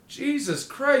Jesus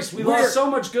Christ, we lost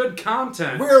so much good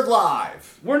content. We're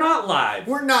live. We're not live.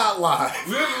 We're not live.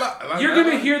 You're going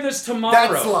to hear this tomorrow.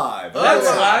 That's live. That's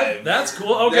live. That's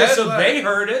cool. Okay, that's so live. They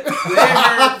heard it. They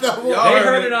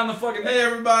heard it on the fucking... Hey,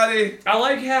 everybody. I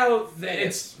like how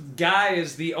Guy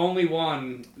is the only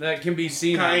one that can be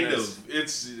seen kind on this. of.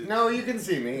 It's... No, you can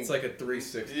see me. It's like a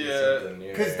 360 something.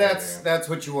 Because that's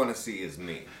what you want to see is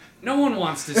me. No one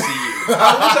wants to see you.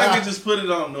 I wish I could just put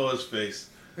it on Noah's face.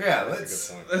 Yeah,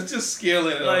 let's just scale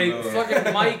it. Like,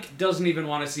 fucking Mike doesn't even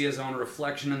want to see his own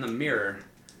reflection in the mirror.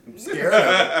 I'm scared of it.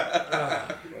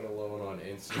 Let alone on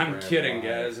Instagram. I'm kidding,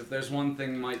 guys. If there's one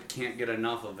thing Mike can't get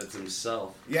enough of, it's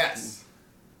himself. Yes.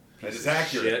 That is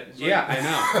accurate. Shit. Yeah, I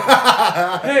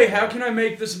know. Hey, how can I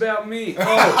make this about me?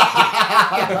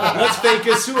 Oh, let's fake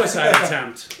a suicide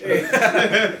attempt.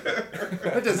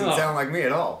 That doesn't sound like me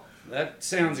at all. That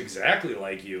sounds exactly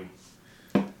like you.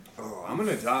 Oh, I'm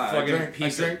gonna die. Fucking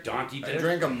piece of donkey dick. I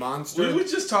drank a Monster. We were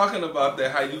just talking about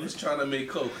that, how you was trying to make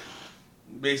Coke,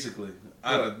 basically,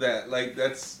 out of that. Like,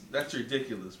 that's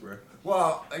ridiculous, bro.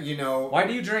 Well, you know... Why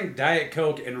do you drink Diet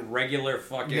Coke and regular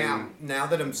fucking... Now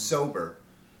that I'm sober...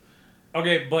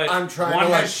 Okay, but I'm trying one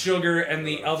to has sugar and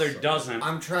the other doesn't.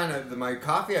 I'm trying to... My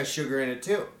coffee has sugar in it,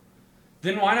 too.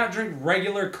 Then why not drink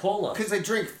regular cola? Because I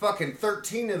drink fucking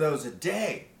 13 of those a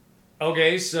day.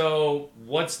 Okay, so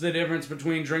what's the difference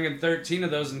between drinking 13 of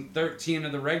those and 13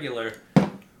 of the regular?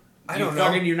 I don't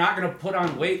know. You're not going to put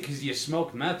on weight because you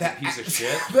smoke meth, you piece of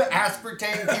shit. The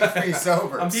aspartame keeps me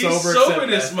sober. He's sober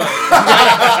this month.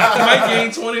 Mike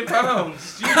gained 20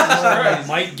 pounds. Jesus Christ.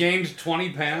 Mike gained 20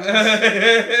 pounds?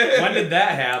 When did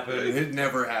that happen? It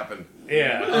never happened.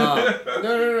 Yeah.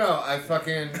 No. I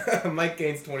fucking... Mike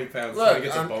gains 20 pounds, Look, so he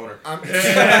gets a boner.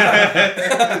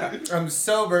 I'm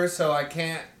sober, so I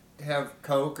can't have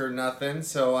Coke or nothing.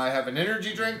 So I have an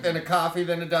energy drink, then a coffee,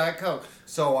 then a Diet Coke.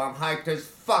 So I'm hyped as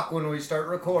fuck when we start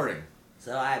recording.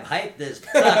 So I'm hyped as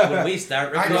fuck when we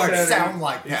start recording. I don't sound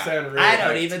like that. Really I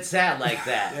don't even sound like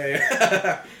that.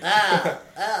 Yeah.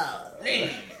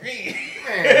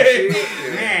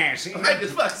 I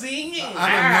just fuck seeing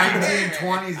I'm a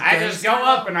 1920s I just go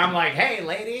up and I'm like, hey,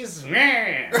 ladies.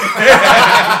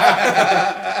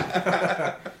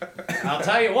 I'll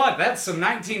tell you what, that's some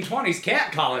 1920s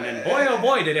cat calling, and boy, oh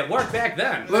boy, did it work back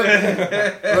then. Look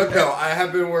though, I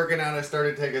have been working out. I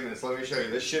started taking this. Let me show you.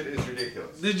 This shit is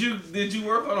ridiculous. Did you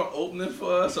work on an opening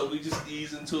for us, or we just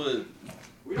ease into it?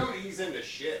 We don't ease into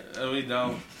shit. We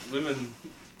don't. Women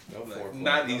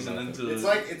not easing into it.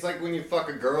 It's like when you fuck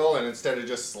a girl and instead of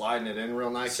just sliding it in real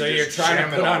nice. So you're trying to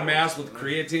put on mass with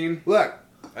creatine? Look.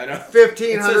 I know.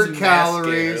 1,500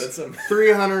 calories,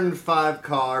 305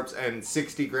 carbs, and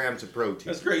 60 grams of protein.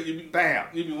 That's great. You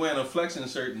be wearing a flexion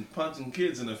shirt and punching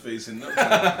kids in the face and nothing.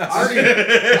 The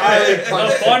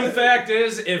fun fact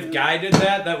is, if Guy did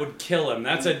that, that would kill him.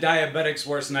 That's a diabetic's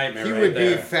worst nightmare. He would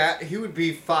be fat. He would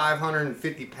be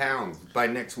 550 pounds by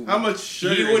next week. How much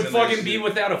sugar? He would fucking be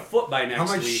without a foot by next week.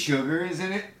 How much sugar is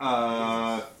in it?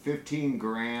 15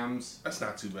 grams. That's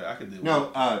not too bad. I could do it.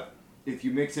 No. If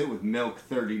you mix it with milk,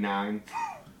 39.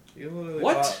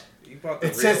 What? You bought the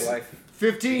it says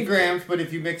 15 grams, but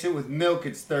if you mix it with milk,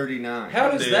 it's 39.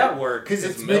 How does that work? Because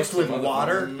it's mixed with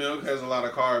water. Milk has a lot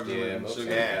of carbs in it.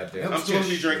 Yeah. I'm supposed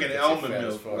to be drinking almond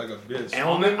milk like a bitch.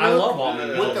 Almond? I love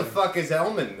almond milk. What the fuck is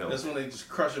almond milk? That's when they just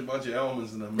crush a bunch of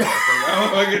almonds in the milk. I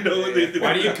don't fucking know what they do.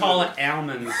 Why do you call it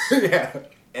almonds? Yeah.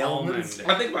 Almonds.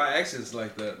 I think my accent's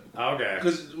like that. Okay.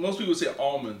 Because most people say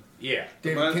almond. Yeah.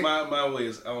 My way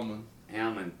is almond.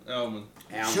 Almond.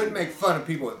 Shouldn't make fun of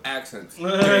people with accents.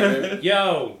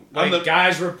 Yo, like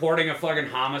guys reporting a fucking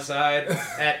homicide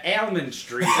at Almond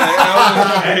Street.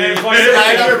 And then fucking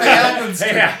how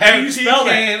do you spell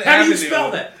that? How do you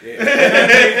spell that? And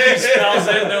then he spells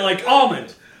it and they're like,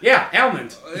 almond. Yeah,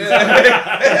 almond.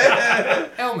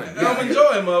 Almond. Almond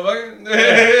joy,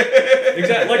 motherfucker.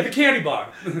 Exactly, like the candy bar.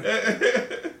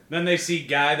 Then they see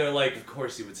Guy, they're like, of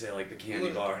course he would say like the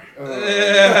candy bar.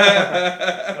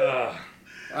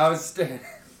 I was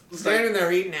standing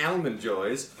there eating almond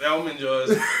joys. Almond joys.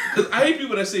 Because I hate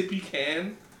people that say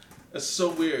pecan. That's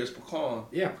so weird. It's pecan.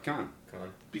 Yeah, pecan.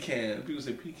 Pecan. People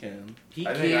say pecan.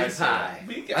 Pecan pie. I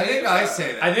think I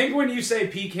say that. I think when you say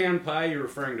pecan pie, you're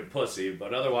referring to pussy,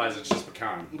 but otherwise it's just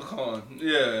pecan. Pecan.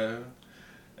 Yeah.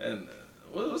 And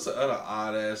what's the other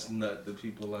odd ass nut that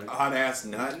people like? Odd ass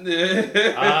nut?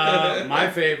 My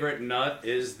favorite nut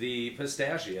is the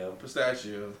pistachio.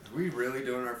 Pistachio. Are we really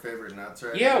doing our favorite nuts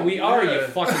right now? Yeah, we are, you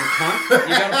fucking cunt. You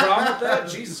got a problem with that?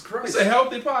 Jesus Christ. It's a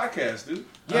healthy podcast, dude.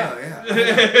 Yeah.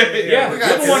 Yeah, we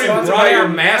got the one who brought our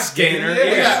mass gainer.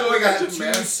 We got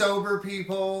two sober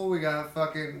people. We got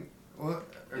fucking...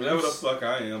 Whatever the fuck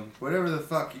I am. Whatever the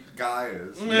fuck guy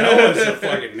is. Noah's a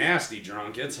fucking nasty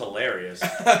drunk. It's hilarious.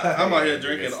 I'm out here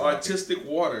drinking artistic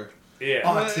water. Yeah.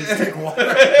 Autistic water.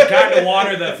 The kind of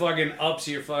water that fucking ups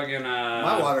your fucking.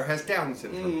 My water has Down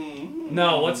syndrome.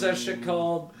 No, what's that shit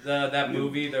called? That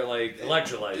movie? They're like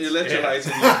electrolytes. Electrolytes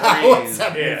in your What's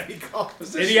brain. that movie called?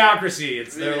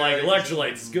 Idiocracy. They're like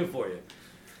electrolytes. It's good for you.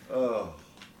 Oh.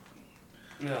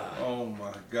 Oh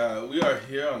my God. We are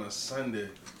here on a Sunday.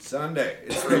 Sunday.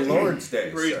 It's the Lord's Day.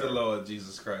 Praise sir. the Lord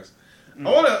Jesus Christ. I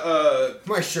want to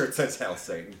My shirt says Hail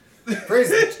Satan.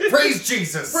 Praise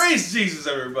Jesus. praise Jesus,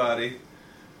 everybody.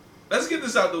 Let's get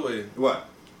this out the way. What?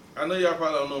 I know y'all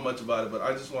probably don't know much about it, but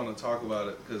I just want to talk about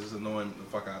it because it's annoying the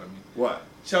fuck out of me. What?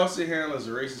 Chelsea Handler's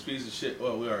a racist piece of shit.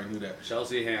 Well, we already knew that.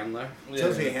 Chelsea Handler. Yeah.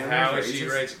 Chelsea Handler. How is she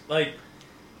racist? Like,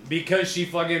 because she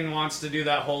fucking wants to do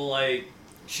that whole like.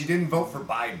 She didn't vote for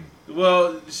Biden.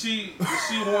 Well, she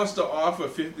wants to offer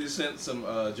 50 Cent some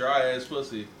dry ass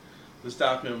pussy to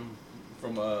stop him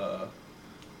from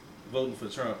voting for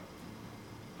Trump.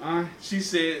 She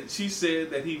said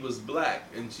that he was black,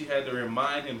 and she had to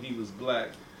remind him he was black,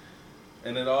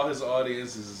 and that all his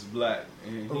audience is black,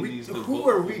 and he needs to vote. Who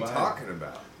are we for Biden. talking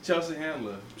about? Chelsea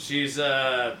Handler, She's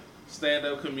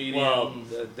stand-up comedian. well,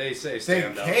 they say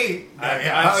stand up. Kate.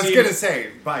 I was gonna say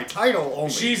by title only.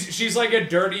 She's like a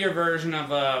dirtier version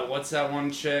of what's that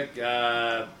one chick?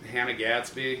 Hannah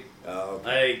Gatsby. Oh,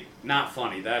 okay. Like not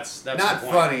funny. That's Not the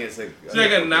point. funny is a. She's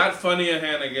like a not funny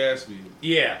Hannah Gatsby,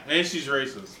 Yeah, and she's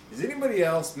racist. Does anybody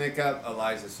else make up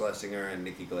Eliza Schlesinger and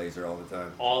Nikki Glaser all the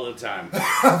time? all the time.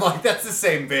 I'm like, that's the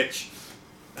same bitch.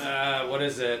 What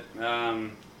is it?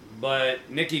 But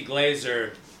Nikki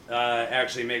Glaser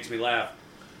actually makes me laugh.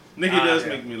 Nikki does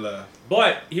make me laugh.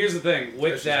 But here's the thing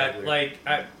with She's that, ugly.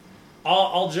 like,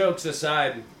 all jokes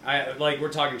aside, we're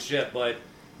talking shit, but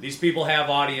these people have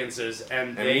audiences,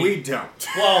 and We don't.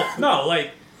 Well, no,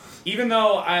 like, even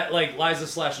though I like Liza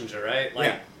Schlesinger, right? Like,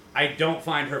 Yeah. I don't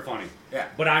find her funny. Yeah.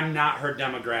 But I'm not her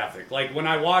demographic. Like, when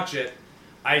I watch it,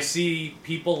 I see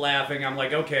people laughing. I'm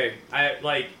like, okay,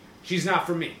 she's not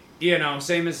for me. You know,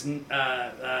 same as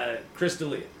Chris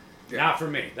D'Elia. Yeah. Not for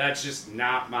me. That's just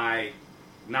not my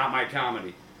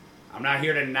comedy. I'm not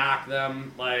here to knock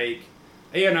them. Like,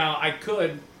 you know, I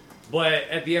could, but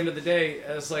at the end of the day,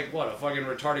 it's like, what, a fucking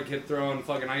retarded kid throwing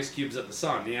fucking ice cubes at the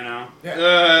sun, you know? Yeah.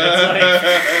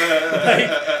 It's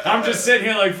like, I'm just sitting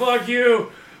here like, fuck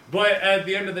you. But at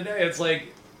the end of the day, it's like,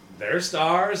 they're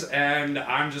stars, and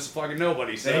I'm just fucking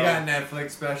nobody. So They got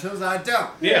Netflix specials. I don't.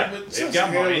 yeah, but they've Chelsea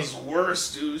got money. Handler's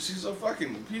worse, dude. She's a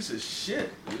fucking piece of shit,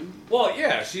 dude. Well,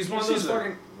 yeah, she's one of those She's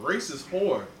fucking. a racist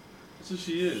whore. That's what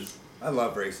she is. I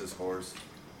love racist whores.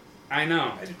 I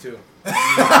know. I do too. No,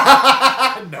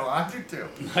 I do too.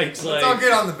 Like, Let's all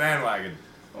get on the bandwagon.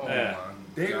 Oh Yeah.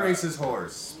 my Date God. racist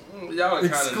whores. Y'all are kind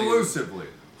of Exclusively.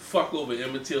 fuck over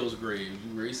Emmett Till's grave,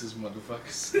 you racist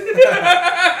motherfuckers.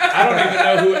 I don't even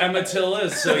know who Emma Till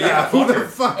is, so yeah. Who fuck the her.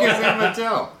 fuck is Emmett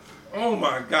Till? Oh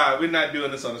my God, we're not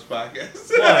doing this on this podcast.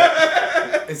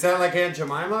 What? Is that like Aunt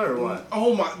Jemima or what?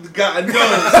 Oh my God, no.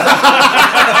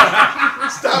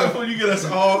 Stop before you get us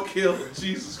all killed.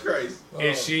 Jesus Christ.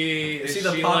 Is she Is she the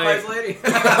Popeyes like, lady? Oh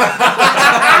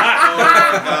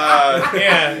my God.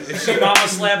 yeah, is she Mama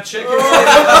Slab Chicken?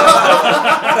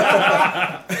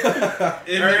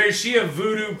 Or is she a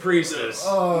voodoo priestess?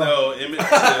 Oh. No, Emmett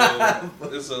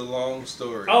Till. It's a long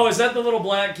story. Oh, is that the little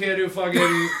black kid who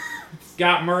fucking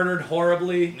got murdered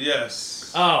horribly?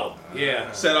 Yes. Oh,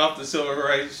 yeah. Set off the civil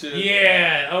rights shit.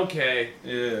 Yeah, okay.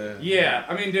 Yeah. Yeah,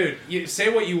 I mean, dude, you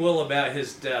say what you will about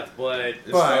his death, but It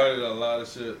started a lot of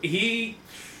shit. he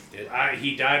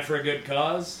died for a good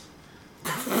cause.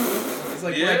 He's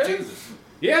like Yeah. Black Jesus.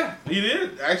 Yeah, He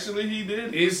did. Actually, he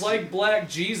did. he's like Black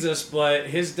Jesus, but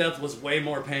his death was way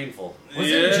more painful. Was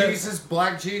it Jesus,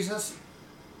 Black Jesus?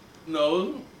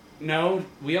 No. No,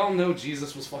 we all know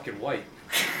Jesus was fucking white.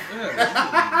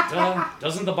 Yeah. Duh.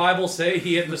 Doesn't the Bible say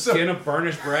he had the skin of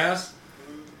burnished brass?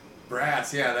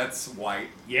 Brass, yeah, that's white.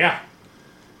 Yeah.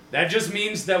 That just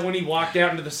means that when he walked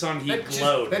out into the sun, he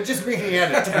glowed. That just means he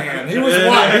had a tan. He was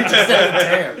white, he just had a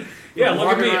tan. Yeah, look at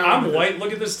Walking me. around I'm with white.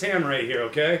 Look at this tan right here,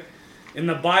 okay? In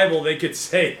the Bible, they could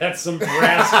say that's some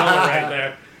brass color right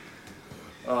there.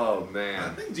 Oh, I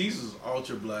man. think Jesus is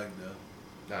ultra black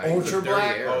though. Nah, he was a Ultra dirty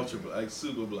black? Arab. Ultra black, like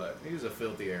super black. He was a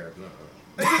filthy Arab. No.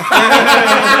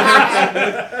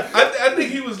 I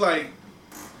think he was like,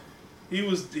 he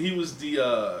was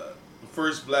the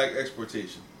first black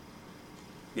exportation.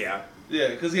 Yeah. Yeah,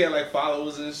 because he had like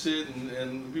followers and shit,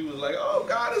 and people was like, oh,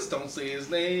 goddess, don't say his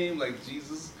name, like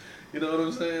Jesus. You know what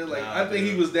I'm saying? Like, Nah, I think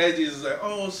dude. he was that Jesus, like,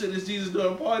 oh shit, is Jesus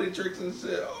doing party tricks and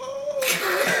shit?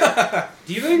 Oh,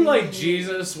 Do you think like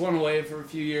Jesus went away for a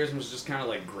few years and was just kind of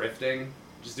like grifting,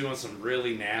 just doing some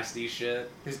really nasty shit?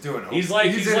 He's in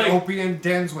like opium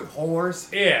dens with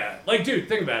whores. Yeah, like dude,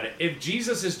 think about it. If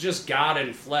Jesus is just God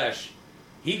in flesh,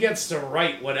 he gets to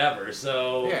write whatever.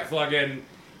 So fucking,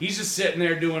 he's just sitting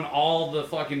there doing all the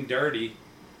fucking dirty,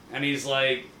 and he's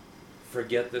like,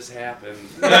 forget this happened.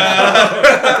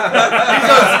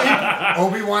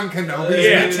 Obi-Wan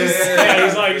Kenobi.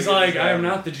 He's like, I am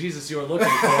not the Jesus you are looking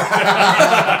for.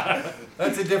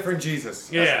 That's a different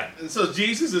Jesus. Yeah. So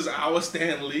Jesus is our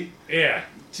Stan Lee. Yeah.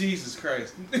 Jesus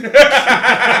Christ.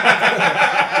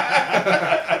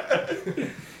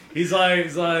 He's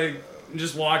like,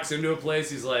 just walks into a place.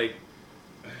 He's like,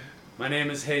 my name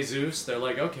is Jesus. They're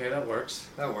like, okay, that works.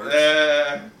 That works.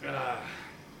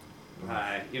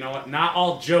 You know what? Not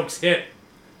all jokes hit.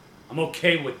 I'm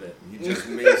okay with it. You just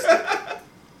missed it.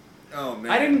 Oh,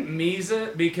 man. I didn't meeze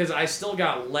it because I still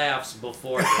got laughs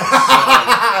before this. So.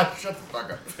 Shut the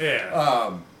fuck up.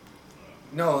 Yeah.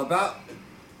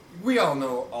 We all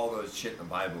know all those shit in the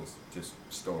Bible's just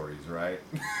stories, right?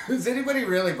 Is anybody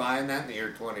really buying that in the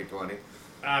year 2020?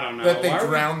 I don't know. That they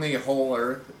drowned the whole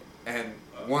earth and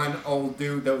one old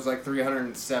dude that was like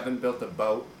 307 built a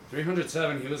boat?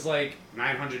 307, he was like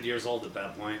 900 years old at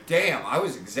that point. Damn, I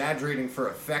was exaggerating for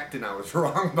effect and I was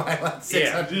wrong by like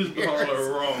 600 years. Just call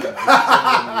her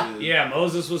wrong. Yeah,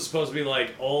 Moses was supposed to be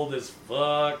like old as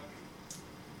fuck.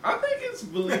 I think it's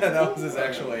believable. That was his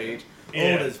actual age.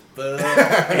 Yeah. Old as fuck.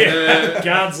 Yeah.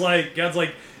 God's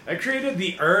like, I created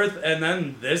the earth and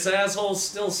then this asshole's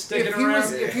still sticking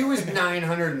around. If he was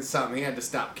 900 and something, he had to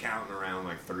stop counting around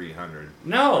like 300.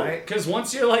 No, because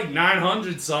once you're like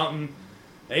 900 something,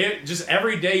 just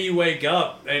every day you wake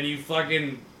up and you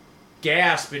fucking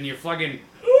gasp and you fucking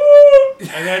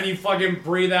and then you fucking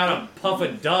breathe out a puff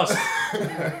of dust.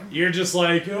 You're just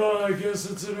like, oh, I guess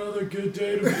it's another good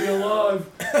day to be alive.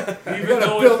 Even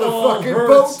though it all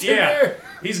hurts. Yeah.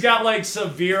 He's got like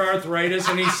severe arthritis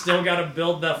and he's still got to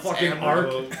build that fucking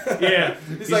ark. Yeah.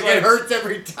 He's like, it hurts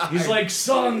every time. He's like,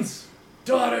 sons,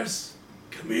 daughters,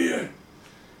 come here.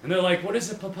 And they're like, what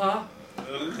is it, Papa?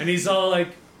 And he's all like,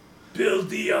 build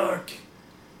the ark.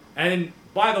 And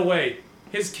by the way,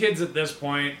 his kids at this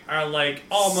point are like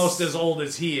almost as old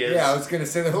as he is. Yeah, I was gonna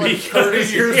say they're like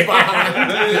 30 years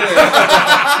behind.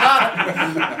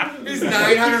 He's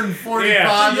 945.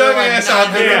 Yeah. Young ass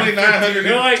out there, only 900.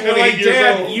 They're like,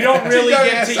 Dad, you don't really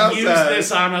get to use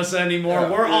this on us anymore.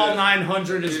 We're all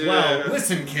 900 as well.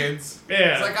 Listen, kids.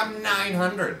 Yeah. It's like I'm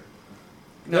 900.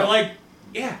 They're like,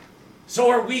 yeah. So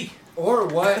are we. Or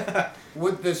what?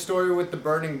 With the story with the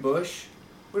burning bush?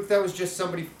 What if that was just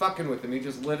somebody fucking with him? He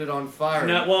just lit it on fire.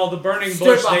 No, well, the burning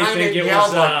bush, they think it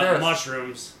was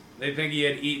mushrooms. They think he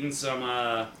had eaten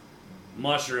some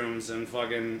mushrooms and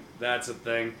fucking that's a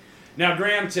thing. Now,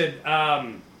 granted,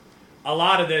 a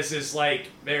lot of this is like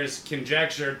there's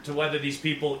conjecture to whether these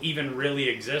people even really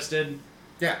existed.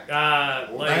 Yeah.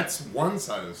 Like, that's one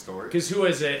side of the story. Because who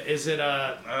is it? Is it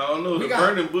I don't know. The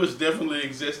burning bush definitely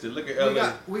existed. Look at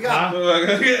LA. We got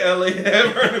look at LA.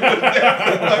 That burning bush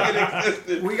definitely fucking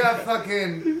existed. We got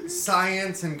fucking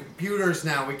science and computers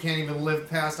now. We can't even live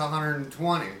past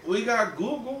 120. We got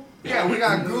Google. Yeah, we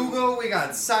got Google, we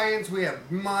got science, we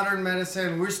have modern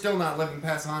medicine. We're still not living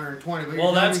past 120. But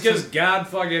well, that's because God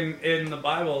fucking, in the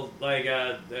Bible, like,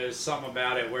 there's something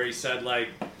about it where he said, like,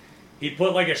 he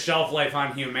put, like, a shelf life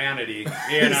on humanity.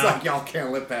 You he's like, y'all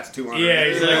can't live past 200. Yeah,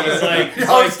 he's like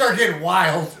y'all start getting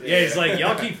wild. Yeah, he's like,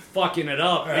 y'all keep fucking it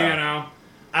up, you know.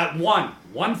 At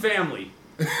one family.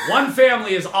 One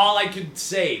family is all I could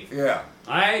save. Yeah.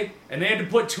 Alright? And they had to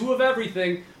put 2 of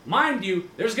everything. Mind you,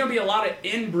 there's going to be a lot of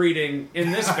inbreeding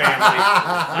in this family.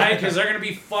 Right? Because they're going to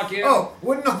be fucking... Oh,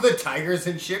 wouldn't all the tigers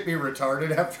and shit be retarded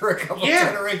after a couple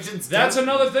generations? That's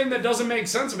another thing that doesn't make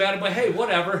sense about it, but hey,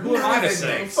 whatever. Who am I to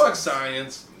say? Fuck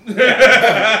science. Yeah.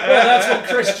 Well, that's what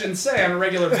Christians say on a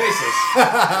regular basis.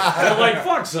 They're like,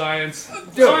 fuck science.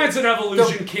 Dude, science and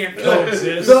evolution can't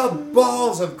coexist. The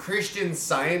balls of Christian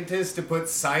scientists to put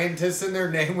scientists in their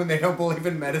name when they don't believe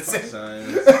in medicine.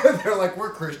 They're like,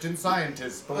 we're Christian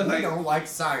scientists, but we don't like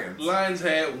science. Lions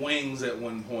had wings at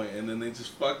one point, and then they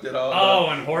just fucked it all up. Oh,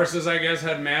 and horses, I guess,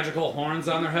 had magical horns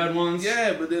on their head once?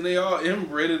 Yeah, but then they all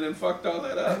inbred it and fucked all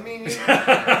that up. I mean, he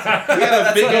had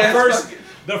a big ass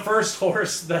The first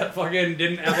horse that fucking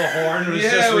didn't have a horn was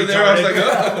just retarded. retarded. I was like,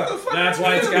 what the fuck? That's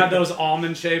why it's got those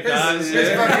almond-shaped eyes. His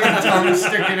fucking tongue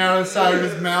sticking out of the side of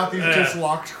his mouth. He's just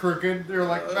locked crooked. They're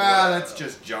like, that's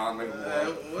just John.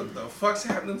 What the fuck's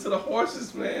happening to the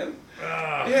horses, man?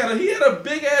 Yeah, he had a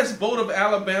big ass boat of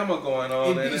Alabama going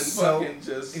on, and fucking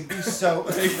just. It'd be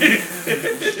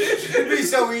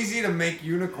so easy to make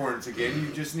unicorns again.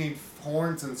 You just need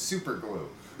horns and super glue.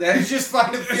 You just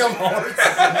find a field horse.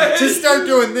 Just start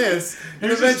doing this,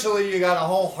 and eventually you got a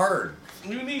whole herd.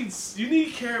 You need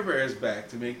Care Bears back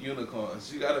to make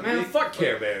unicorns. You gotta fuck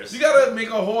Care Bears. You gotta make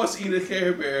a horse eat a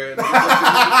Care Bear.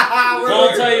 Well,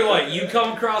 I'll tell you what. You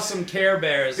come across some Care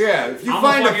Bears. Yeah, if you I'm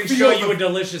find gonna fucking show you a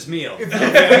delicious meal. If you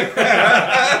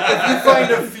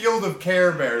find a field of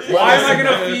Care Bears, why am I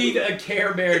gonna feed a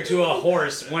Care Bear to a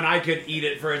horse when I could eat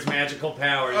it for its magical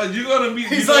powers? You're gonna be.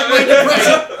 He's like my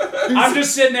depression. I'm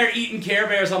just sitting there eating Care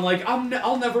Bears. I'm like,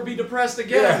 I'll never be depressed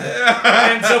again.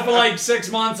 Yeah. And so for like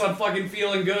 6 months, I'm fucking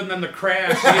feeling good, and then the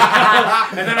crash, you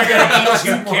know? And then I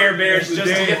gotta eat 2 Care Bears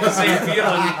just to get the same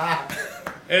feeling.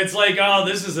 It's like, oh,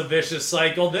 this is a vicious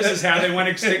cycle. This is how they went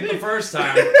extinct the first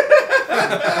time.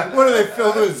 What are they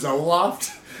filled with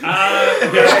Zoloft?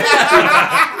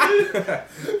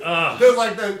 They're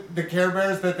like the Care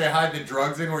Bears that they hide the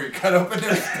drugs in, where you cut open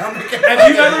their stomach.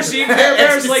 Have you ever seen Care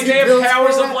Bears? Like, they have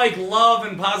powers of like love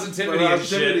and positivity and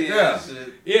shit.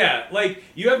 Yeah, like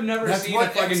you have never seen a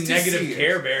fucking negative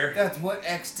Care Bear. That's what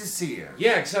ecstasy is.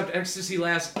 Yeah, except ecstasy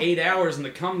lasts 8 hours and the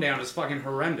come down is fucking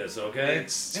horrendous. Okay,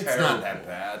 it's not that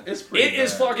bad. It's pretty bad. It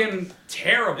is fucking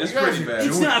terrible. It's pretty bad.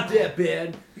 It's not that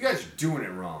bad. You guys are doing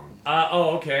it wrong.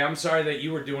 Okay. I'm sorry that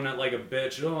you were doing it like a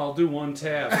bitch. Oh, I'll do 1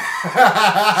 tab. Son,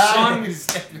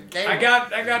 I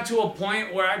got to a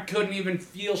point where I couldn't even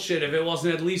feel shit if it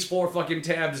wasn't at least 4 fucking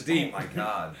tabs deep. Oh my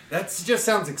god, that just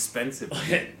sounds expensive.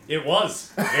 It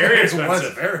was very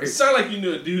expensive. It sounded like you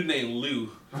knew a dude named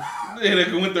Lou. They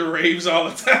went to raves all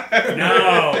the time.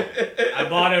 No, I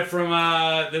bought it from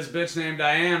this bitch named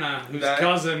Diana, whose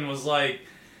cousin was like,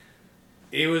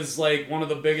 he was like one of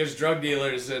the biggest drug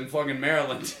dealers in fucking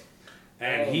Maryland.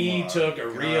 And he took a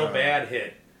real bad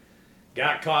hit.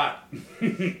 Got caught.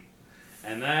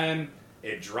 And then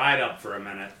it dried up for a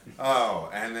minute. Oh,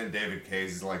 and then David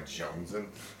Case is like jonesing.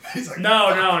 He's like,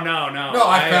 No. No,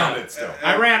 I found it still.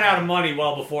 I ran out of money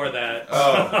well before that.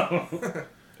 Oh.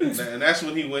 And that's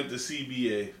when he went to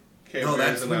CBA. No,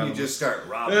 that's when you just start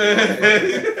robbing.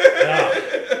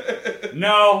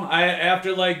 No,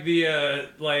 after like the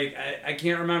I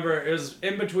can't remember. It was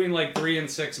in between like 3 and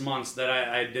 6 months that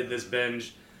I did this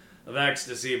binge of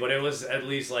ecstasy, but it was at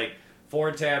least like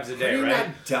 4 tabs a day, right? How do you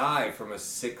not die from a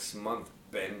 6-month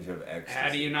binge of ecstasy? How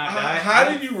do you not die? How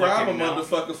did you rob a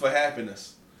motherfucker for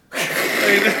happiness? I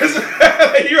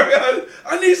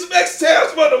need some X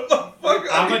tabs, motherfucker.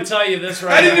 I'm gonna tell you this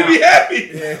right now. I need to be happy.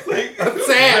 Yeah. I'm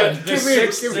sad.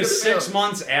 The 6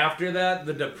 months after that,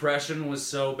 the depression was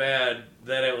so bad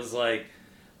that it was like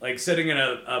sitting in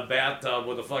a bathtub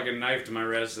with a fucking knife to my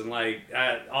wrist and like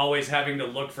always having to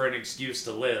look for an excuse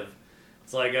to live.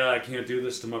 It's like, I can't do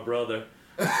this to my brother.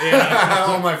 Yeah.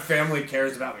 All my family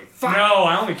cares about me. Fuck. No,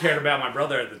 I only cared about my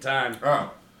brother at the time.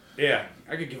 Oh. Yeah,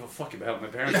 I could give a fuck about my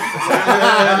parents at the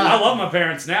time. I love my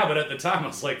parents now, but at the time I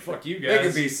was like, fuck you guys. They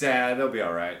could be sad. They'll be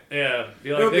alright. Yeah.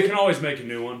 Be like, they can always make a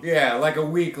new one. Yeah, like a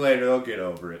week later they'll get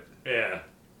over it. Yeah.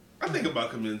 I think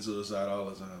about committing suicide all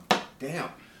the time. Damn.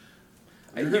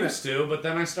 I used to, but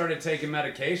then I started taking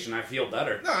medication. I feel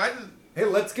better. No, hey,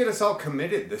 let's get us all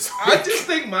committed this week. I just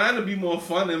think mine would be more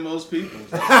fun than most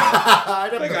people's.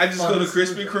 I just go to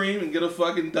Krispy Kreme and get a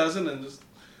fucking dozen and just...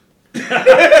 No,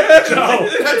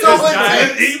 that's all it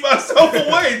takes. Eat myself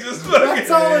away. Just fucking.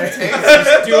 That's all it takes.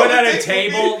 Just do it at a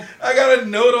table. I got a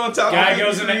note on top. Guy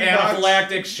goes into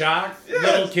anaphylactic shock. Yes.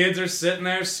 Little kids are sitting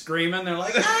there screaming. They're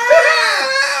like,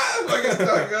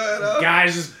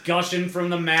 Guys just gushing from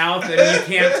the mouth, and you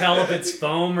can't tell if it's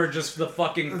foam or just the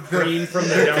fucking cream from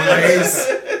the donuts.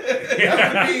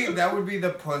 That would be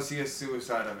the pussiest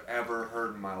suicide I've ever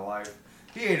heard in my life.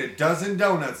 He ate a dozen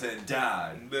donuts and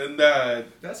died. Then died.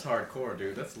 That's hardcore,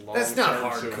 dude. That's long-term That's not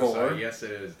hardcore. Suicide. Yes,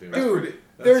 it is, dude. Dude,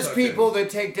 there's people that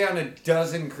take down a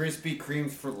dozen Krispy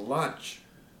Kremes for lunch.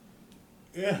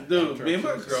 Yeah. Dude, me and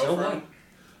my girlfriend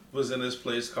was in this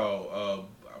place called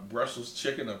Brussels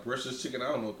Chicken or Brussels Chicken. I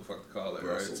don't know what the fuck to call it,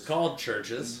 right? It's called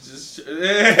Churches.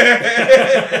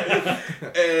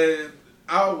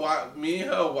 And me and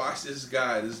her watched this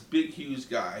guy, this big, huge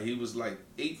guy. He was like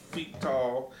 8 feet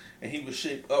tall, and he was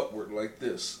shaped upward like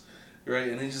this, right?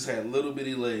 And he just had little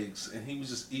bitty legs, and he was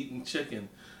just eating chicken,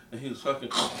 and he was fucking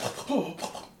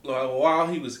while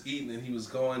he was eating, and he was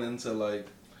going into like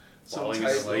some Falling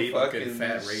type asleep, of fucking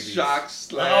fat rabies. shock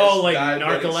 / like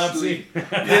diabetic narcolepsy. sleep.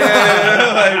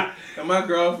 Yeah, like, and my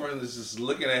girlfriend is just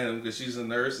looking at him because she's a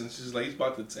nurse and she's like, he's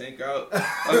about to tank out.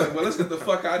 I was like, well, let's get the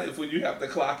fuck out of here before you have to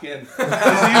clock in. 'Cause he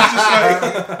was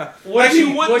just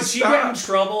like, would she get in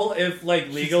trouble if, like,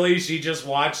 legally she just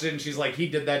watched it and she's like, he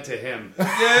did that to him?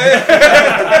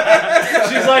 Yeah.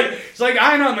 she's like,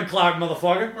 I ain't on the clock,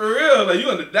 motherfucker. For real, like, you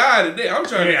gonna die today. I'm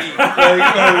trying to eat. Like,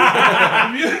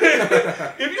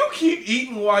 if you keep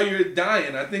eating while you're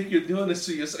dying, I think you're doing this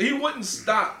to yourself. He wouldn't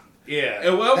stop. Yeah.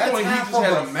 At one That's point, he half just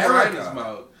had of a fry in America. his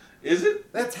mouth. Is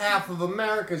it? That's half of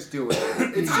America's doing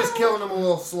it. It's just killing them a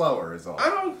little slower, is all.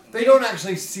 They don't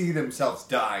actually see themselves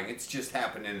dying. It's just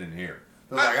happening in here.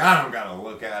 They're like, I don't gotta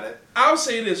look at it. I'll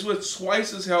say this: we're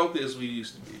twice as healthy as we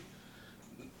used to be,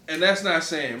 and that's not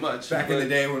saying much. Back in the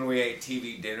day when we ate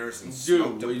TV dinners and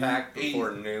smoked a pack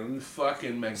before noon.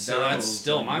 Fucking McDonald's. So that's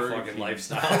still my fucking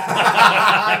lifestyle.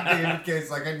 In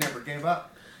case, like, I never gave up.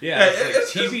 Yeah,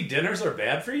 it's like, TV dinners are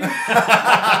bad for you? Dude,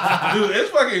 it's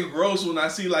fucking gross when I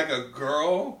see, like, a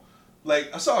girl.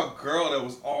 Like, I saw a girl that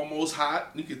was almost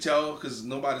hot. You could tell because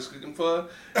nobody's cooking for her.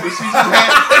 But she just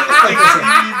had, like,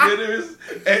 TV dinners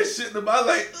and shit. About,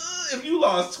 like, if you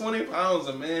lost 20 pounds,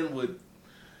 a man would...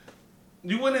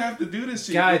 You wouldn't have to do this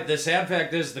shit. Guy, the sad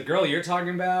fact is, the girl you're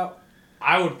talking about,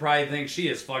 I would probably think she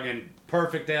is fucking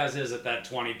perfect as is at that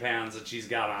 20 pounds that she's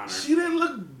got on her. She didn't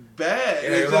look bad.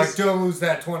 Yeah, you're like, don't lose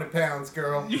that 20 pounds,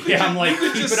 girl. Yeah, I'm like,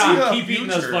 keep it on. Keep eating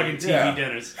those fucking TV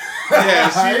dinners.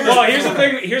 Yeah, well,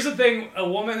 here's the thing. A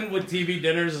woman with TV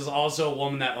dinners is also a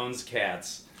woman that owns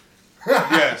cats.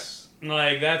 Yes.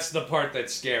 Like, that's the part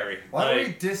that's scary. Why are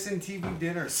we dissing TV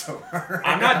dinners so hard?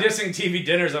 I'm not dissing TV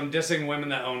dinners. I'm dissing women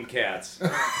that own cats.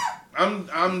 I'm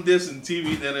dissing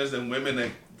TV dinners and women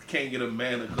that can't get a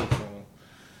man to cook for them.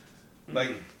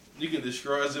 Like, you can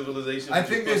destroy civilization. I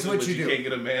think this is what you do. Can't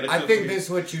get a man to cook I think for this is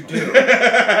what you do.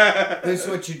 This is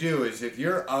what you do is if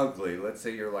you're ugly, let's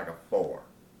say you're like a 4,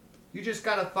 you just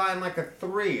gotta find like a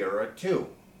 3 or a 2.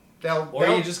 Or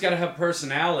you just gotta have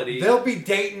personality. They'll be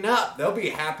dating up. They'll be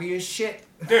happy as shit.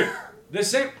 Dude, the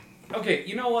same... Okay,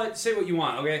 you know what? Say what you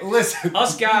want, okay? Listen,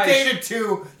 us guys... You date a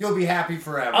 2, you'll be happy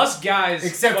forever. Us guys...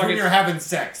 Except when you're having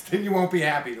sex. Then you won't be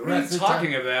happy. What are you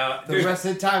talking about? The rest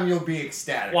of the time, you'll be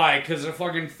ecstatic. Why? Because her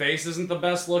fucking face isn't the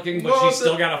best looking, but she's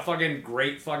still got a fucking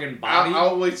great fucking body?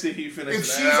 I'll wait till he finishes. If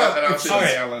she's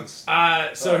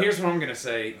so here's what I'm gonna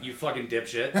say, you fucking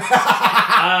dipshit.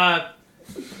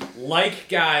 Like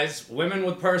guys, women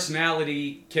with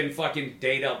personality can fucking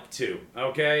date up too,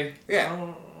 okay? Yeah. I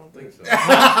don't think so.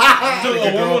 I think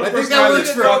that works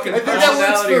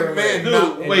for men.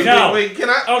 Dude, wait, can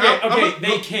I? Okay,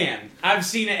 they can. I've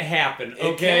seen it happen, okay?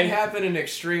 It can happen in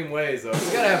extreme ways, though.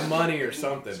 You gotta have money or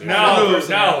something, dude. No. A woman with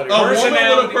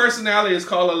a personality is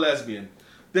called a lesbian.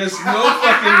 There's no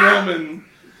fucking woman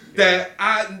that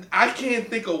I can't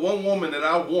think of one woman that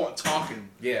I want talking.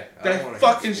 Yeah. That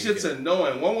fucking shit's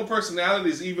annoying. One with personality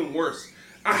is even worse.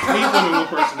 I hate women with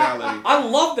personality. I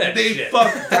love that They shit.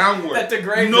 fuck downward. That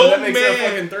degrades no that makes man. that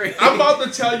fucking 3. I'm about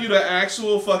to tell you the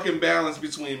actual fucking balance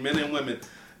between men and women.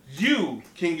 You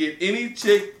can get any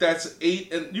chick that's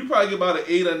 8, and you probably get about an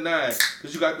 8 or 9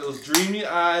 because you got those dreamy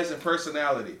eyes and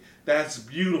personality. That's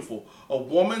beautiful. A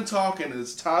woman talking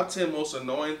is top 10 most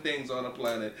annoying things on the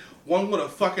planet. One with a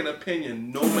fucking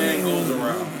opinion, no man goes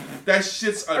around. That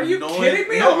shit's annoying. Are you kidding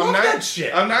me? No, I love I'm not, that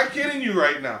shit. I'm not kidding you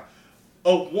right now.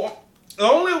 The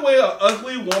only way an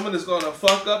ugly woman is gonna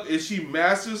fuck up is she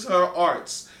masters her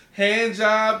arts. Hand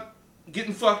job,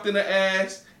 getting fucked in the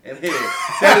ass, and head.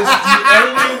 That is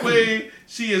the only way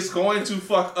she is going to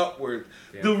fuck upward.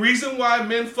 Yeah. The reason why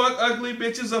men fuck ugly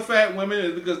bitches or fat women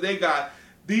is because they got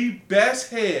the best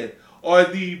head or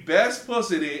the best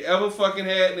pussy they ever fucking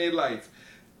had in their life.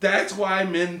 That's why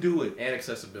men do it. And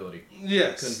accessibility.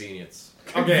 Yes. Convenience.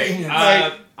 Okay,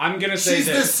 I'm gonna say she's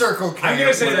this. the circle king. I'm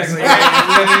gonna say this.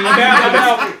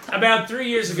 About 3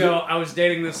 years ago, I was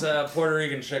dating this Puerto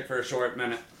Rican chick for a short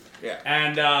minute. Yeah.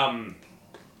 And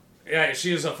yeah,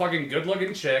 she was a fucking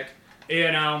good-looking chick,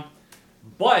 you know,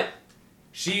 but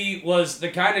she was the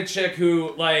kind of chick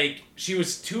who, like, she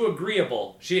was too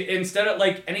agreeable. She, instead of,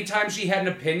 like, anytime she had an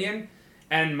opinion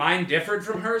and mine differed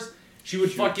from hers, she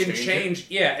would fucking change.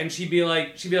 Yeah, and she'd be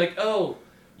like, oh,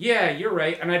 yeah, you're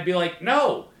right. And I'd be like,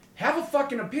 no, have a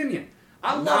fucking opinion.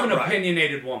 I love an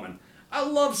opinionated woman. I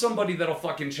love somebody that'll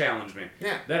fucking challenge me.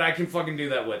 Yeah. That I can fucking do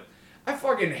that with. I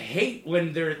fucking hate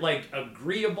when they're, like,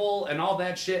 agreeable and all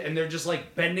that shit, and they're just,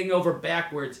 like, bending over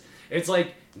backwards. It's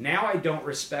like, now I don't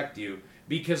respect you,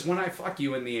 because when I fuck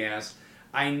you in the ass,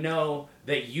 I know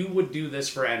that you would do this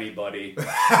for anybody.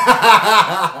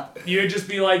 You'd just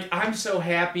be like, I'm so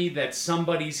happy that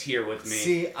somebody's here with me.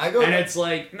 See, and it's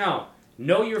like, no,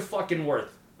 know your fucking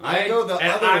worth. I go the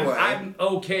other way. I'm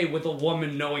okay with a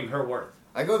woman knowing her worth.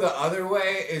 I go the other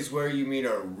way is where you meet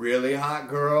a really hot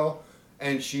girl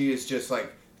and she is just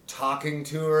like talking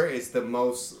to her is the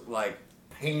most like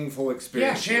painful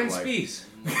experience. Yeah, Shan Spees.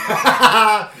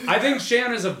 I think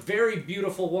Shan is a very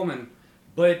beautiful woman,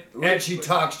 but when she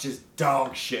talks, just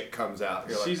dog shit comes out.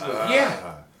 You're she's like,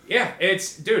 yeah.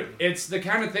 It's the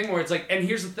kind of thing where it's like, and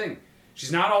here's the thing.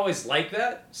 She's not always like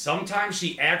that. Sometimes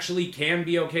she actually can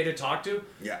be okay to talk to.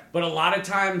 Yeah. But a lot of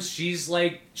times she's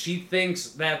like, she thinks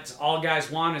that all guys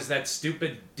want is that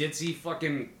stupid ditzy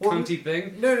fucking cunty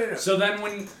thing. No. So then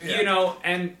when,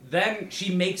 and then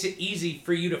she makes it easy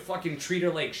for you to fucking treat her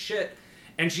like shit.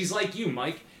 And she's like you,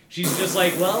 Mike. She's just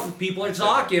like, well, people are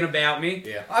talking about me.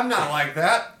 Yeah. I'm not like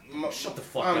that. Shut the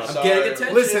fuck I'm up. sorry. I'm getting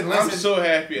attention. Listen. I'm so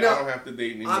happy I don't have to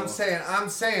date anymore. I'm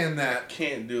saying that.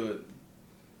 Can't do it.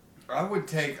 I would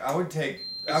take.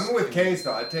 I'm with Case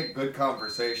though. I'd take good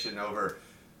conversation over.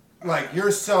 Like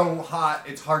you're so hot,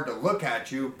 it's hard to look at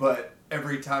you. But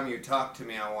every time you talk to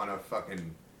me, I want to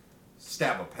fucking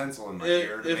stab a pencil in my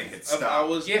ear to make it stop. If I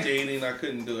was dating, I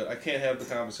couldn't do it. I can't have the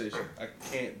conversation. I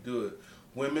can't do it.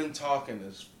 Women talking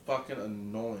is fucking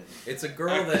annoying. It's a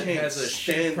girl that has a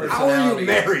shit personality. How are you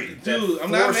married? Dude, I'm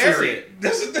not married.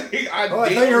 That's the thing. I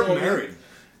thought you were married.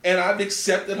 And I've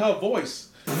accepted her voice.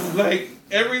 Like,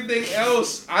 everything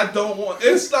else, I don't want.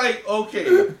 It's like,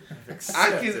 okay. I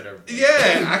can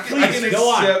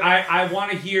go accept. on. I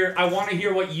want to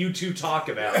hear what you two talk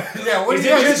about. Yeah, what is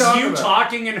are it you just talking you about?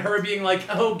 talking and her being like,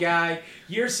 "Oh, guy,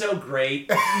 you're so great."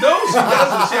 No, she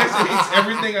doesn't. She actually hates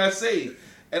everything I say,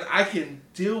 and I can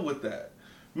deal with that.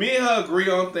 Me and her agree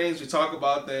on things. We talk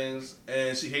about things,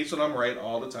 and she hates when I'm right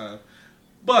all the time.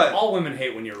 But all women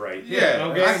hate when you're right. Yeah,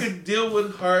 okay? I could deal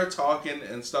with her talking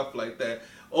and stuff like that.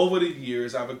 Over the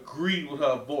years, I've agreed with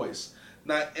her voice.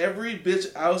 Not every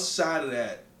bitch outside of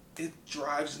that, it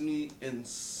drives me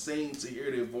insane to hear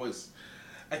their voice.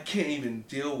 I can't even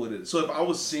deal with it. So if I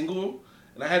was single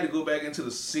and I had to go back into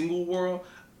the single world,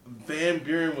 Van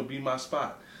Buren would be my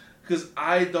spot. Because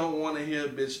I don't want to hear a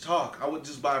bitch talk. I would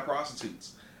just buy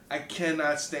prostitutes. I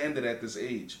cannot stand it at this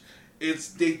age.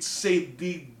 They say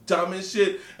the dumbest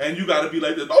shit, and you gotta be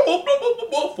like this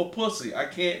for pussy. I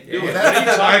can't do it. What are you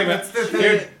talking about?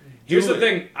 Here's the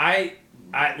thing.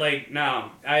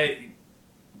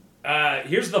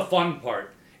 Here's the fun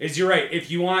part. Is you're right.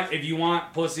 If you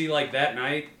want pussy like that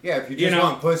night. Yeah, if you just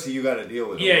want pussy, you gotta deal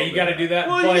with it. Yeah, you gotta do that.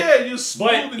 Well, you're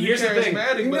smooth and here's you're the thing.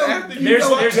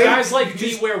 There's guys like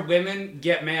me where women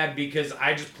get mad because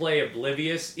I just play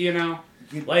oblivious,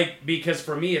 Like, because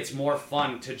for me, it's more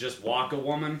fun to just walk a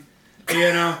woman,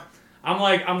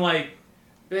 I'm like,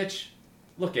 bitch,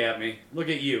 look at me. Look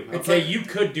at you. Okay, you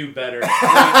could do better.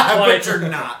 But you're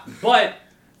not. But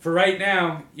for right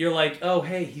now, you're like, oh,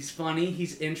 hey, he's funny.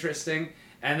 He's interesting.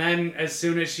 And then as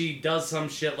soon as she does some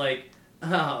shit like,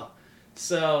 oh,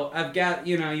 so I've got,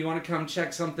 you want to come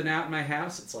check something out in my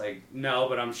house? It's like, no,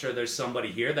 but I'm sure there's somebody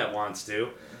here that wants to,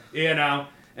 And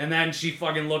then she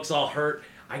fucking looks all hurt.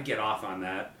 I get off on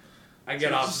that. I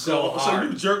get off so hard. So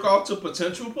you jerk off to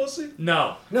potential pussy?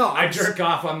 No. I jerk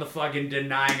off on the fucking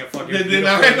denying a fucking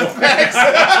denying the facts.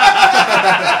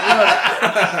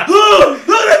 Look,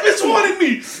 that bitch wanted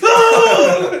me.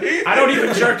 I don't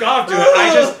even jerk off to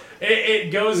it.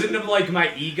 It goes into like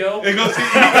my ego. It goes to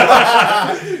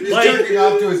ego. He's jerking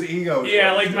off to his ego.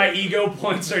 Yeah, like my ego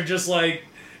points are just like,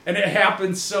 and it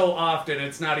happens so often,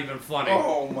 it's not even funny.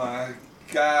 Oh my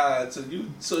God!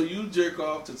 So you jerk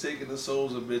off to taking the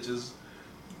souls of bitches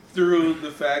through the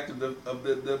fact of the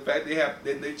fact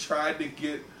they tried to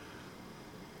get.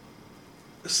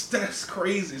 That's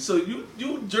crazy. So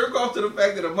you jerk off to the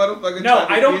fact that a motherfucker. No,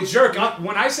 I don't jerk off.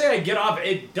 When I say I get off,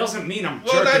 it doesn't mean I'm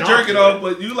jerking off. Well, not jerking off,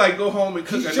 but you like go home and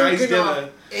cook a nice dinner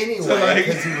anyway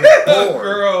because he was a bored.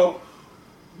 girl.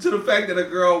 To the fact that a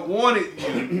girl wanted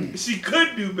you, she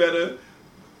could do better,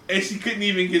 and she couldn't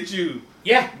even get you.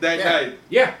 That night.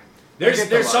 Yeah.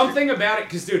 There's something about it,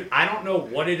 because, dude, I don't know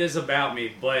what it is about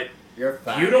me, but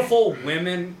beautiful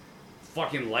women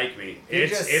fucking like me.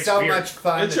 It's so weird. much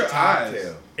fun it's to your talk eyes.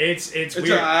 to. It's weird.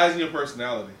 Your eyes and your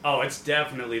personality. Oh, it's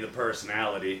definitely the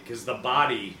personality, because the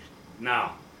body,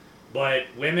 no. But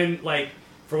women, like,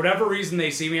 for whatever reason, they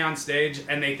see me on stage,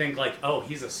 and they think, like, oh,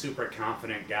 he's a super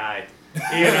confident guy.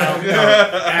 And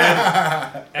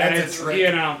That's it's, a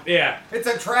trick. It's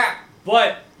a trap.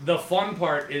 But the fun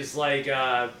part is like,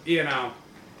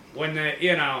 when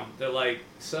they're like,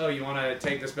 so you want to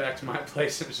take this back to my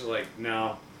place? And she's like,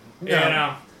 no.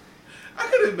 I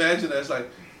could imagine that. It's like,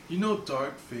 you know,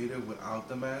 Darth Vader without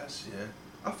the mask. Yeah,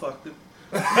 I fucked him.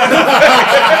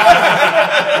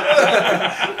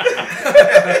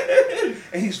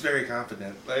 And he's very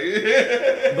confident. Like,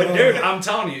 but dude, I'm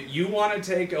telling you, you want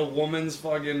to take a woman's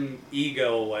fucking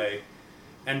ego away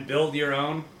and build your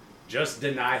own, just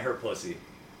deny her pussy.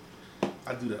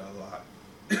 I do that a lot.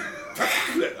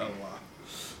 I do that a lot.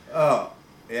 Oh,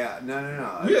 yeah.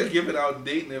 No. We are giving out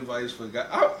dating advice for guys.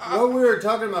 What we were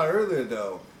talking about earlier,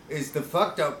 though, is the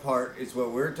fucked up part is what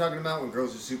we were talking about when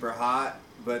girls are super hot,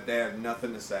 but they have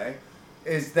nothing to say,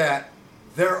 is that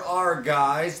there are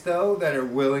guys, though, that are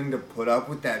willing to put up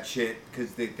with that shit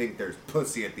because they think there's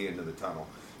pussy at the end of the tunnel.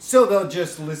 So they'll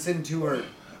just listen to her.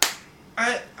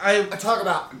 I talk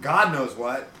about God knows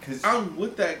what, because I'm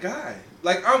with that guy.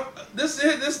 Like, this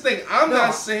thing, I'm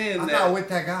not saying I'm that. not with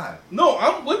that guy. No,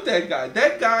 I'm with that guy.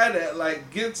 That guy that, like,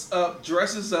 gets up,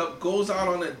 dresses up, goes out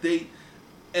on a date,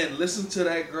 and listens to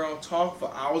that girl talk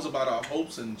for hours about her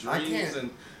hopes and dreams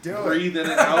and breathing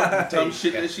it out and dumb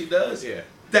shit that she does. Yeah.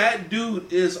 That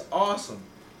dude is awesome.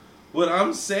 What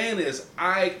I'm saying is,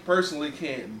 I personally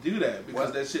can't do that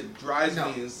because that shit drives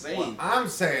me insane. What I'm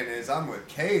saying is, I'm with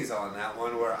K's on that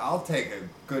one, where I'll take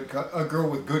a girl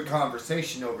with good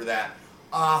conversation over that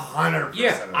 100%.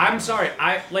 Yeah, I'm sorry.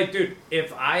 Dude,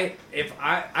 if I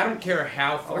don't care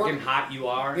how fucking hot you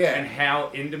are and how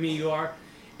into me you are.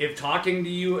 If talking to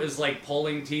you is like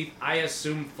pulling teeth, I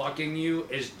assume fucking you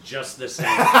is just the same.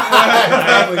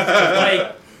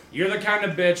 Like, you're the kind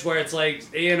of bitch where it's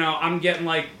like, you know, I'm getting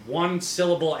like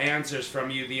one-syllable answers from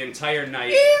you the entire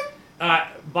night.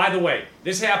 By the way,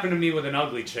 this happened to me with an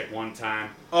ugly chick one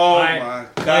time. Oh my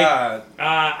god!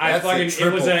 That's a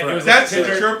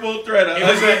triple threat.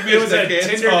 It was a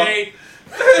Tinder date.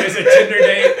 It was a Tinder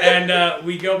date, and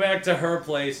we go back to her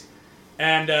place,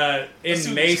 and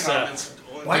in Mesa.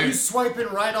 Why are you swiping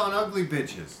right on ugly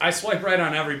bitches? I swipe right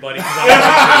on everybody.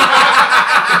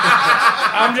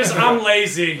 I'm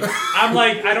lazy. I'm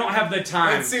like, I don't have the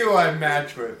time. Let's see who I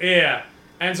match with. Yeah.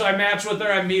 And so I match with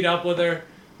her, I meet up with her,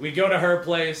 we go to her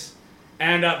place,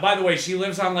 and by the way, she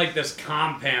lives on like this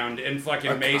compound in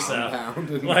fucking Mesa.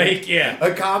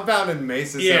 A compound in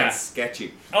Mesa sounds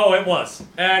sketchy. Oh, it was.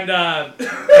 And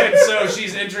so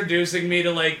she's introducing me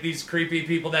to like these creepy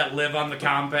people that live on the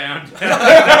compound.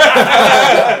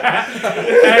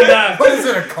 What is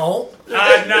it, a cult?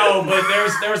 No, but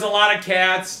there was a lot of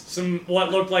cats, some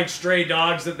what looked like stray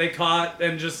dogs that they caught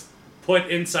and just put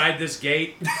inside this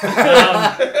gate.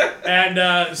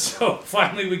 So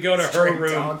finally we go to her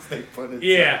room. Dogs they put inside.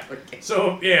 Yeah.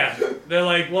 So yeah, they're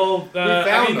like, well,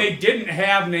 they didn't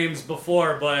have names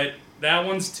before, but that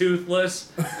one's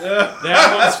Toothless.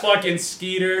 That one's fucking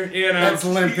Skeeter. You know. That's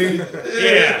Limpy.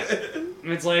 Yeah.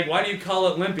 And it's like, why do you call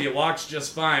it Limpy? It walks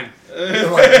just fine.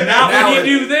 Like, not when you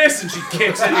do this, and she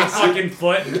kicks at your fucking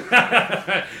foot.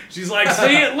 She's like,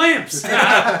 see, it limps.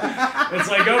 It's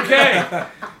like, okay,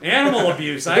 animal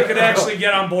abuse. I could actually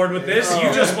get on board with this.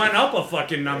 You just went up a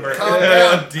fucking number. Calm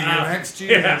down, DMX,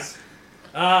 Jesus.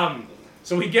 Yeah.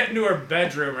 So we get into her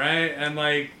bedroom, right? And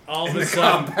like all of a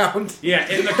sudden, compound. Yeah,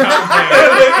 in the compound.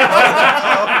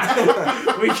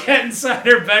 We get inside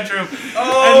her bedroom,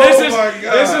 and this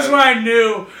is where I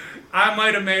knew I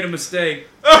might have made a mistake.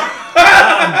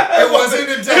 It wasn't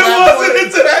until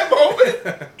that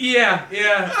moment. Yeah.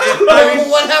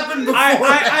 What happened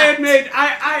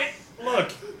before?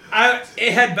 Look.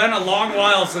 It had been a long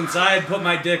while since I had put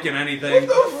my dick in anything.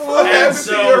 What happened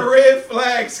to your red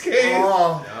flags, Kate?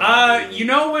 You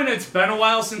know when it's been a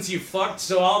while since you fucked,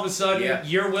 so all of a sudden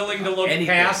you're willing to look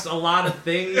past a lot of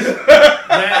things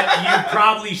that you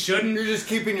probably shouldn't. You're just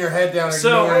keeping your head down,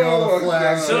 ignoring all the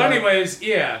flags. So anyways,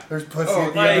 yeah. There's pussy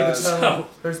at the end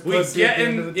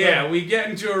of the tunnel. We get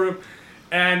into a room.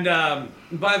 And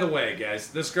by the way, guys,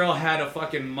 this girl had a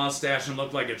fucking mustache and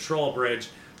looked like a troll bridge.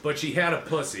 But she had a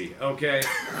pussy, okay?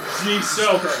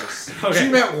 Jesus Christ. Okay. She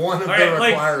met one of the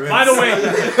requirements. By the way,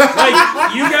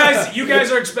 like you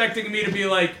guys are expecting me to be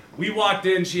like, we walked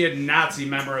in, she had Nazi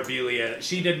memorabilia.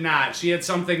 She did not. She had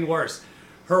something worse.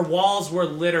 Her walls were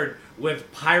littered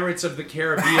with Pirates of the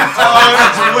Caribbean.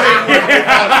 Exactly.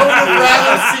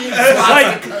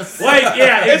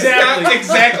 It's not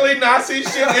exactly Nazi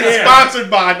shit. It's sponsored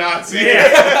by Nazi.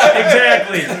 Yeah,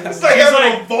 exactly. It's like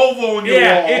having a Volvo on your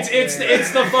wall. It's the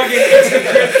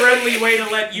kid-friendly way to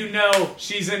let you know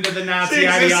she's into the Nazi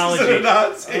ideology.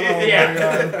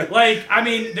 Like, I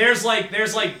mean, there's like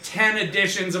 10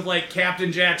 editions of like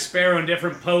Captain Jack Sparrow in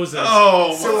different poses.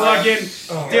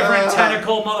 Different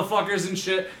tentacle motherfuckers and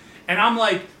shit. And I'm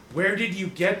like, where did you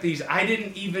get these? I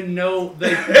didn't even know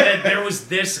that there was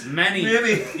this many.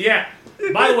 Really? Yeah.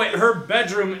 By the way, her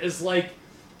bedroom is like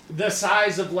the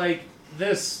size of like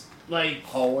this like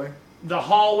hallway. The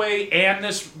hallway and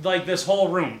this whole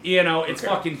room. You know, it's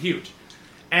fucking huge,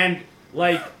 and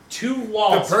like 2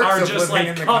 walls are just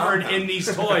like covered in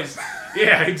these toys.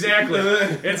 Yeah, exactly.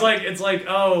 It's like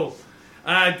oh.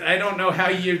 I don't know how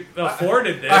you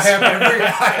afforded this. I have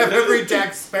every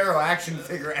Jack Sparrow action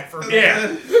figure ever.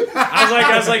 Yeah.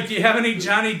 I was like, do you have any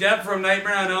Johnny Depp from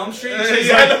Nightmare on Elm Street? She's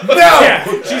like, no. Yeah.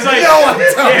 She's like, no,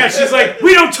 she's like,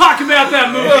 we don't talk about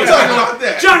that movie. We don't talk about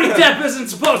that. Johnny Depp isn't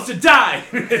supposed to die.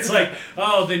 It's like,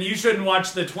 oh, then you shouldn't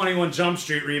watch the 21 Jump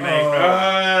Street remake.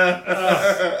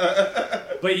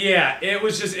 But yeah, it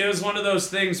was one of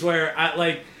those things where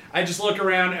I just look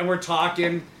around and we're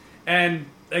talking and.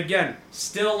 Again,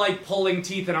 still like pulling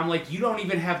teeth, and I'm like, you don't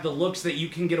even have the looks that you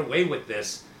can get away with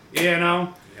this, you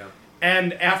know? Yeah.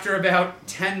 And after about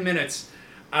 10 minutes,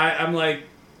 I'm like,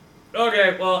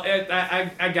 okay, well,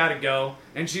 I gotta go.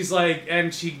 And she's like,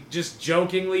 and she just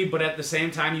jokingly, but at the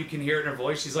same time, you can hear it in her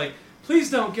voice, she's like, please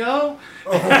don't go.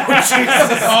 Oh,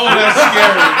 Jesus. Oh, that's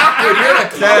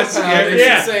scary. That's scary.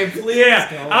 Yeah. Saying, please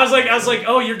don't. I was like,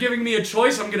 oh, you're giving me a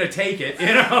choice, I'm gonna take it, you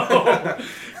know?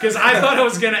 Because I thought it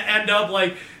was going to end up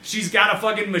like she's got a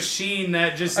fucking machine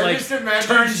that just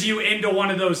turns you into one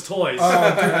of those toys.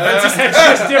 Oh, it's just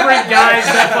different guys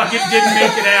that fucking didn't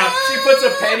make it out. She puts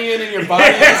a penny in your body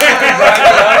and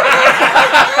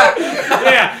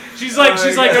Yeah. She's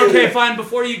like, okay, fine,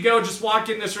 before you go, just walk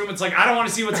in this room. It's like, I don't want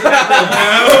to see what's in that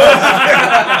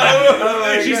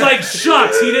room. She's like,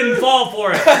 shucks, he didn't fall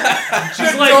for it.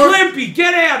 She's like, Limpy,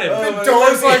 get at him. The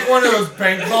door's like one of those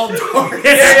bank vault doors.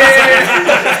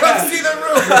 Yeah. Come see the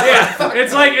room. Yeah.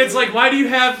 It's like, why do you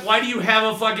have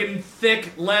a fucking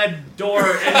thick lead door in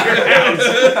your house?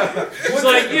 It's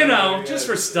like, you know, just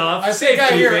for stuff. I think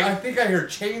I hear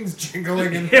chains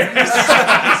jingling in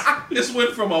This went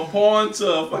from a porn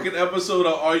to a fucking episode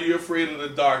of Are You Afraid of the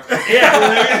Dark?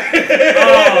 Yeah.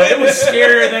 Oh, it was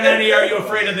scarier than any Are You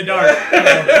Afraid of the Dark?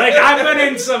 Like I've been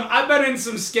in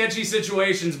some sketchy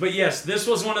situations, but yes, this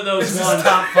was one of those ones.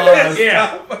 Top 5.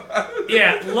 Yeah.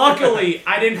 Yeah. Luckily,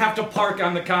 I didn't have to park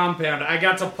on the compound. I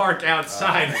got to park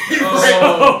outside. He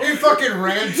fucking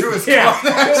ran to his car.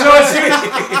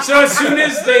 So as soon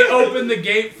as they opened the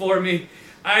gate for me,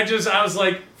 I was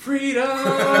like, freedom. Thank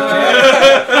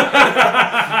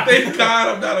God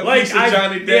I'm not a piece of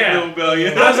Johnny Depp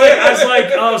rebellion. I was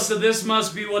like, oh, so this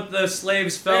must be what the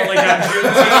slaves felt like on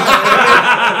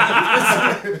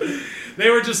Juneteenth.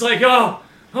 They were just like, oh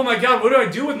my God, what do I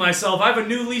do with myself? I have a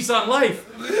new lease on life.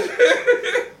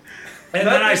 And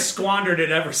then I squandered it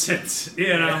ever since,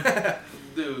 you know.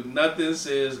 Dude, nothing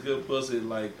says good pussy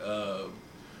like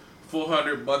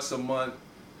 $400 a month.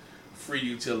 Free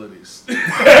utilities. Good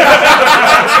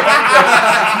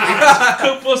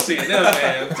pussy in there,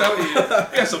 man. I'm telling you.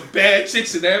 Got some bad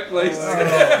chicks in that place. Oh,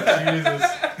 Jesus.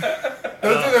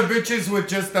 Those are the bitches with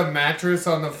just the mattress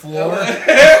on the floor.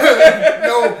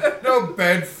 no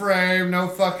bed frame, no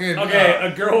fucking... Okay,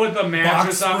 a girl with a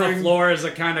mattress on the floor is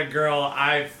the kind of girl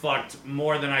I fucked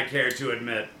more than I care to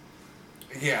admit.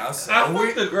 Yeah, so I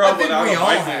fucked the girl without a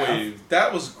microwave.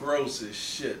 That was gross as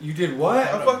shit. You did what?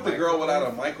 I fucked the girl without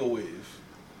a microwave.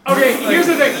 Okay, here's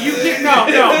the thing. You get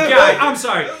guy. I'm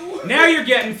sorry. Now you're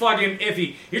getting fucking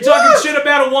iffy. You're talking shit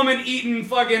about a woman eating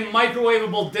fucking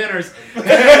microwavable dinners, and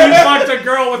then you fucked a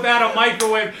girl without a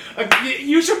microwave.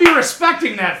 You should be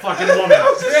respecting that fucking woman.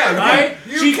 Yeah, right?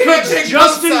 She cooks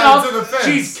just enough.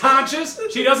 She's conscious.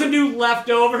 She doesn't do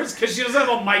leftovers because she doesn't have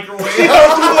a microwave.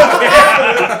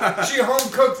 She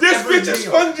home cooks. This bitch is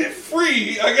sponge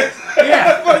free. I guess.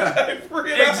 Yeah. Sponge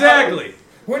free. Exactly.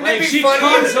 Wouldn't it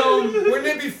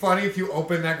be funny if you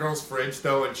opened that girl's fridge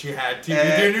though and she had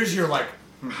TV dinners? You're like,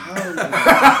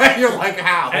 you're like,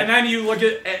 how? And then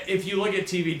if you look at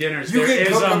TV dinners, there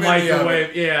is a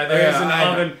microwave. Yeah, there is an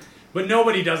oven. But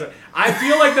nobody does it. I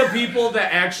feel like the people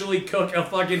that actually cook a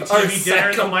fucking TV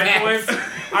dinner in the microwave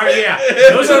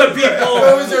those are the people.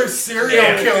 Those are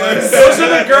serial killers. Those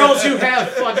are the girls who have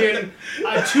fucking 2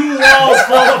 walls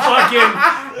full of fucking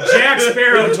Jack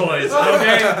Sparrow toys.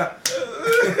 Okay.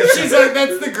 She's like,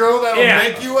 that's the girl that'll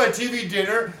make you a TV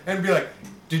dinner and be like,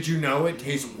 did you know it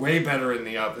tastes way better in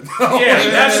the oven? Yeah,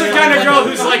 that's the kind of girl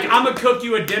who's like, I'm gonna cook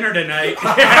you a dinner tonight.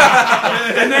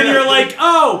 And then you're like,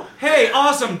 oh, hey,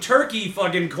 awesome, turkey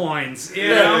fucking coins. You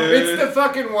know? It's the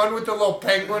fucking one with the little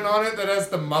penguin on it that has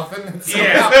the muffin. That's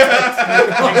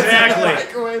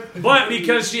Exactly. But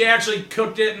because she actually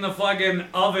cooked it in the fucking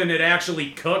oven, it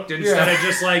actually cooked instead of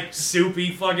just like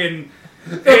soupy fucking...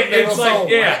 It's like,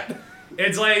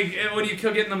 it's like when you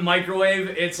cook it in the microwave,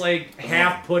 it's like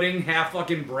half pudding, half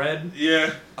fucking bread.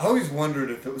 Yeah. I always wondered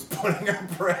if it was pudding or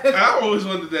bread. I always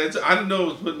wondered that too. I didn't know it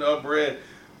was pudding or bread.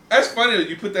 That's funny that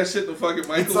you put that shit in the fucking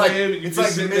microwave and you it's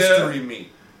just like sit mystery there. meat.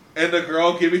 And the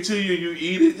girl give it to you, and you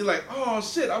eat it. You're like, oh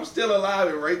shit, I'm still alive.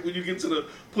 And right when you get to the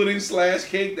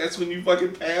pudding/cake, that's when you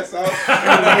fucking pass out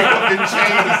and wake up in chains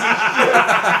and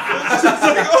shit. It's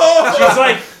like, oh, she's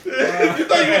like, you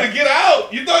thought you were gonna get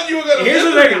out. You thought you were gonna. Here's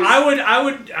the thing,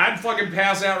 I'd fucking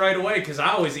pass out right away because I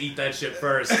always eat that shit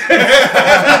first. I'm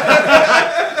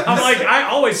like, I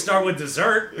always start with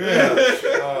dessert. Yeah.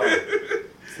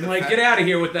 I'm like, get out of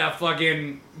here with that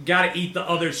fucking. Gotta eat the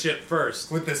other shit first.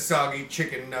 With the soggy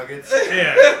chicken nuggets.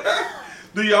 Yeah.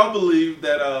 Do y'all believe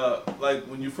that, like,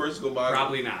 when you first go by...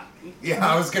 Probably not. Yeah,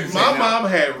 I was gonna say My mom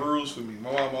had rules for me.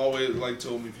 My mom always, like,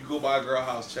 told me, if you go by a girl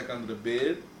house, check under the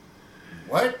bed.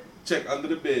 What? Check under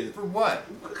the bed. For what?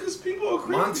 Because people are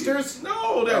creepy. Monsters?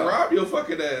 No, they'll rob your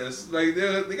fucking ass. Like,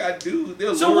 they got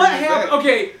dudes. So what happened?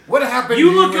 Okay. What happened?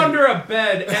 You look under a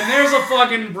bed, and there's a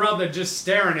fucking brother just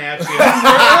staring at you.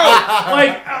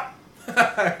 Like...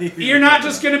 You're not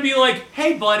just gonna be like,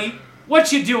 hey buddy,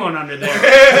 what you doing under there?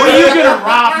 Were you gonna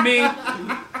rob me?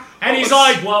 And he's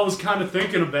like, well, I was kind of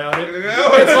thinking about it.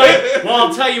 It's like, well,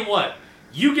 I'll tell you what,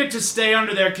 you get to stay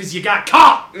under there because you got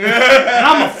caught. And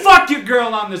I'm gonna fuck your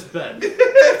girl on this bed.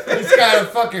 He's got a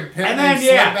fucking pin and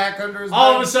then back under his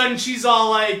all bed. of a sudden she's all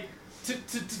like,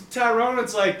 Tyrone,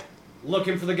 it's like,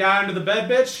 looking for the guy under the bed,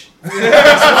 bitch?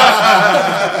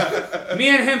 Me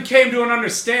and him came to an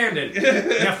understanding.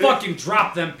 Now fucking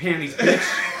drop them panties, bitch.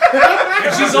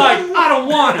 And she's like, I don't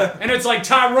want it. And it's like,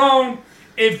 Tyrone,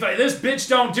 if this bitch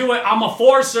don't do it, I'm a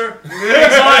forcer. And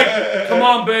he's like, come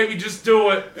on, baby, just do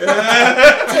it.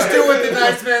 Just do what the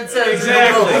nice man says.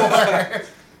 Exactly.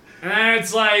 And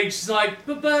it's like, she's like,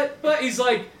 but he's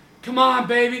like, come on,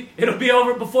 baby. It'll be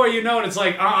over before you know it. It's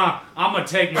like, I'm going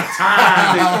to take my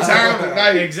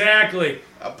time. Exactly.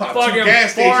 Fucking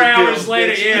 4 hours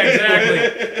later. Bitch. Yeah,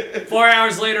 exactly. 4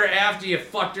 hours later after you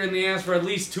fucked her in the ass for at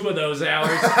least 2 of those hours.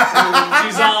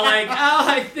 She's all like, oh,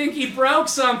 I think he broke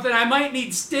something. I might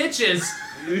need stitches.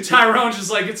 Tyrone's just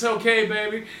like, it's okay,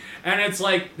 baby. And it's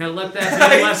like, now let that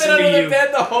be a lesson to you. He's been under the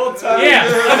bed the whole time. Yeah,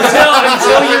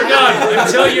 until you're done.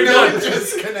 Until you're done.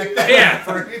 Disconnect that. Yeah.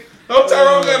 Oh,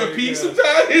 Tyrone gotta pee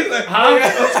sometimes? He's like,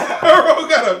 Tyrone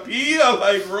gotta pee? I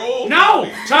like roll. No!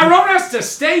 Tyrone has to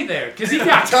stay there because he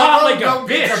got caught like a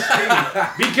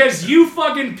bitch. Because you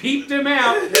fucking peeped him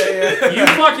out. You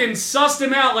fucking sussed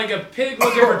him out like a pig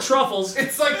looking for truffles.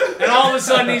 It's like, and all of a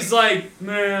sudden he's like,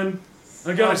 man,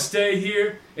 I gotta stay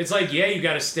here. It's like, yeah, you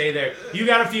gotta stay there. You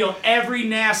gotta feel every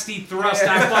nasty thrust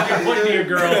I fucking put into your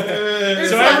girl.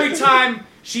 So every time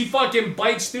she fucking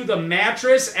bites through the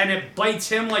mattress and it bites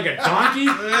him like a donkey, he's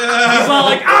all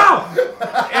like, ow!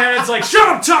 And it's like, shut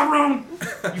up, Tyrone!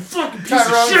 You fucking piece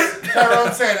of shit!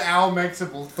 Tyrone said ow makes it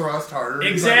thrust harder.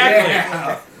 Exactly.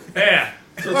 Like, yeah.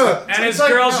 And his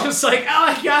girl's just like, oh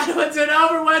my god, when's it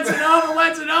over? When's it over?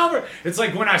 When's it over? It's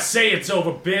like, when I say it's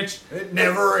over, bitch. It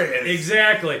never is.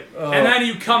 Exactly. And then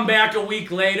you come back a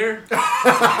week later. Like,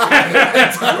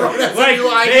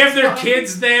 they have their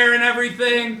kids there and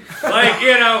everything. Like,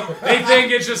 you know, they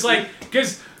think it's just like,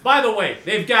 because, by the way,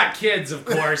 they've got kids, of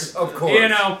course. Of course. You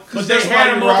know, but they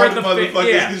had them over at the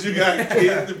because you got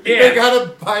kids. They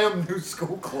gotta buy them new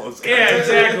school clothes. Yeah,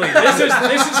 exactly. This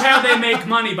is how they make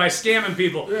money, by scamming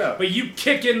people. Yeah. But you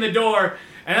kick in the door,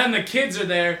 and then the kids are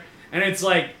there, and it's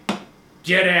like,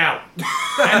 get out.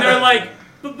 And they're like,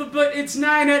 but it's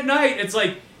 9 at night. It's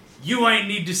like, you ain't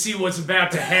need to see what's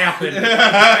about to happen.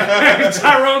 And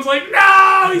Tyrone's like,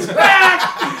 no, he's back.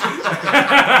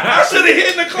 I should have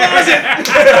hid in the closet.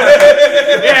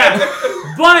 Yeah.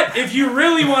 But if you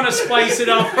really want to spice it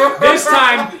up, this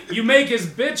time you make his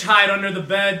bitch hide under the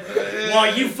bed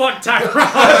while you fuck Tyrone.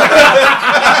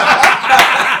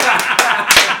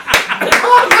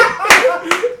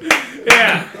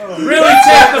 Yeah.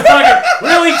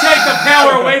 Really take the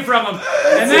power away from him.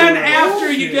 And then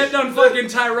after you get done fucking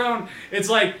Tyrone, it's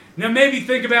like, now maybe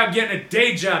think about getting a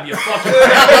day job, you fucking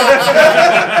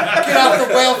Get off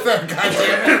the welfare,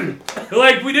 goddammit.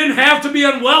 Like, we didn't have to be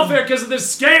on welfare because of this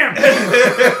scam.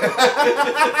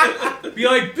 Be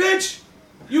like, bitch,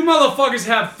 you motherfuckers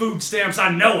have food stamps, I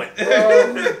know it.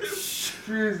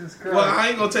 Jesus Christ. Well, I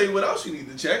ain't gonna tell you what else you need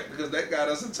to check because that got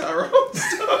us a Tyrone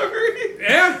story.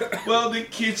 Yeah? Well, the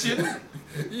kitchen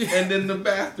and then the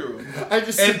bathroom. What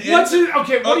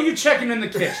are you checking in the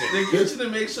kitchen? The kitchen to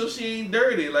make sure she ain't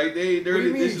dirty. Like, they ain't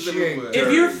dirty dishes everywhere.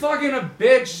 If you're fucking a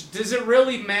bitch, does it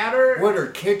really matter? What her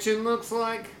kitchen looks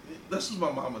like? That's what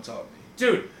my mama taught me.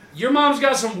 Dude, your mom's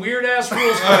got some weird ass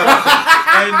rules.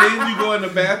 And then you go in the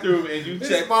bathroom and you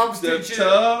check the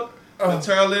tub, the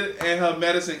toilet, and her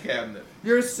medicine cabinet.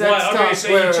 Your sex so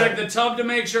you check the tub to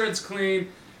make sure it's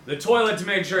clean. the toilet to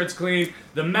make sure it's clean,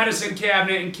 the medicine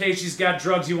cabinet in case she's got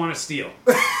drugs you want to steal.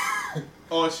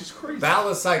 Oh, she's crazy.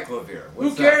 Valacyclovir.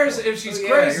 Who cares if she's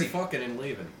crazy? You're fucking and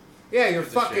leaving. Yeah, you're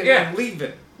fucking Yeah.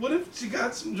 leaving. What if she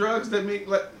got some drugs that make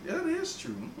like? Yeah, that is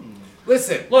true.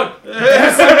 Listen, Look,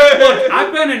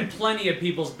 I've been in plenty of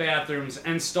people's bathrooms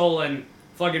and stolen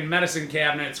fucking medicine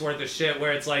cabinets worth of shit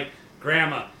where it's like,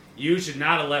 Grandma, you should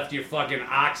not have left your fucking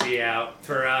Oxy out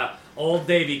for old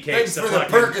Davy cakes. thanks for the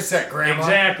Percocet, Grandma.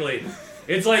 Exactly.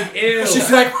 It's like, ew.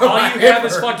 She's like, all my you have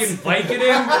is hurts. fucking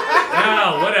Vicodin?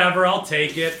 No, whatever, I'll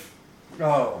take it.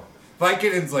 Oh.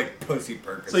 Vicodin's like pussy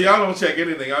Percocet. So y'all don't check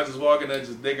anything. I just walk in there,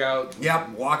 just dig out. Yep,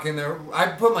 walk in there. I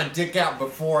put my dick out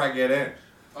before I get in.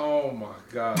 Oh my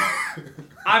god.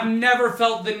 I've never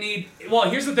felt the need. Well,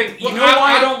 here's the thing. You Well, know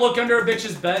why I don't look under a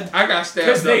bitch's bed? I got stabbed.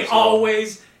 Because they up, so.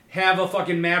 always have a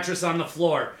fucking mattress on the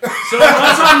floor. So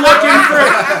unless I'm looking for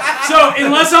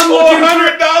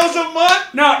 $400 a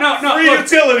month. No. Free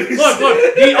utilities. Look.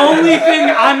 The only thing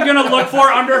I'm gonna look for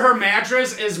under her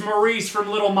mattress is Maurice from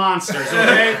Little Monsters.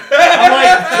 Okay? I'm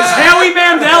like, is Howie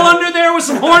Mandel under there with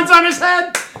some horns on his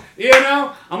head? You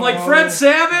know? I'm like, Fred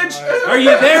Savage? Are you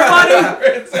there, buddy?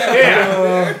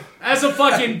 Yeah. That's a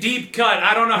fucking deep cut.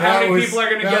 I don't know how many people are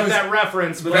gonna get that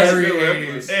reference, but Very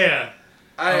 80s. yeah.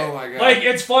 Oh my god. Like,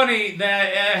 it's funny that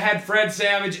it had Fred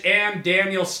Savage and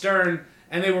Daniel Stern,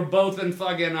 and they were both in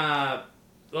fucking, what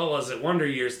was it, Wonder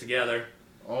Years together.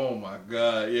 Oh my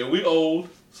god. Yeah, we old.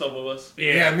 Some of us.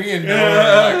 Yeah, me and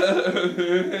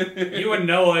Noah. You and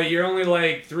Noah, you're only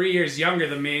like 3 years younger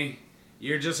than me.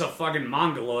 You're just a fucking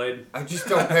mongoloid. I just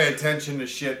don't pay attention to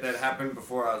shit that happened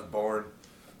before I was born.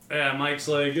 Yeah, Mike's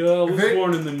like, oh, I was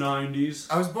born in the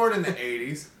 90s. I was born in the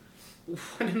 80s.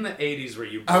 When in the 80s were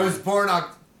you born? I was born I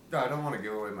don't want to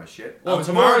give away my shit. Well,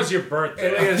 tomorrow's your birthday.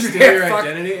 You're gonna steal your Fuck.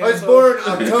 identity. I was born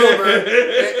October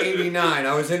 89.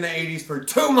 I was in the 80s for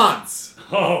 2 months.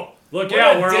 Oh, look What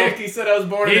out, a world. dick. He said I was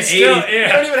born in the He's 80s. still- yeah.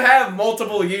 I don't even have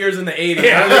multiple years in the 80s.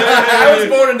 Yeah. I was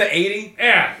born in the 80s.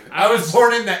 Yeah. I was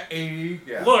born in the 80s.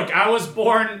 Yeah. Look, I was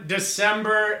born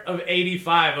December of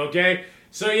 85, okay?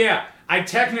 So yeah, I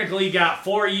technically got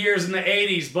 4 years in the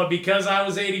 80s, but because I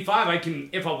was 85, I can,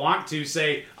 if I want to,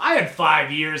 say I had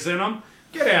 5 years in them.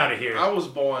 Get out of here. I was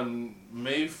born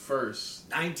May 1st,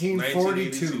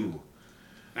 1942.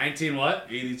 19 what?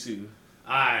 82.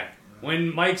 Alright.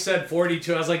 When Mike said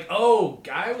 42, I was like, oh,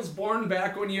 guy was born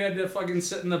back when you had to fucking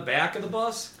sit in the back of the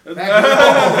bus? Back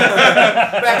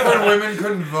when women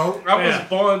couldn't vote. I was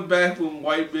born back when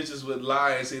white bitches would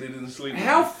lie and say they didn't sleep.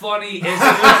 How funny is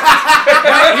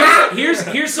it?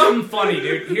 Here's something funny,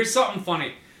 dude. Here's something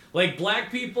funny. Like,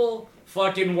 black people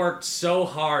fucking worked so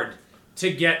hard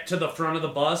to get to the front of the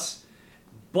bus,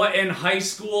 but in high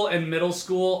school and middle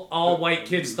school, all white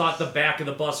kids thought the back of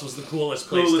the bus was the coolest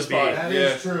place to be. part. That Yeah.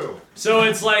 is true. So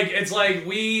it's like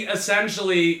we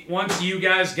essentially, once you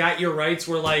guys got your rights,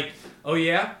 we're like, oh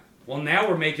yeah? Well, now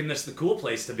we're making this the cool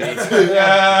place to be.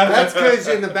 That's because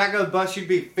in the back of the bus you'd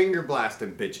be finger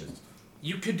blasting bitches.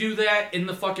 You could do that in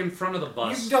the fucking front of the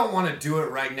bus. You don't want to do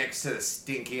it right next to the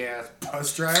stinky ass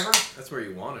bus driver. That's where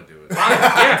you want to do it.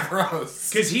 Yeah. Gross.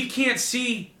 Because he can't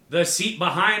see the seat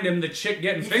behind him, the chick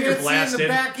getting He finger can't see in blasted. the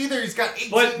back either. He's got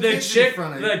 18 But the kids chick, in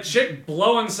front of the him. chick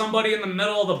blowing somebody in the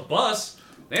middle of the bus,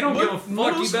 they don't give a fuck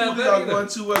middle school about y'all that going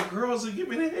either. to where girls are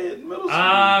giving head in middle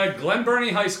school? Glen Burnie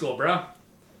High School, bro.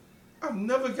 I've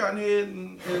never gotten head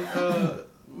in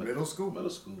Middle school? Middle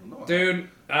school. No, Dude, maybe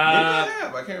I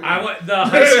have. I can't remember. I went the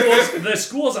high schools. The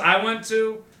schools I went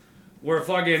to were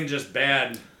fucking just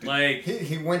bad. Like,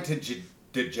 He went to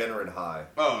Degenerate High.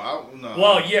 No.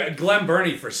 well, yeah, Glen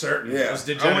Burnie for certain. Yeah. It was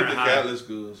I went degenerate to high. Catholic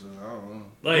school, so I don't know.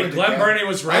 Like, Went to Glen Catholic- Burnie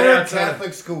was I right heard outside.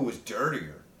 Catholic school was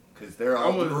dirtier because they're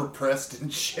all repressed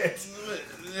and shit.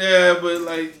 Yeah, but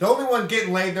like, The only one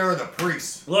getting laid there are the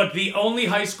priests. Look, the only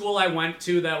high school I went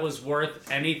to that was worth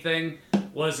anything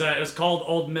was it was called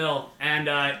Old Mill, and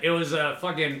it was a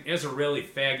really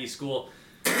faggy school.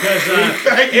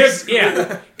 Because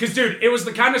dude, it was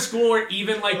the kind of school where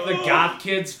even like the goth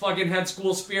kids fucking had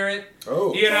school spirit.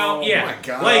 Oh, You know, yeah. my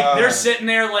God. Like they're sitting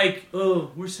there like,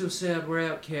 oh, we're so sad, we're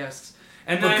outcasts.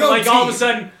 And But then go like all of a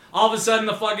team. sudden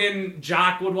the fucking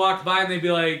jock would walk by and they'd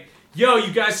be like, yo,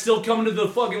 you guys still coming to the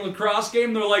fucking lacrosse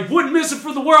game? They're like, wouldn't miss it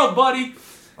for the world, buddy.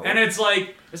 Oh. And it's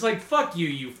like fuck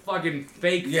you fucking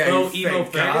fake Yeah, faux you emo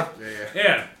fake faggot. goth.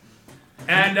 Yeah.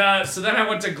 And so then I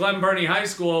went to Glen Burnie High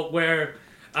School where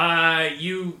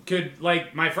you could,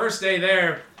 like, my first day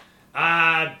there,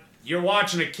 you're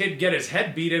watching a kid get his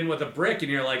head beat in with a brick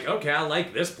and you're like, okay, I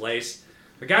like this place.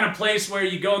 The kind of place where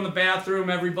you go in the bathroom,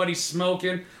 everybody's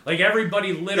smoking. Like,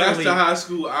 everybody literally... that's the high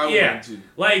school I went to.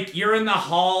 Like, you're in the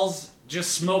halls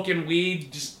just smoking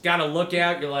weed, just gotta look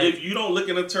out. You're like, if you don't look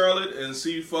in the toilet and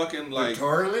see fucking like the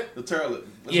toilet. That's what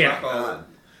yeah. I call it.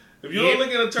 If you don't look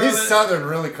in the toilet, his southern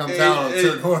really comes out on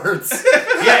certain words.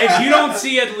 Yeah, if you don't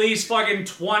see at least fucking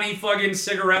 20 fucking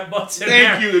cigarette butts in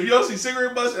there. Thank you. If you don't see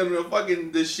cigarette butts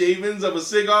and the shavings of a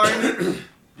cigar in it,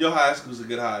 your high school's a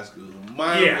good high school.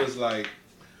 Mine was like,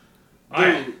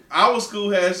 dude, our school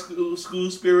had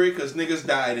school spirit because niggas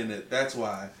died in it. That's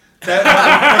why.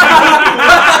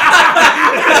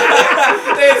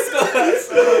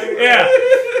 Yeah.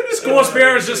 School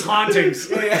spirit is just hauntings.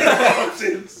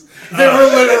 They were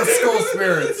literal school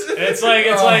spirits. It's like,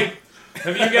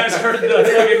 have you guys heard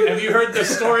have you heard the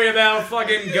story about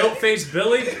fucking Goat-Faced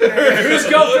Billy? Who's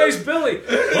Goat-Faced Billy?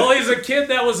 Well, he's a kid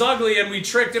that was ugly and we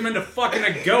tricked him into fucking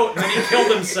a goat and then he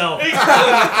killed himself.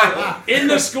 In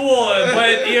the school,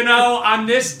 but on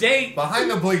this date.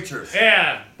 Behind the bleachers.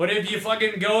 Yeah, but if you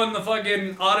fucking go in the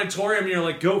fucking auditorium and you're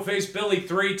like, Goat-Faced Billy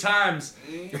 3 times,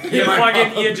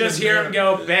 you just hear him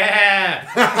go, bah.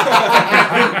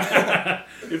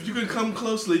 If you can come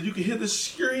closely, you can hear the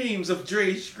screams of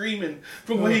Dre screaming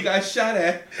from when he got shot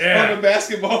at on the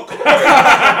basketball court.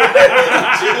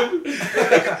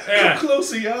 Come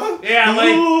closer, y'all. Yeah,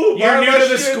 like, you're new to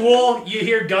the school, you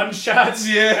hear gunshots.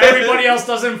 Yeah. Everybody else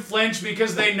doesn't flinch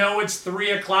because they know it's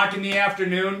 3 o'clock in the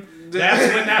afternoon.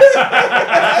 That's when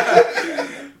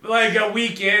like a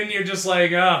week in, you're just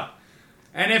like, oh.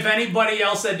 And if anybody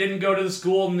else that didn't go to the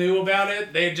school knew about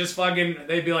it, they'd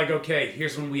be like, okay,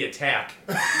 here's when we attack.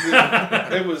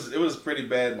 It was pretty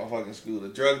bad in my fucking school. The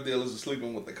drug dealers were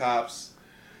sleeping with the cops.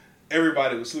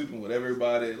 Everybody was sleeping with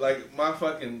everybody. Like, my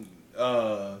fucking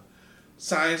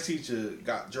science teacher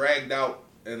got dragged out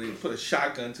and they put a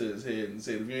shotgun to his head and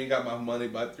said, if you ain't got my money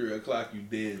by 3 o'clock, you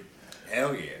dead.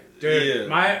 Hell yeah. Dude,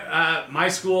 my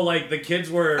school, like, the kids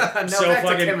were so back to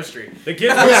fucking... chemistry. The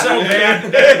kids were so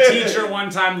bad that the teacher one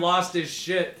time lost his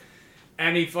shit.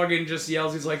 And he fucking just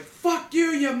yells, he's like, fuck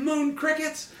you, you moon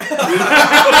crickets! Old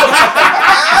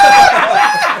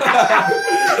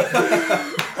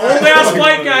ass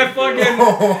white guy fucking...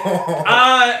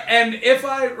 and if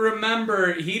I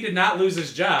remember, he did not lose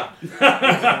his job.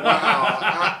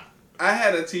 Wow. I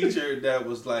had a teacher that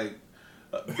was like,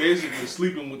 basically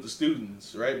sleeping with the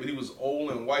students, right? But he was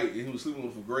old and white, and he was sleeping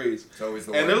with for grades. So he's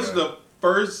the and white it was guy. the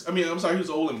first. I mean, I'm sorry, he was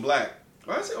old and black.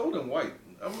 Why did I say old and white?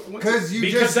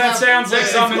 Because that sounds like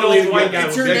something an old white guy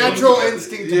It's would your do. natural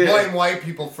instinct to blame white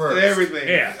people first. Everything.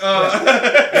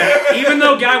 Yeah. Even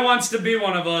though Guy wants to be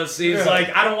one of us, he's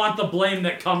like, I don't want the blame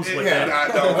that comes with that. I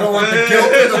don't want the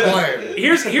guilt or the blame.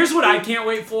 Here's what I can't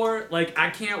wait for. Like, I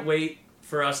can't wait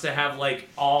for us to have, like,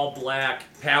 all black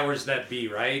powers that be,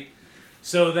 right?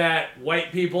 So that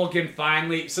white people can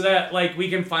finally, we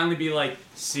can finally be like,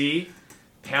 see,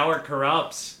 power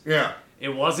corrupts. Yeah. It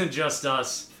wasn't just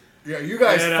us. Yeah, you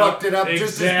guys fucked it up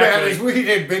just as bad as we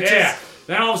did, bitches. Yeah.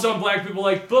 Then all of a sudden black people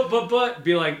like, but,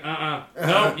 be like,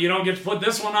 no, you don't get to put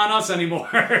this one on us anymore.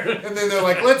 And then they're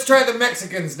like, let's try the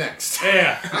Mexicans next.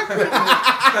 Yeah.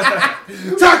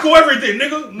 Taco everything,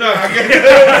 nigga. No,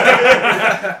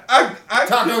 I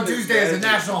Taco Tuesday is a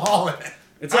national holiday.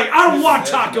 It's like, I don't want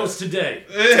tacos today.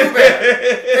 Too bad.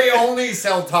 They only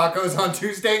sell tacos on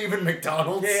Tuesday, even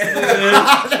McDonald's.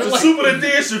 Yeah. The soup of the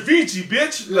day is ceviche,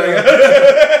 bitch.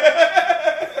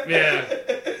 Yeah.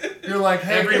 You're like,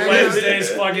 hey, every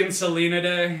Wednesday's fucking Selena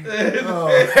Day. Oh,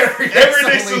 every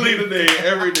day Selena Day.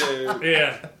 Every day.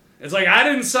 Yeah. It's like, I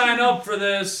didn't sign up for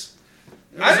this.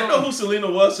 I didn't know who Selena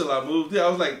was till I moved here. I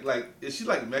was like, is she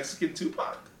like Mexican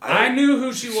Tupac? I knew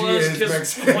who she was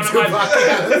because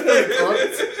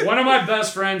one of my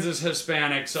best friends is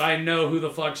Hispanic, so I know who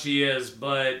the fuck she is.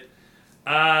 But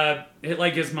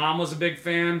his mom was a big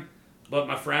fan, but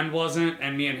my friend wasn't,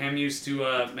 and me and him used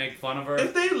to make fun of her.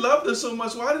 If they loved her so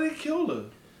much, why did they kill her?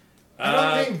 I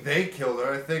don't think they killed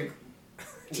her. I think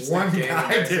one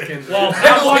guy did. Well,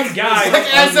 that one guy.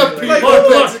 Like as a people,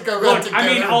 look. I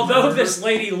mean, although this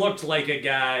lady looked like a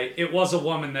guy, it was a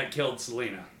woman that killed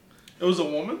Selena. It was a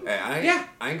woman? Hey,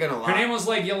 I ain't gonna lie. Her name was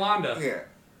like Yolanda. Yeah.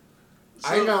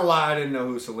 I ain't gonna lie, I didn't know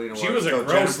who Selena was. She was a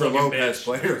gross looking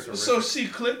bitch. So she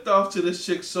clicked off to this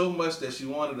chick so much that she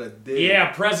wanted a date.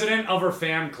 Yeah, president of her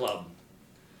fan club.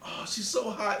 Oh, she's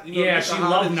so hot. Yeah, she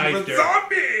love knifed her.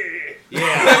 Zombie!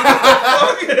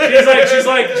 Yeah. she's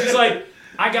like,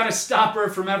 I gotta stop her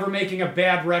from ever making a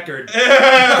bad record.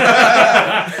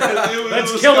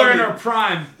 Let's kill her in her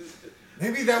prime.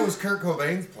 Maybe that was Kurt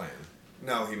Cobain's plan.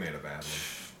 No, he made a bad one.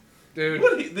 Dude.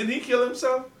 Did he kill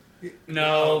himself?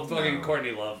 No, fucking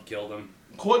Courtney Love killed him.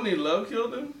 Courtney Love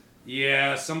killed him?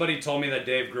 Yeah, somebody told me that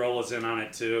Dave Grohl was in on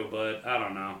it too, but I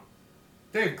don't know.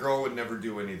 Dave Grohl would never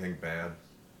do anything bad.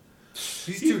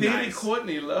 He's too dated nice.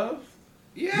 Courtney Love.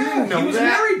 Yeah, he was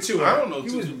married to her. I don't know.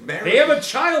 He was married. They have a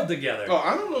child together. Oh,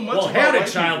 I don't know much. Well, about had a white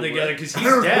child people, together right? because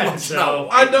he's dead. So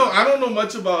I don't know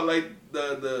much about like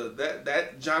that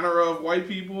genre of white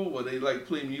people where they like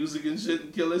play music and shit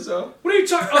and kill themselves. What are you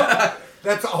talking? Oh,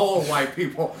 That's all white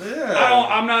people. Yeah.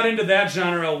 I'm not into that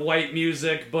genre of white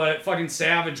music, but fucking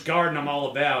Savage Garden, I'm all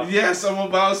about. Yes, I'm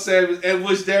about Savage, and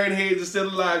wish Darren Hayes is still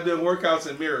alive doing workouts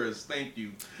in mirrors. Thank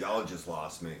you. Y'all just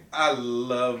lost me. I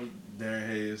love Darren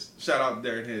Hayes. Shout out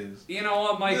Darren Hayes. You know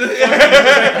what, Mike? I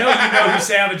know you know who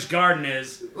Savage Garden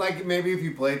is. Like, maybe if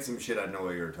you played some shit, I'd know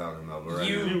what you were talking about. But right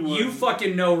now. You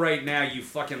fucking know right now, you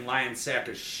fucking lying sack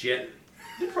of shit.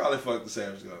 You probably fucked the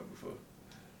Savage Garden before.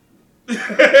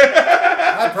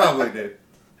 I probably did.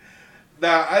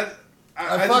 Nah,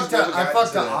 I fucked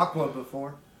to Aqua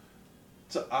before.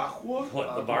 To Aqua?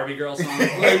 What, the Barbie girl song?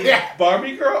 Like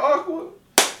Barbie Girl Aqua?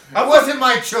 It wasn't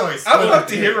my choice. I fucked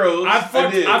the Heroes.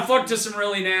 I fucked to some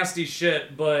really nasty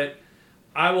shit, but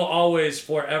I will always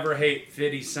forever hate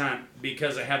 50 Cent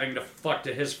because of having to fuck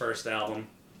to his first album.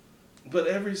 But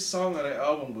every song on that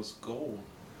album was gold.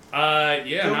 Yeah,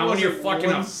 There not when you're wasn't fucking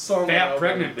one a song fat on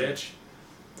pregnant album. bitch.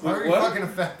 Why are you What? fucking a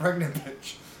fat pregnant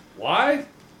bitch? Why?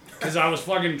 Because I was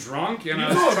fucking drunk and You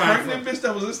I know was a trying pregnant bitch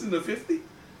that was listening to 50?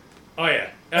 Oh yeah.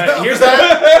 Here's the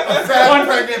A fat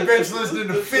pregnant bitch listening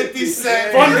to 50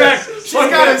 Cent. fun fact. She's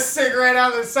got a cigarette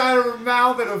out the side of her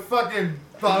mouth and a fucking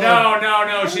bottle.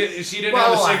 No. She didn't have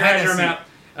a Bottle of cigarette in her Hennessy.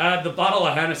 mouth. The bottle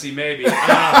of Hennessy, maybe. This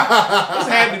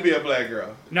had to be a black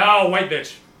girl. No, white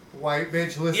bitch. White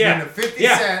bitch listening Yeah. to 50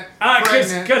 Yeah. Cent.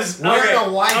 'Cause wearing okay. a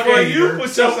white Okay, You beater. put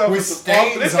yourself with with some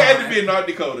stains This had on to it. be in North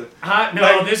Dakota. No,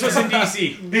 Like- this was in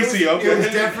DC. DC, okay. It was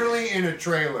definitely in a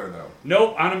trailer, though.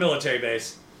 Nope, on a military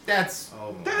base. That's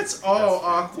That's all That's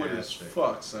awkward as fantastic.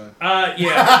 fuck, son.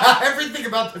 Yeah. everything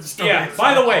about the story. Yeah. is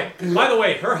By the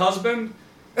way, her husband,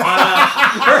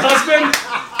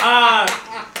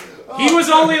 he was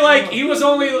on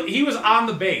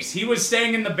the base. He was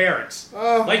staying in the barracks.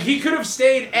 Like he could have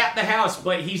stayed at the house,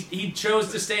 but he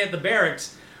chose to stay at the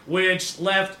barracks, which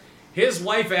left his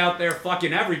wife out there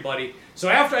fucking everybody. So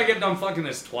after I get done fucking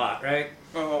this twat, right?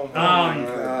 Oh my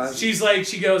god. She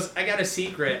goes, I got a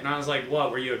secret, and I was like,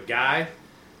 what? Were you a guy?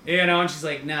 You know, and she's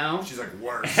like, no. She's like,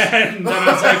 worse. And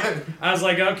then I was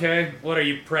like, okay, what are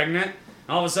you, pregnant?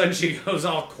 All of a sudden she goes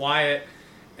all quiet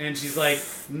and she's like,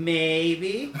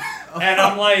 maybe. And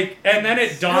I'm like, and then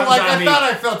it dawns You're like, on me. I thought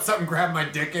I felt something grab my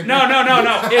dick in No. me.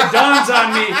 It dawns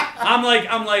on me.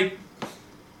 I'm like,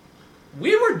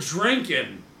 we were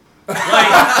drinking. Like,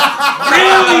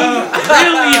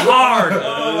 really hard.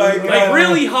 Oh my God. Like,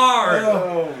 really hard.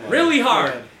 Oh my Really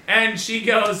hard. God. And she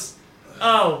goes,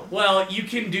 oh, well, you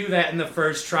can do that in the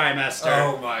first trimester.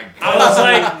 Oh my god. I was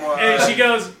like, Oh my and she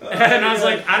goes, and I was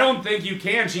like, I don't think you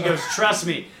can. She goes, trust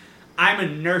me, I'm a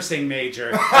nursing major.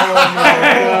 And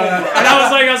I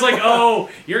was like, oh,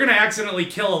 you're gonna accidentally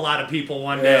kill a lot of people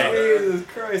one day. Jesus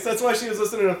Christ. That's why she was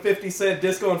listening to 50 Cent.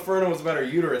 Disco Inferno was about her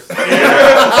uterus.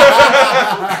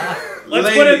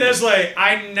 Let's put it this way: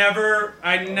 I never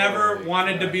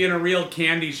wanted to be in a real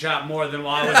candy shop more than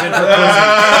while I was in her prison.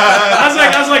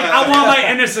 I was like, I want my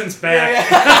innocence back.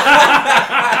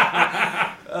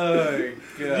 Oh my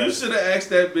God. You should have asked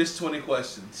that bitch 20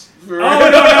 questions. Oh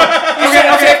no.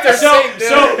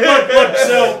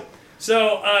 Okay.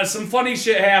 So some funny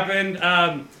shit happened.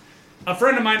 A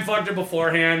friend of mine fucked her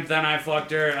beforehand. Then I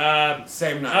fucked her.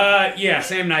 Same night. Yeah,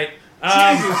 same night. She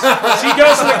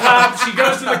goes to the cops. She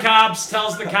goes to the cops.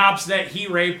 Tells the cops that he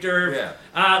raped her.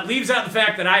 Yeah. Leaves out the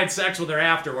fact that I had sex with her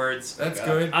afterwards. That's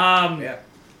good. Yeah.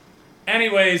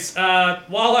 Anyways,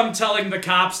 while I'm telling the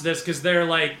cops this, because they're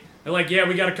like, yeah,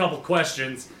 we got a couple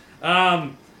questions.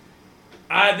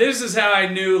 This is how I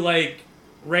knew, like,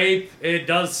 rape, it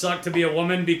does suck to be a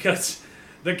woman, because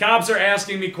the cops are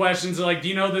asking me questions. They're like, do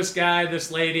you know this guy, this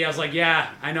lady? I was like, yeah,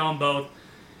 I know them both.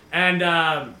 And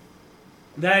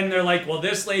then they're like, well,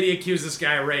 this lady accused this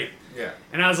guy of rape. Yeah.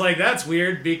 And I was like, that's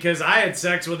weird, because I had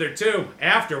sex with her too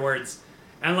afterwards.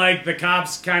 And like the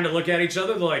cops kind of look at each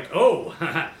other. They're like, oh,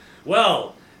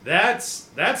 well, that's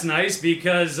nice,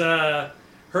 because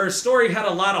her story had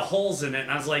a lot of holes in it.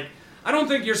 And I was like, I don't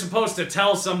think you're supposed to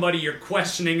tell somebody you're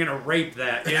questioning and a rape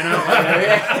that, you know?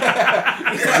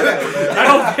 I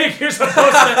don't think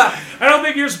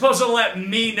you're supposed to let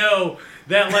me know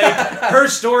that, like, her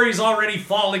story's already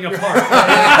falling apart.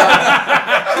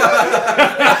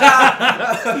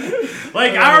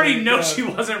 Like, I already know she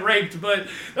wasn't raped, but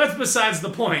that's besides the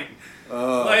point.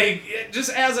 Like,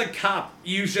 just as a cop,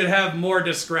 you should have more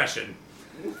discretion.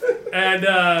 And,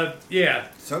 yeah.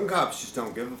 Some cops just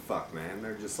don't give a fuck, man.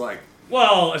 They're just like,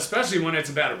 Well, especially when it's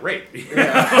about a rape.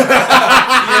 Yeah.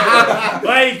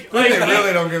 Like they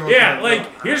really don't give a yeah,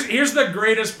 fuck. here's the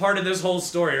greatest part of this whole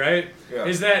story, right? Yeah.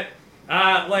 Is that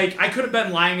like I could have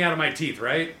been lying out of my teeth,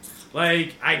 right?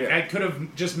 Like I could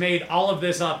have just made all of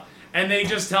this up. And they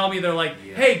just tell me, they're like,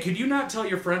 hey, could you not tell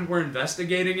your friend we're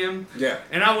investigating him? Yeah.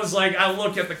 And I was like, I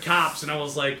look at the cops and I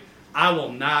was like, I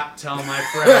will not tell my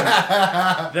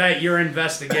friend that you're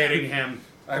investigating him.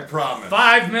 I promise.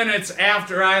 5 minutes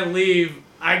after I leave,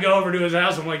 I go over to his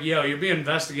house. I'm like, yo, you're being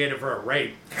investigated for a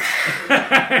rape.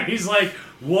 He's like,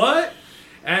 what?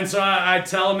 And so I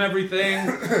tell him everything.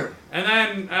 And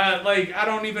then, I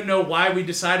don't even know why we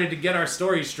decided to get our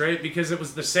story straight because it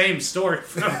was the same story.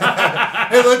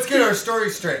 Hey, let's get our story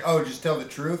straight. Oh, just tell the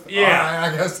truth?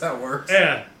 Yeah. I guess that works.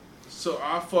 Yeah. So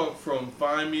I fucked from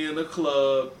Find Me in the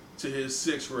Club to his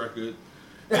 6 record.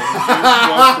 And he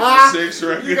fucked from the 6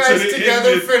 record you guys to the together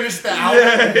ended. finished the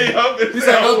album?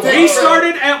 Yeah, We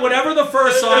started at whatever the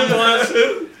first song was.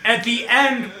 At the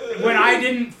end, when I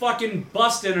didn't fucking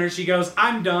bust in her, she goes,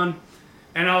 I'm done.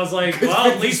 And I was like, well,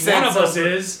 at least one of us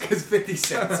is. Because 50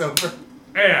 Cent's over.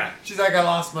 Yeah. She's like, I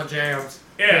lost my jams.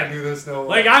 Yeah. Can't do this no more.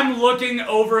 Like, I'm looking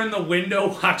over in the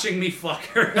window watching me fuck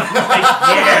her. I'm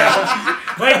like, yeah.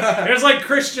 Like, there's like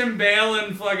Christian Bale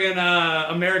in fucking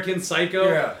American Psycho.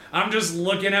 Yeah. I'm just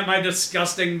looking at my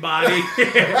disgusting body.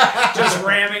 Just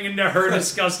ramming into her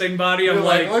disgusting body. I'm You're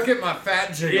like, look at my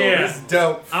fat jiggle. Yeah. This is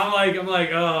dope. I'm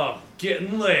like, oh,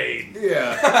 getting laid.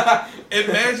 Yeah.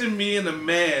 Imagine me and a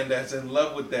man that's in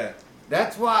love with that.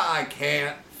 That's why I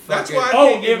can't. That's fucking- why I Oh,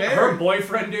 can't get married. her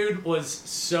boyfriend, dude, was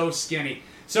so skinny.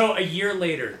 So a year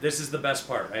later, this is the best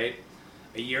part, right?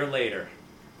 A year later,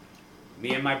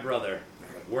 me and my brother,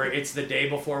 it's the day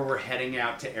before we're heading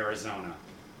out to Arizona.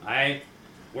 Alright?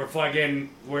 We're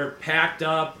packed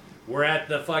up. We're at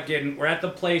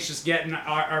the place just getting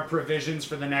our provisions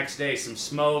for the next day. Some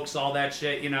smokes, all that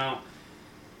shit, you know.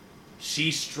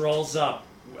 She strolls up.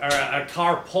 Or a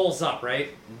car pulls up, right?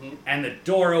 Mm-hmm. And the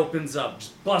door opens up,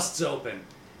 just busts open.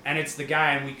 And it's the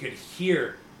guy, and we could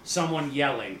hear someone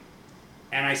yelling.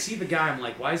 And I see the guy, I'm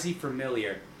like, why is he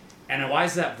familiar? And why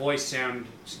does that voice sound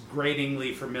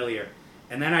gratingly familiar?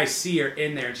 And then I see her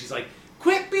in there, and she's like,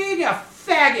 quit being a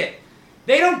faggot!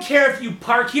 They don't care if you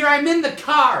park here, I'm in the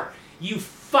car! You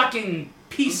fucking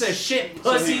piece of shit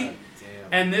pussy!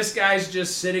 And this guy's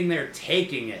just sitting there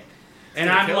taking it. And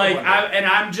I'm like,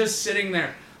 I'm just sitting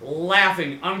there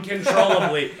laughing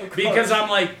uncontrollably because I'm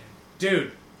like,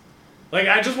 dude, like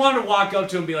I just wanted to walk up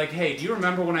to him and be like, hey, do you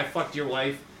remember when I fucked your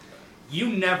wife? You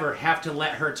never have to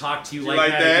let her talk to you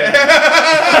like that again.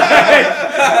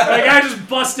 Like I just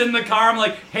bust in the car. I'm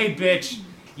like, hey, bitch,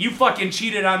 you fucking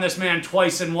cheated on this man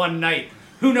twice in one night.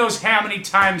 Who knows how many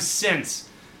times since?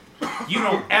 You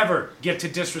don't ever get to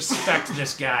disrespect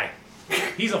this guy.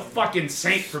 He's a fucking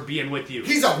saint for being with you.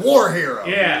 He's a war hero.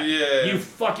 Yeah. Yeah. You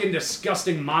fucking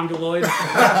disgusting mongoloid.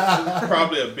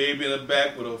 Probably a baby in the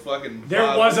back with a fucking There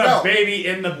bottle. was a No. baby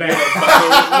in the back. With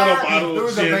a bottle There of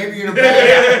was a shit. baby in a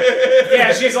bag.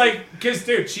 Yeah, she's like, because,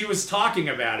 dude, she was talking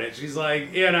about it. She's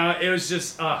like, you know, it was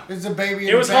just, There's a baby in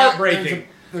it the was back. heartbreaking.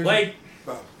 Like,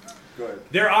 Oh, good.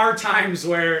 there are times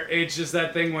where it's just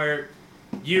that thing where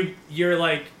you're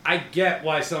like, I get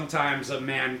why sometimes a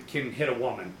man can hit a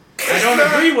woman. I don't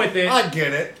agree with it. I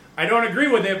get it. I don't agree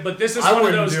with it, but this is I one of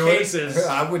wouldn't those do cases. it.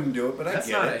 I wouldn't do it, but That's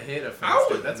I get not it. a hit I offense,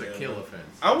 would dude. That's a never. kill offense.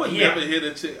 I would Yeah. never hit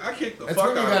a chick. I kick the That's fuck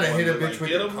when you out gotta of hit a one, bitch like, with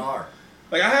get your 'em. car.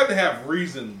 Like I have to have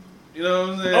reason. You know what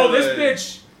I'm saying? Oh, Like,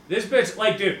 this bitch,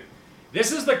 like, dude,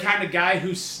 this is the kind of guy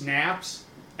who snaps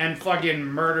and fucking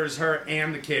murders her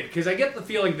and the kid. Because I get the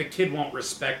feeling the kid won't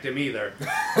respect him either.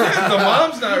 Yeah, the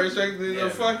mom's not respecting the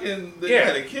fucking the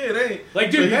kid, ain't.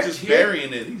 Like, dude, so that he's just kid-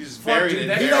 burying it. He's just Fuck, burying dude, it.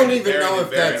 that- You burying don't it, even burying know it, if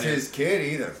that's burying his kid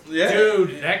either. it. Yeah.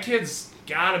 Dude, that kid's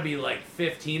gotta be like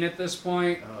 15 at this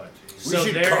point. Oh, jeez. We So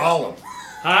should there- call him.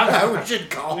 Huh? We should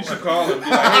call We him. should call him. Be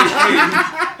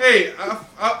like, hey,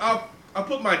 I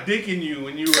put my dick in you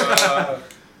when you were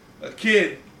a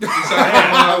kid.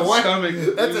 Inside my What?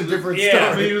 stomach. That's a different Yeah.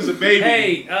 When story. he was a baby.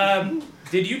 Hey,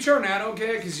 did you turn out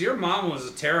okay? Because your mom was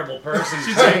a terrible person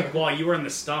to drink while you were in the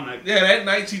stomach. Yeah, that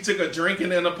night she took a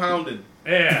drinking and a pounding.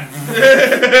 Yeah.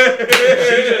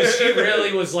 she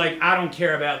really was like, I don't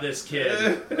care about this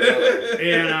kid.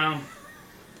 You know?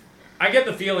 I get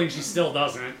the feeling she still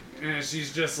doesn't. And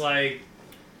she's just like...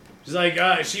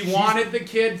 she wanted the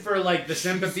kid for, like, the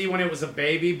sympathy when it was a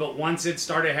baby, but once it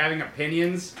started having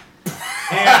opinions...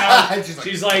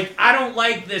 she's like, I don't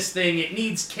like this thing. It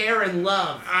needs care and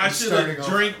love. I I'm should starting have off-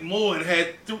 drank more and had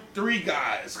 3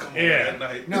 guys come on that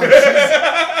night. No,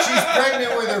 she's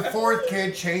pregnant with her 4th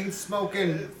kid, chain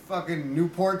smoking fucking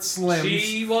Newport Slims.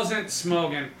 She wasn't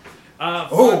smoking.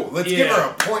 Let's give her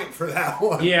a point for that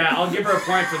one. Yeah, I'll give her a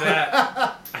point for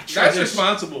that. That's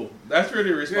responsible. That's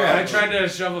really responsible. Yeah, I tried to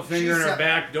shove a finger in her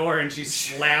back door, and she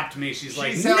slapped me. She's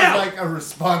like, she sounds like a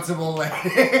responsible lady.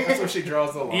 That's where she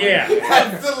draws the line. Yeah.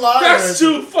 That's the line. That's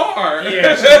too far.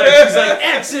 Yeah, she's like,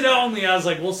 exit only. I was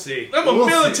like, we'll see. I'm a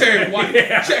military wife.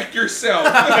 Yeah. Check yourself.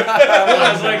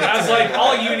 I was like,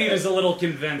 all you need is a little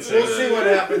convincing. We'll see what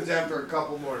happens after a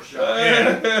couple more shots.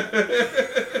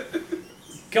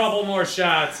 Couple more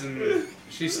shots, and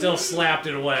she still slapped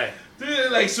it away.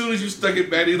 Dude, like, as soon as you stuck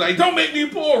it back, he's like, don't make me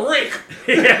pull a rank.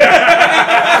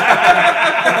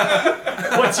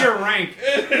 What's your rank?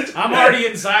 I'm already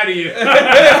inside of you.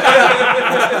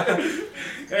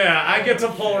 Yeah, I get to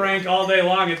pull rank all day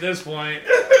long at this point.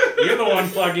 You're the one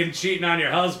fucking cheating on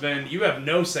your husband. You have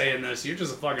no say in this. You're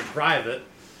just a fucking private.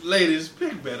 Ladies,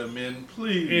 pick better men,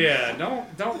 please. Yeah,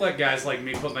 don't let guys like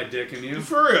me put my dick in you.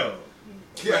 For real.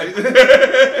 Yeah.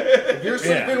 If you're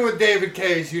sleeping with David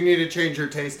Case, you need to change your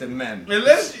taste in men.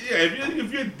 Unless,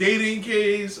 if you're dating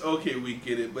Case, okay, we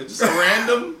get it. But just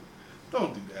random,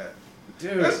 don't do that.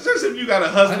 Dude. That's just if you got a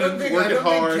husband working hard.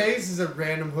 I don't think Case is a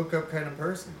random hookup kind of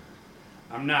person.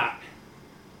 I'm not.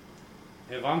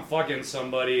 If I'm fucking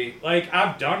somebody, like,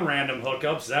 I've done random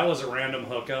hookups. That was a random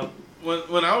hookup.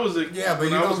 When I was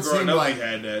growing up, like... we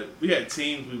had that. We had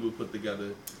teams we would put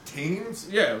together. Teams?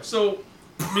 Yeah. So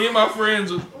me and my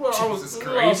friends. Well, Are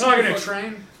you talking a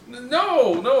train?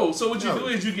 No. So what you do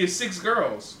is you get 6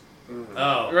 girls. Mm-hmm.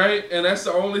 Oh. Right, and that's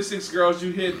the only 6 girls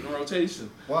you hit in rotation.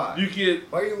 Why?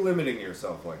 Why are you limiting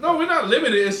yourself like that? No, we're not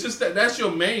limited. It's just that's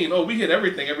your main. Oh, we hit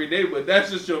everything every day, but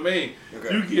that's just your main.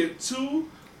 Okay. You get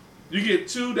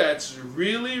two that's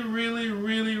really, really,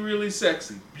 really, really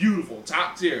sexy, beautiful,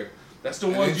 top tier. That's the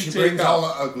ones you take out. All the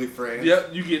ugly friends.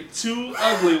 Yep, you get 2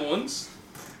 ugly ones,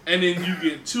 and then you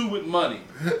get 2 with money.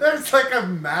 There's like a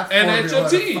math formula. And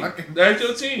that's your team. That's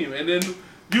your team, and then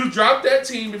you drop that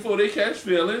team before they catch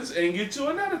feelings and get to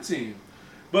another team.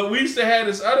 But we used to have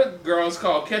this other girls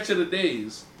called Catch of the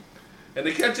Days. And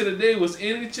the Catch of the Day was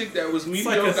any chick that was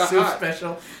mediocre like a soup hot.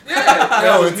 Special. Yeah.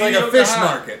 No, it's like a fish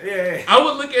market. Yeah. I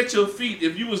would look at your feet.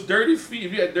 If you was dirty feet,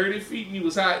 if you had dirty feet and you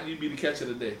was hot, you'd be the Catch of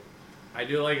the Day. I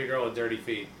do like a girl with dirty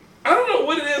feet. I don't know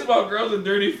what it is about girls with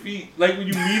dirty feet. Like when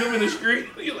you meet them in the street,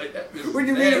 you're like that. When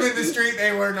you meet them in the street, they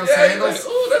ain't wearing no sandals. Like,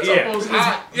 oh, that's almost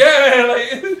hot.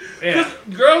 Yeah,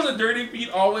 girls with dirty feet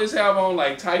always have on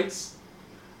like tights.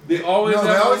 They always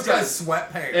got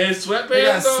sweatpants. And sweatpants. They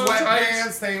got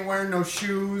sweatpants. They ain't wearing no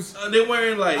shoes. They're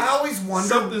wearing like I always wonder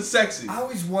something sexy. I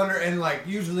always wonder, and like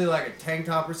usually like a tank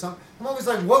top or something. I'm always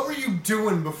like, what were you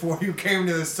doing before you came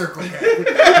to the Circle K?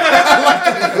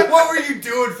 What were you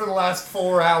doing for the last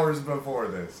 4 hours before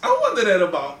this? I wonder that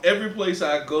about every place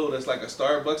I go that's like a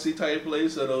Starbucksy type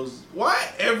place. Or those,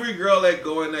 why every girl that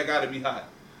go in there got to be hot?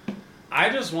 I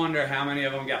just wonder how many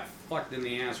of them got fucked in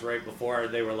the ass right before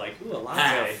they were like, ooh, a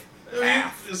latte.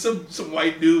 Half. Some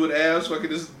white dude with abs, fucking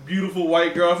this beautiful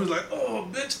white girl who's like, oh,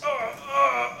 bitch,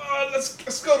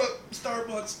 let's go to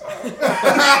Starbucks.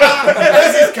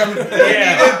 This is coming.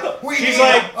 Yeah. She's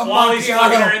like, while he's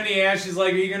fucking her in the ass, she's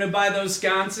like, are you going to buy those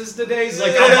sconces today? He's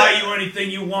like, I'll buy you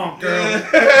anything you want, girl.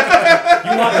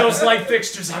 You want those light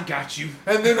fixtures? I got you.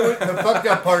 And then the fucked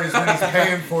up part is when he's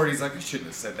paying for it, he's like, I shouldn't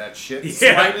have said that shit.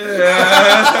 Yeah,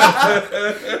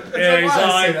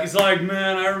 he's like,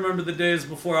 man, I remember the days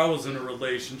before I was in a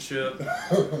relationship.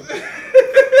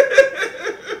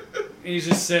 He's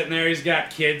just sitting there. He's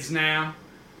got kids now.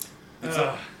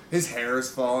 His hair is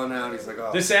falling out. He's like,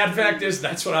 oh. The sad fact is,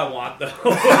 that's what I want, though.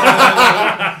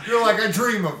 You're like, I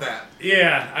dream of that.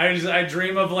 Yeah, I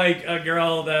dream of like a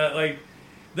girl that like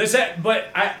this. But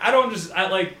I don't just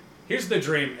like. Here's the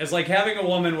dream. It's like having a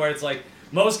woman where it's like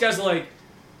most guys are like,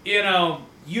 you know.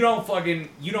 You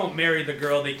don't marry the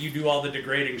girl that you do all the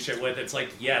degrading shit with. It's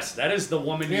like, yes, that is the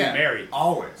woman you marry.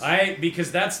 Always. Right?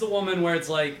 Because that's the woman where it's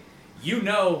like, you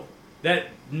know that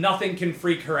nothing can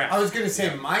freak her out. I was going to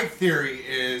say, my theory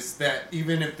is that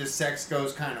even if the sex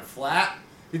goes kind of flat,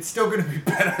 it's still going to be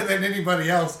better than anybody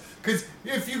else. Because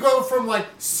if you go from, like,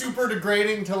 super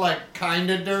degrading to, like,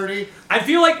 kind of dirty... I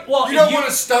feel like, well... You don't want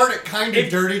to start at kind of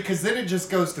dirty, because then it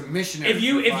just goes to missionary. If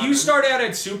you start out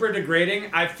at super degrading,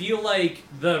 I feel like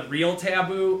the real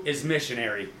taboo is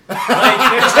missionary.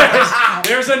 Like,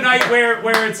 there's a night where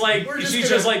it's like,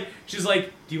 she's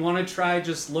like, do you want to try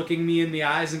just looking me in the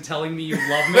eyes and telling me you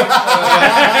love me?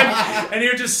 and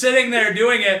you're just sitting there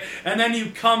doing it, and then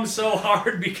you come so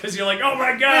hard because you're like, oh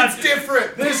my god, it's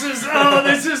different. This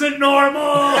isn't normal.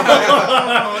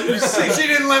 She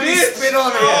didn't let me spit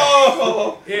on her.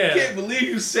 Oh, yeah. I can't believe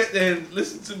you sat there and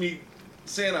listened to me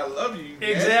saying I love you.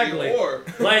 Exactly. Or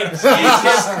like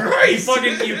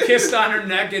you kissed on her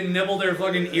neck and nibbled her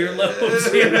fucking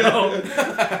earlobes, you know.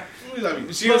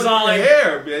 She was all like,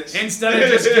 hair, bitch. Instead of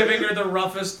just giving her the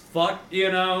roughest fuck,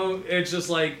 you know, it's just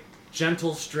like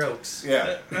gentle strokes.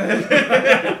 Yeah.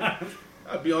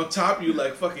 I'd be on top of you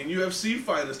like fucking UFC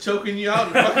fighters, choking you out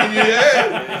and fucking your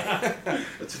head.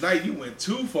 But tonight you went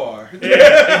too far. Yeah,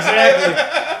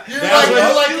 exactly. You're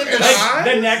like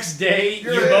the next day,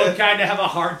 you both kind of have a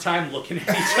hard time looking at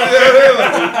each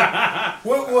other.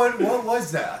 What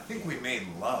was that? I think we made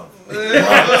love.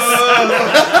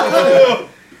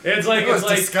 It's like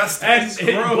disgusting.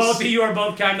 And both of you are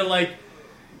both kind of like,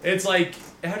 it's like,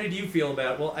 how did you feel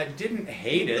about it? Well, I didn't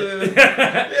hate it.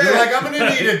 You're like, I'm gonna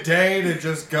need a day to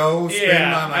just go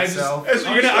spend by myself. I'm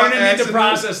gonna need to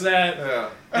process that. Yeah.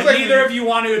 And neither of you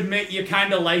want to admit you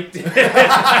kind of liked it.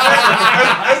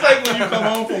 That's like when you come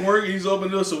home from work and he's open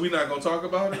door, so we're not gonna talk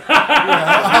about it.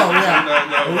 Yeah. Oh yeah.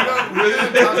 No. We're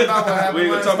gonna talk about what happened. We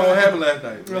ain't gonna talk about what happened last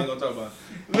night. We ain't gonna talk about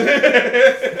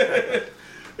it.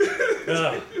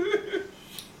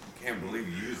 Can't believe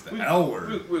you used the L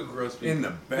word. We're gross people. In the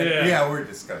bed. Yeah, we're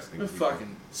disgusting. We're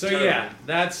fucking. So yeah,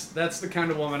 that's the kind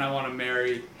of woman I want to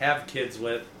marry, have kids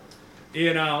with.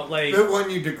 You know, like the one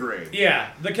you degrade.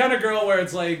 Yeah, the kind of girl where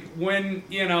it's like when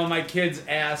my kids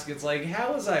ask, it's like,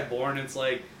 how was I born? It's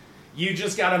like you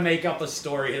just got to make up a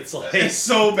story. It's like it's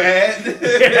so bad.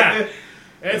 Yeah,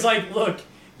 it's like, look,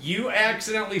 you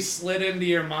accidentally slid into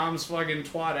your mom's fucking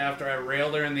twat after I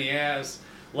railed her in the ass.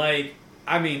 Like,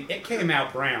 I mean, it came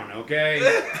out brown, okay?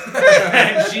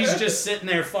 And she's just sitting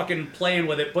there fucking playing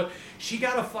with it, but she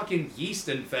got a fucking yeast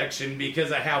infection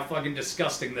because of how fucking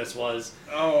disgusting this was.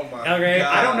 Oh my god. Okay,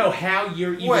 I don't know how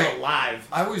you're even alive.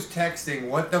 I was texting,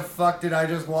 what the fuck did I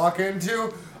just walk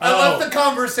into? I left the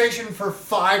conversation for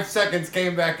 5 seconds,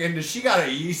 came back into, she got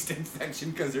a yeast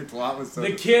infection because her twat was so...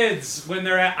 The kids, when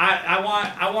they're at, I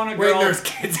want a girl... Wait, there's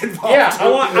kids involved. Yeah, too. I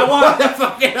want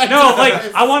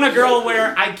I want a girl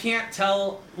where I can't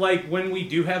tell, like, when we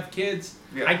do have kids,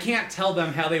 I can't tell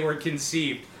them how they were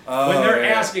conceived. When they're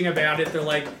asking about it, they're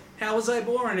like, how was I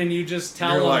born? And you just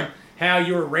tell them how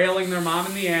you were railing their mom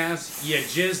in the ass, you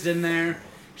jizzed in there,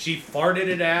 she farted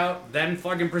it out, then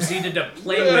fucking proceeded to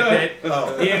play with it.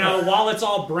 You know, while it's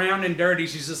all brown and dirty,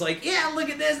 she's just like, yeah, look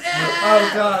at this.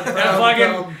 Oh, God. And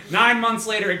fucking 9 months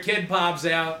later, a kid pops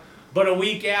out. But a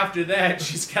week after that,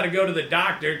 she's got to go to the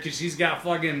doctor because she's got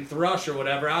fucking thrush or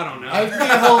whatever. I don't know. It'd be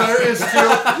hilarious, too.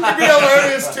 It'd be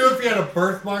hilarious, too, if he had a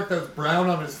birthmark that was brown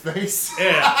on his face.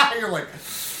 Yeah. You're like,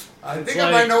 I think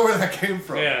I might know where that came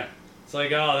from. Yeah. It's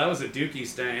like, oh, that was a dookie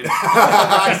stain.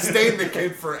 I stained the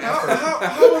kid forever.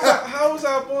 How was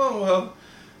I born? Well,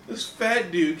 this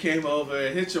fat dude came over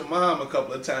and hit your mom a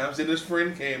couple of times, and his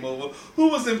friend came over who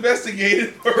was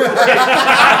investigated for rape.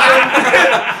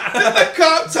 Then the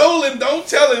cop told him, don't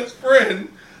tell his friend.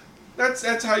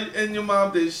 That's how you, and your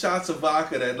mom did shots of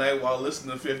vodka that night while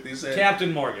listening to 50 Cent.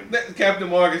 Captain Morgan. Captain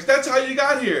Morgan. That's how you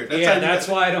got here. That's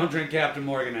why I don't drink Captain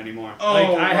Morgan anymore. Oh,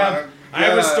 like, I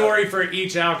have a story for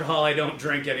each alcohol I don't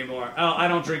drink anymore. Oh, I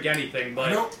don't drink anything,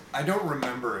 but I don't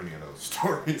remember any of those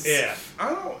stories. Yeah.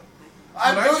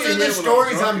 Those are the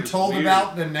stories I'm told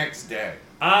about the next day.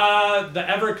 The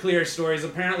Everclear stories.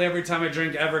 Apparently, every time I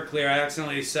drink Everclear, I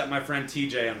accidentally set my friend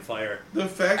TJ on fire. The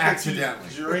fact that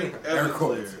you drink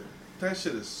Everclear, that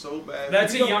shit is so bad.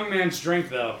 That's a young man's drink,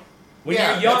 though. When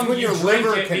you're young, you drink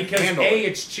it because A,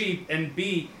 it's cheap, and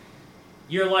B,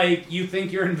 you're like, you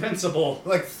think you're invincible.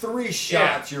 Like 3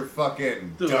 shots, you're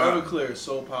fucking Dude, done. Everclear is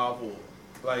so powerful.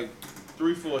 Like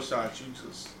 3-4 shots, you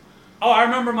just... Oh, I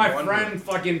remember my friend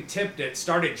fucking tipped it,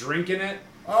 started drinking it.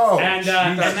 Oh, and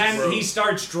then he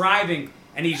starts driving,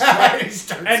 and he's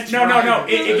no.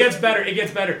 It gets better. It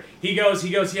gets better. He goes.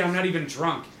 Yeah, I'm not even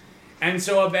drunk. And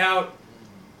so about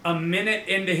a minute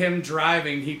into him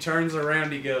driving, he turns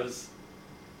around. He goes,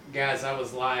 "Guys, I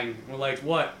was lying." We're like,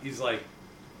 "What?" He's like,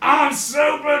 "I'm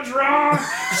super drunk."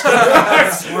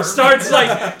 starts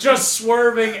like just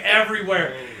swerving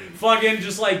everywhere, fucking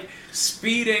just like.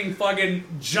 Speeding, fucking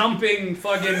jumping,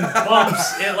 fucking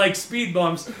bumps, like speed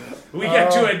bumps. We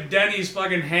get to a Denny's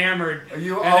fucking hammered.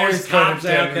 You and always there's cops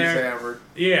out Denny's there. Hammered.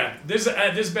 Yeah, this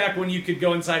is back when you could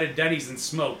go inside a Denny's and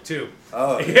smoke too.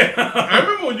 Oh yeah. I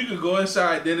remember when you could go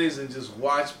inside Denny's and just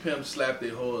watch pimps slap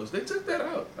their whores. They took that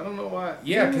out. I don't know why.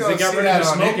 Yeah, because they got rid of the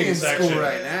smoking section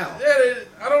right now. Yeah,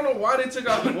 I don't know why they took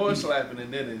out the horse slapping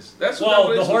in Denny's. That's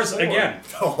what the horse again.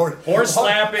 Horse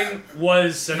slapping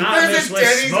was synonymous with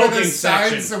smoking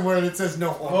section. Sign somewhere that says no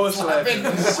horse slapping.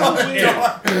 So weird.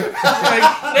 Like,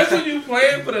 that's what you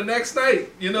plan for the next night.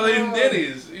 You know, in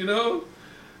Denny's. You know.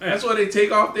 That's why they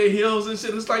take off their heels and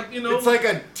shit. It's like, it's like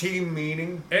a team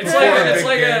meeting.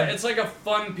 It's like a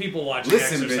fun people watching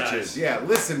exercise. Bitches. Yeah,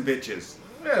 listen, bitches.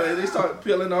 Yeah, they start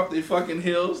peeling off their fucking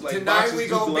heels. Like tonight we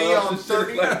gonna be on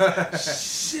 30. Like,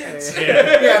 shit. Yeah,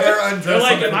 they're undressing. They're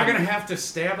like, am I gonna have to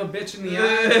stab a bitch in the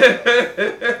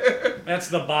eye? That's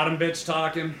the bottom bitch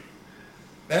talking.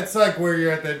 That's like where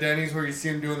you're at the Denny's where you see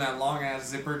them doing that long ass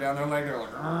zipper down their leg. They're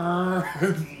like,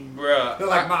 bruh. They're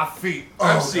like my feet.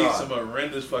 I've seen some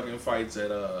horrendous fucking fights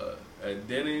at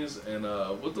Denny's and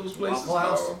what those places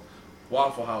called?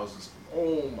 Waffle Houses.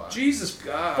 Oh my Jesus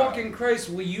God. fucking Christ,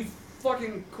 will you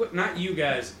fucking quit? Not you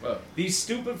guys. These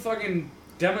stupid fucking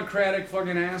Democratic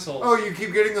fucking assholes. Oh, you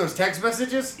keep getting those text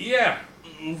messages? Yeah.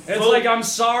 It's like, I'm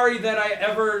sorry that I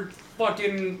ever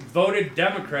fucking voted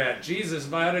Democrat. Jesus,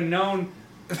 if I had known...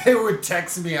 They would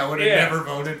text me, I would have never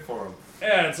voted for them.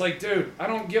 Yeah, it's like, dude, I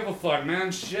don't give a fuck,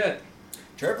 man. Shit.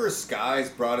 Trevor Skies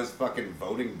brought his fucking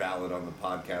voting ballot on the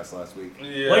podcast last week.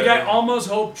 Yeah. Like, I almost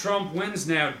hope Trump wins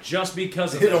now just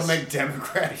because of It'll this. make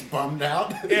Democrats bummed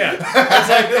out. Yeah.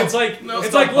 It's like,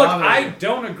 look, I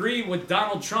don't agree with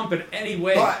Donald Trump in any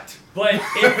way. But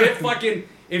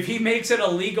if he makes it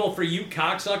illegal for you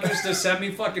cocksuckers to send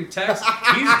me fucking texts,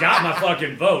 he's got my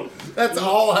fucking vote. That's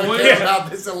all I care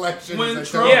about this election. When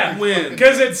Trump wins.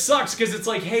 Because it sucks, because it's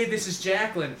like, hey, this is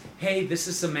Jacqueline. Hey, this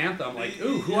is Samantha. I'm like,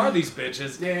 ooh, who are these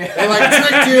bitches? Yeah. They're like,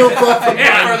 tricked you.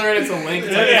 Further in, it's a link.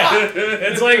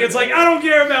 It's like, I don't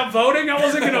care about voting. I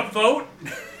wasn't going to vote.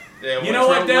 Yeah, you know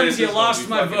what, Dems? Wins, You lost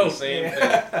my vote. Thing.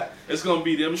 It's going to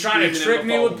be them trying to trick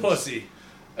me with pussy.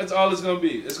 That's all it's going to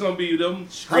be. It's going to be them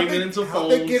screaming into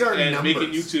phones and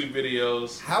making YouTube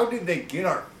videos. How did they get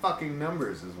our fucking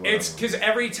numbers as well? It's because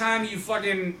every time you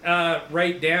fucking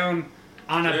write down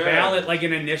on a ballot, like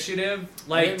an initiative,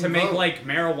 like to make like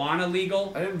marijuana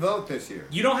legal. I didn't vote this year.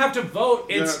 You don't have to vote.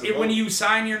 It's when you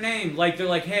sign your name. Like they're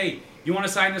like, hey, you want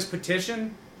to sign this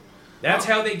petition? That's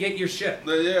how they get your shit.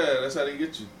 Yeah, that's how they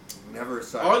get you. Never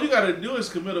signed. All you got to do is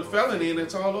commit a felony and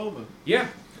it's all over. Yeah.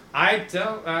 I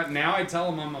tell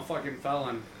them I'm a fucking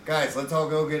felon. Guys, let's all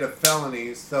go get a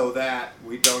felony so that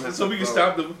we don't have. So we can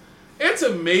stop them. It's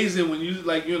amazing when you're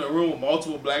in a room with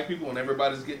multiple black people and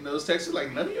everybody's getting those texts. You're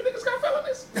like, none of you niggas got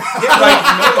felonies.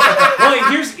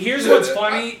 Well, here's what's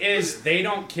funny is they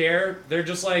don't care. They're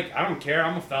just like, I don't care.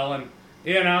 I'm a felon.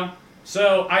 You know.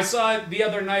 So I saw it the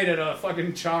other night at a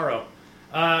fucking Charo.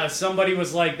 Somebody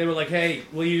was like, they were like, hey,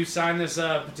 will you sign this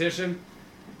petition?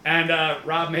 And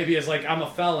Rob maybe is like, I'm a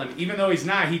felon. Even though he's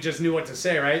not, he just knew what to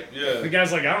say, right? Yeah. The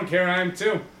guy's like, I don't care, I am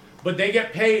too. But they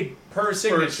get paid per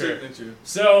signature.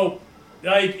 So,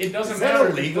 like, it doesn't matter.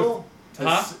 Is that illegal?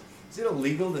 Is it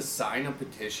illegal to sign a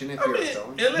petition if you're a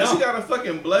felon? Unless you got a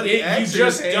fucking bloody axe. You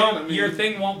just don't, your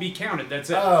thing won't be counted,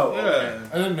 that's it. Oh, okay.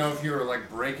 I didn't know if you were, like,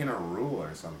 breaking a rule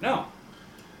or something. No.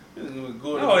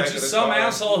 No, it's just some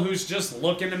asshole who's just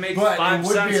looking to make 5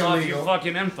 cents off your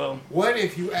fucking info. What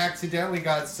if you accidentally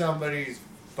got somebody's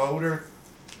voter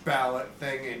ballot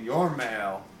thing in your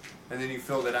mail, and then you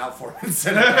filled it out for him and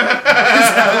sent it back? Is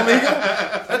that illegal?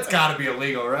 That's gotta be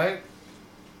illegal, right?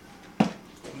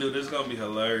 Dude, this is gonna be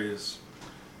hilarious.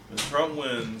 When Trump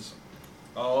wins,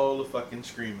 all the fucking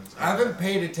screaming. I haven't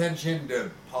paid attention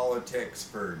to politics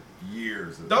for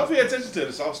years. Don't pay attention to it.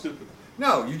 It's all stupid.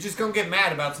 No, you're just gonna get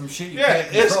mad about some shit you can't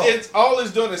control. It's all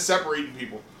it's doing is separating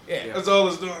people. Yeah. That's all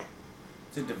it's doing.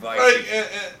 It's a device. Like,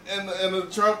 and the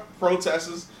Trump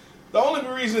protesters, the only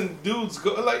reason dudes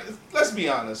go, like, let's be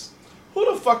honest.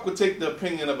 Who the fuck would take the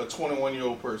opinion of a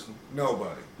 21-year-old person?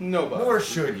 Nobody. Nor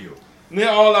should you. And they're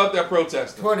all out there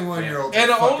protesting. 21-year-olds. And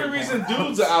the only reason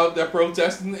dudes are out there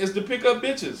protesting is to pick up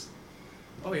bitches.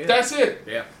 Oh, yeah. That's it.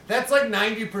 Yeah. That's like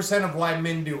 90% of why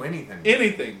men do anything.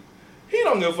 Anything. He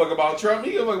don't give a fuck about Trump.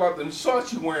 He give a fuck about them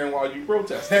shorts you wearing while you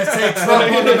protest. That say Trump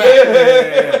on the back.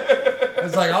 Yeah.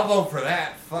 It's like, I'll vote for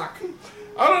that. Fuck.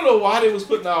 I don't know why they was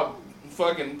putting out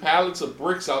fucking pallets of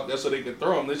bricks out there so they could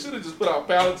throw them. They should have just put out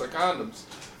pallets of condoms.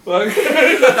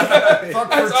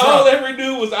 That's all every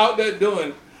dude was out there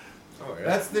doing. Oh, yeah.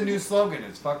 That's the new slogan.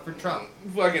 It's fuck for Trump.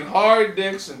 Fucking hard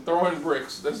dicks and throwing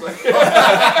bricks. That's like.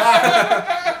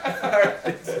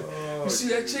 You see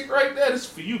that chick right there? That's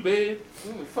for you, babe.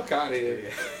 Fuck out of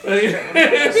here.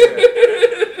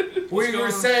 We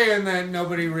were saying that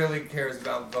nobody really cares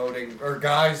about voting, or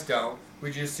guys don't.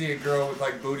 We just see a girl with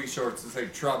like booty shorts and say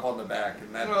Trump on the back,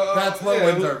 and that's what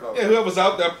wins our vote. Yeah, whoever's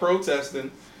out there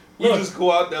protesting. We just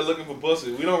go out there looking for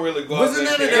pussy. We don't really go out there.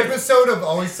 Wasn't that an episode of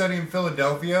Always Sunny in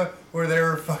Philadelphia where they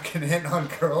were fucking hitting on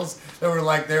girls that were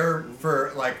like there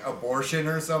for like abortion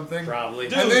or something? Probably.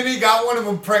 Dude. And then he got one of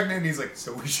them pregnant and he's like,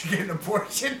 so we should get an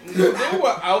abortion? They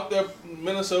were out there,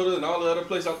 Minnesota and all the other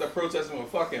places out there protesting for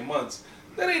fucking months.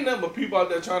 That ain't nothing but people out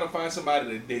there trying to find somebody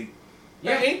to date.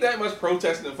 Yeah. There ain't that much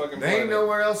protesting in fucking They ain't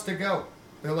nowhere else to go.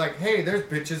 They're like, hey, there's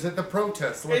bitches at the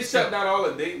protest. They shut down all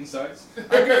the dating sites.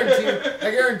 I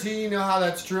guarantee you know how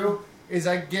that's true?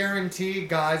 I guarantee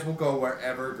guys will go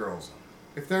wherever girls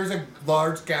are. If there's a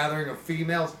large gathering of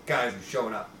females, guys are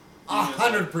showing up.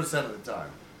 100% of the time.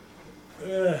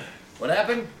 What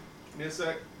happened? Give me a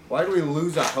sec. Why do we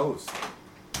lose a host?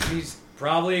 He's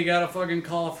probably got a fucking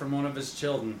call from one of his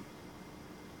children.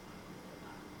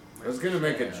 I was gonna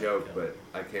make a joke, but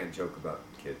I can't joke about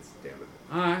kids, damn it.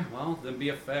 Alright, well, then be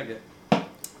a faggot.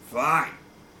 Fine.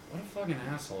 What a fucking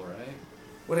asshole, right?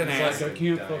 What an It's ass. like, I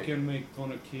can't fucking make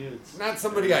fun of kids. Not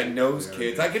somebody I know's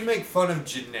kids. I can make fun of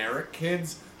generic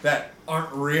kids that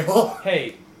aren't real.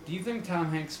 Hey, do you think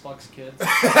Tom Hanks fucks kids?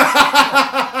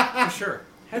 For sure.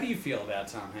 How do you feel about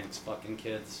Tom Hanks fucking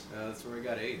kids? That's where he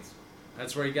got AIDS.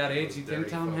 That's where he got AIDS? You think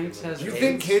Tom Hanks has You AIDS?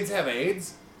 think kids have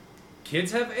AIDS?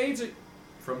 Kids have AIDS?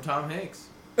 From Tom Hanks.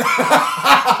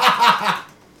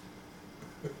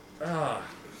 Oh.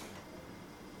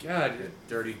 God. You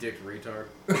dirty dick retard.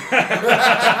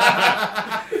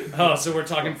 Oh, so we're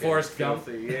talking Forrest Gump?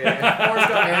 Yeah. Forrest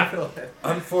Gump and Phil.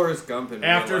 I'm Forrest Gump in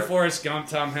After real life. Forrest Gump,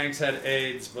 Tom Hanks had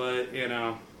AIDS, but, you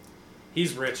know,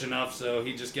 he's rich enough, so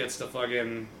he just gets to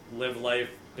fucking live life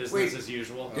business as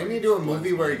usual. Didn't he do a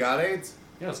movie where he got AIDS?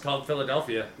 Yeah, it's called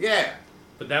Philadelphia. Yeah.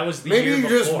 But that was the Maybe year he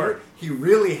before. he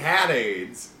really had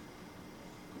AIDS.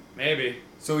 Maybe.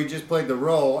 So he just played the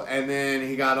role, and then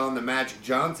he got on the Magic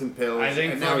Johnson pills. I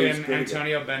think and now he's fucking good again.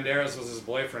 Antonio Banderas was his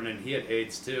boyfriend, and he had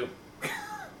AIDS too.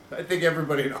 I think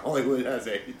everybody in Hollywood has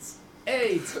AIDS.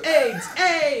 AIDS, AIDS,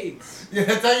 AIDS! Yeah,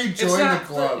 that's how you join the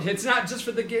club. It's not just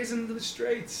for the gays and the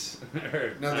straights.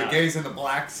 No, the gays and the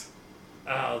blacks.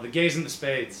 Oh, the gays and the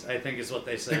spades, I think is what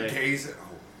they say. The gays.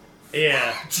 Oh,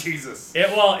 Yeah. Jesus.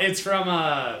 It's from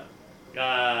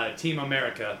Team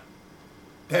America.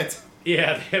 That's.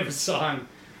 Yeah, they have a song.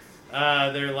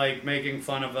 They're like making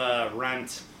fun of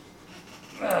Rent.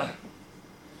 Alright,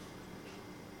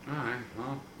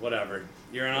 well, whatever.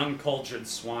 You're an uncultured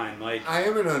swine, Mike. I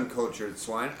am an uncultured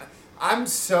swine. I'm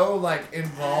so like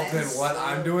involved in what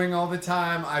I'm doing all the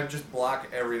time. I just block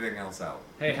everything else out.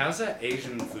 Hey, how's that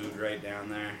Asian food right down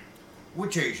there?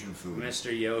 Which Asian food?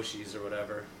 Mr. Yoshi's or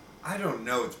whatever. I don't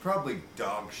know. It's probably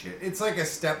dog shit. It's like a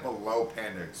step below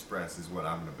Panda Express is what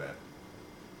I'm gonna bet.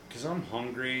 Because I'm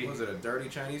hungry. Was it a dirty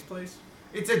Chinese place?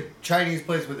 It's a Chinese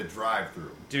place with a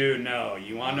drive-through. Dude, no.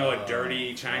 You want to know a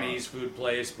dirty Chinese food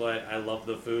place, but I love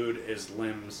the food, is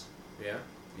Lim's. Yeah?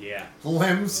 Yeah.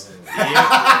 Limbs.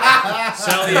 Yeah.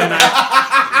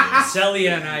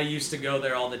 Celia and I used to go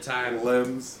there all the time.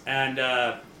 Limbs. And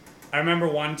I remember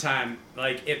one time,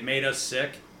 like, it made us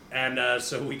sick. And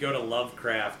so we go to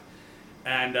Lovecraft.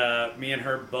 And me and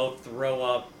her both throw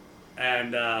up.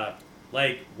 And,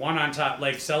 like, one on top.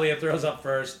 Like, Celia throws up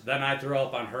first. Then I throw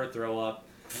up on her throw up.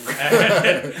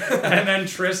 And then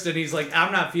Tristan, he's like,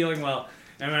 I'm not feeling well.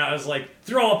 And I was like,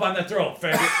 throw up on the throat,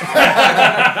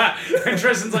 faggot. And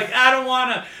Tristan's like, I don't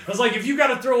want to. I was like, if you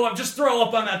got to throw up, just throw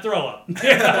up on that throw up. You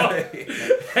know?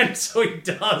 And so he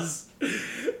does.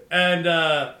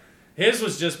 And his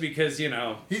was just because, you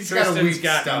know, Tristan's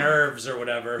got nerves or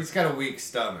whatever. He's got a weak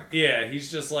stomach. Yeah, he's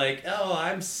just like, oh,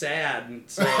 I'm sad. And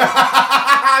so,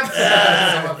 I'm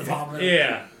sad.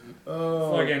 yeah.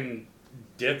 Oh. Fucking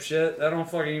dipshit. I don't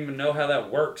fucking even know how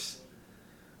that works.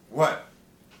 What?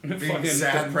 Fucking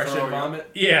depression vomit.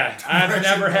 Yeah, I've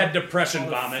never had depression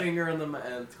vomit.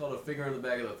 It's called a finger in the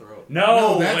back of the throat.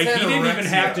 No, like he didn't even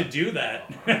have to do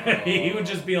that. He would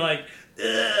just be like,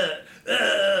 and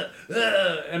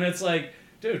it's like,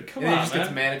 dude, come on, he just man.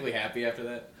 gets manically happy after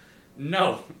that.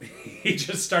 No, he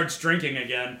just starts drinking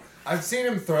again. I've seen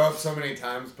him throw up so many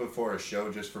times before a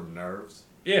show just from nerves.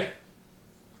 Yeah.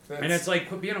 And it's like,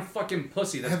 quit being a fucking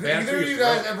pussy. That's have bad either for of your you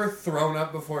guys throat. ever thrown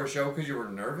up before a show because you were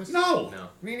nervous? No.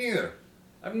 Me neither.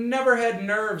 I've never had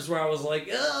nerves where I was like,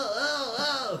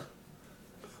 oh.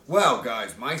 Well,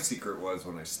 guys, my secret was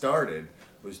when I started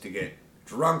was to get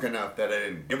drunk enough that I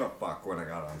didn't give a fuck when I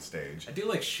got on stage. I do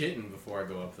like shitting before I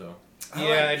go up, though.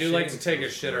 Yeah, I do like to take a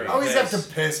shit or I always have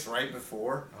to piss right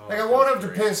before. Like, I won't have to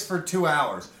piss for 2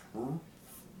 hours.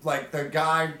 Like, the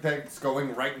guy that's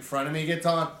going right in front of me gets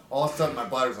on, all of a sudden my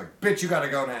bladder's like, bitch, you gotta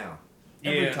go now.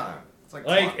 Every time. It's like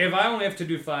if I only have to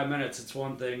do 5 minutes, it's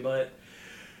one thing, but...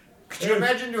 Could you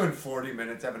imagine doing 40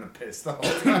 minutes having to piss the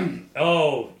whole time?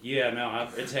 Oh, yeah, no,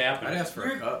 it's happening. I'd ask for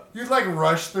a cup. You'd like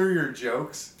rush through your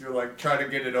jokes. You're like trying to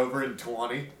get it over in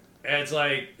 20. It's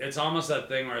like, it's almost that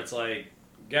thing where it's like,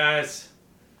 guys,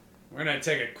 we're going to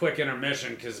take a quick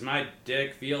intermission because my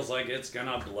dick feels like it's going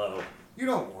to blow. You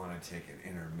don't want to take an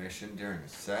intermission during a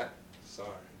set. Sorry.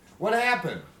 What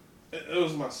happened? It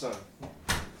was my son.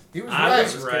 He was I right.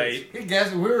 was right. He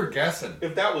guessed. We were guessing.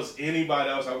 If that was anybody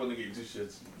else, I wouldn't have given 2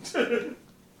 shits.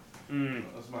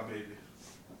 That's my baby.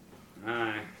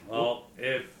 Alright. Well,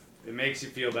 if it makes you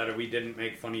feel better, we didn't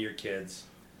make fun of your kids.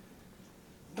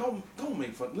 Don't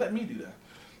make fun. Let me do that.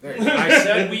 I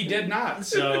said we did not.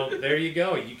 So there you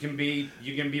go. You can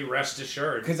be rest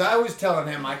assured. Because I was telling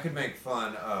him I could make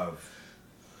fun of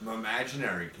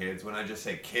imaginary kids when I just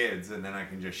say kids, and then I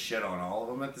can just shit on all of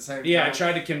them at the same time. Yeah, I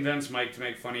tried to convince Mike to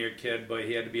make fun of your kid, but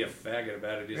he had to be a faggot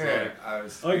about it. He's like,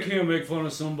 I can't make fun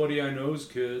of somebody I know's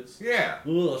kids. Yeah.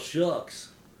 Oh, shucks.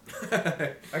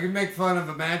 I can make fun of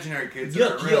imaginary kids.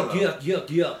 Yuck. You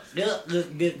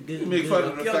make fun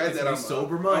of the fact that I'm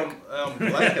sober, Mike. I'm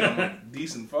black and I'm a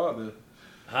decent father.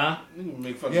 Huh? You can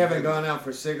make fun you haven't gone out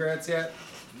for cigarettes yet?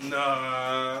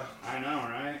 Nah. I know,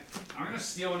 right? I'm gonna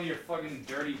steal one of your fucking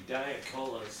dirty Diet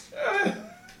Colas.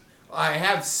 I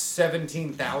have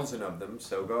 17,000 of them,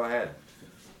 so go ahead.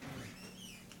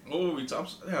 Oh,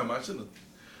 damn, I shouldn't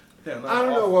have. I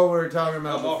don't know what we were talking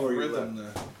about before you rhythm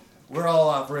left. now. We're all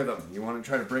off rhythm. You want to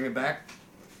try to bring it back?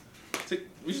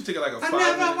 We should take like a 5 I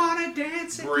never minute wanna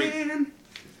dance break again.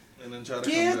 and then try to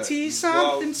Guilty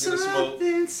come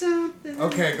back. something.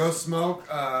 Okay, go smoke.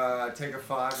 Take a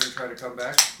 5 and try to come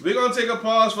back. We're gonna take a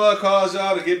pause for our cause,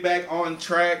 y'all, to get back on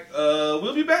track.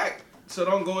 We'll be back, so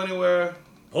don't go anywhere.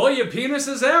 Pull your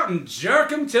penises out and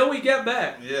jerk them till we get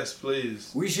back. Yes,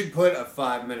 please. We should put a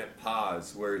 5-minute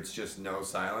pause where it's just no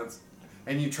silence,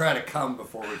 and you try to come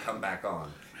before we come back on.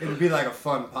 It would be like a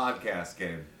fun podcast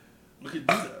game. We could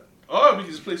do that. Or we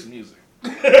could just play some music.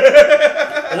 Or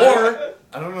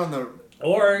I don't know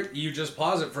Or you just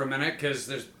pause it for a minute because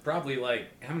there's probably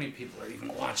like, how many people are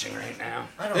even watching right now?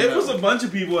 I don't It know. was a bunch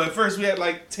of people. At first we had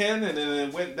like 10 and then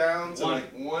it went down to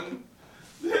like 1.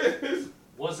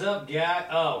 What's up, guy?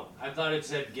 Oh, I thought it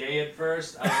said gay at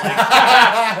first.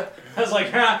 I was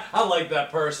like, I like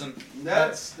that person.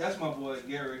 That's my boy,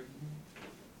 Gary.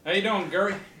 How you doing,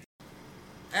 Gary?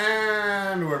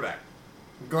 And we're back.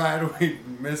 I'm glad we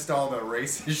missed all the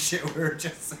racist shit we were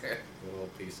just saying. A little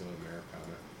piece of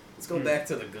Americana. Let's go back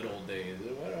to the good old days.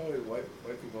 Why do white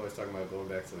people always talking about going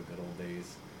back to the good old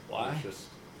days? Why?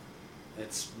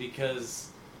 It's because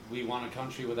we want a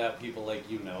country without people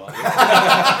like you, Noah.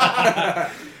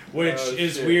 Which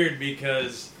is weird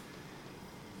because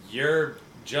you're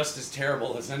just as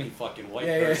terrible as any fucking white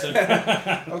person.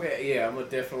 Yeah. Okay, yeah, I'm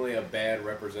definitely a bad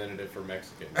representative for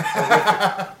Mexicans.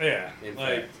 Yeah. In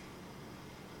like,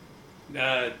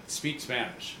 speak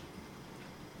Spanish.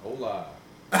 Hola.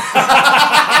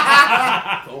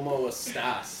 Como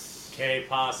estás? Que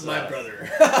pasa? My brother.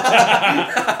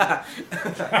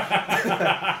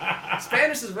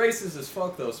 Spanish is racist as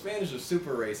fuck, though. Spanish is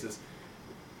super racist.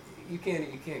 You can't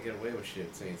get away with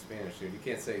shit saying Spanish, dude. You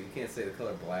can't say the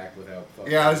color black without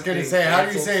fucking. Yeah, I was gonna say, how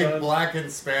do you say son? black in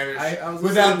Spanish I was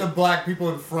without listening- the black people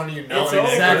in front of you knowing It's over,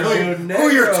 exactly dude. who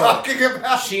you're Negro. talking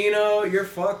about? Chino, you're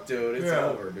fucked, dude. It's Yeah.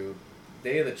 over, dude.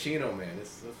 Day of the Chino, man.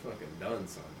 It's fucking done,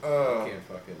 son. Oh. You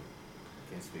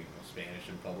can't speak no Spanish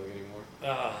in public anymore.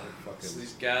 It's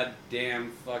these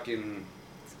goddamn fucking...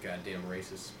 It's goddamn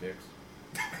racist spicks.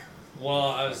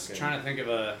 Well, I was trying to think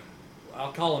of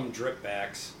I'll call them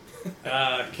dripbacks.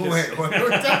 Wait, what were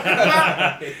we talking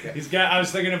about? I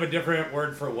was thinking of a different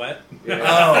word for wet.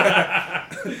 Yeah.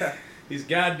 Oh. These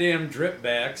goddamn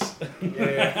dripbacks.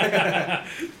 Yeah.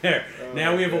 There. Oh,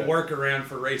 now we have God. a workaround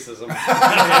for racism.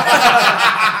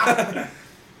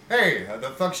 Hey, the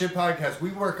Fuck Shit Podcast,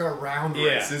 we work around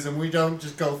racism. We don't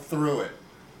just go through it.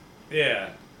 Yeah.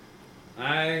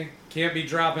 I can't be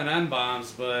dropping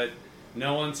N-bombs, but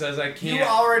no one says I can't. You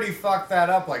already fucked that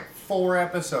up like 4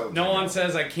 episodes No ago. one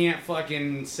says I can't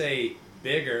fucking say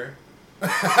bigger.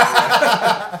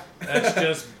 That's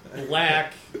just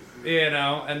black,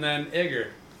 and then igger.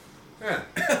 Yeah.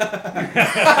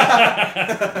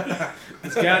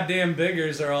 These goddamn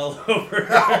biggers are all over.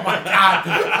 Oh my god.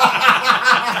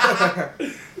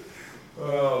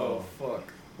 Oh, fuck.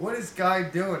 What is Guy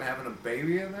doing? Having a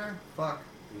baby in there? Fuck.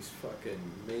 He's fucking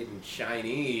made in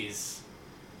Chinese.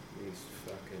 These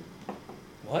fucking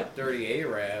What? dirty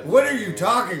Arabs. What are you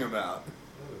talking about?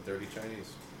 Oh, dirty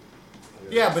Chinese.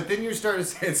 Yeah, but then you started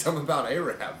saying something about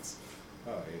Arabs.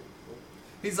 Oh,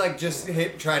 He's like just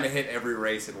trying to hit every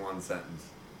race in one sentence.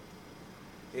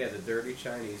 yeah, the dirty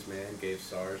Chinese man gave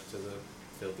SARS to the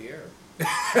filthy Arab.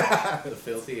 The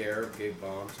filthy Arab gave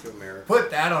bombs to America. Put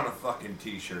that on a fucking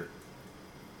t-shirt.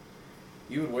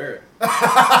 You would wear it.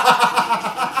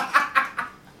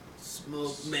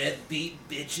 Smoke meth, beat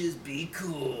bitches, be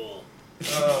cool.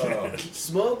 Oh.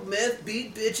 Smoke meth,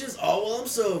 beat bitches, all while I'm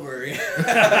sober.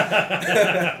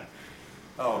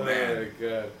 Oh man. Oh,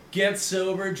 God. Get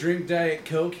sober, drink Diet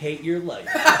Coke, hate your life.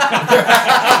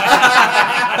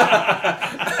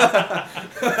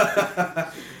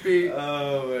 Be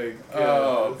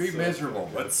miserable,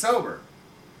 but sober.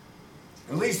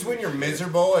 At least when you're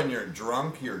miserable and you're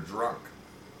drunk, you're drunk.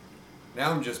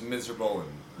 Now I'm just miserable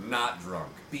and not drunk.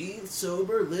 Be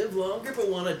sober, live longer, but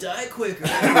want to die quicker.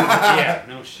 Yeah,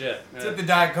 no shit. That's what the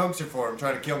Diet Cokes are for. I'm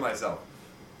trying to kill myself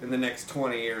in the next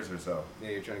 20 years or so. Yeah,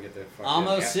 you're trying to get that fucking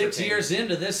Almost 6 aspartame. years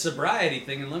into this sobriety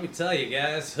thing, and let me tell you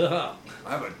guys. I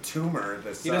have a tumor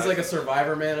that's. He does like a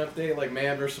Survivor Man update, like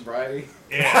Man vs. Sobriety.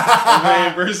 Yeah.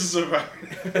 Man versus Survivor.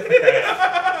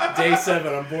 Day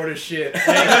 7, I'm bored as shit.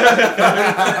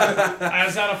 I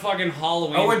was at a fucking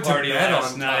Halloween I went to party bed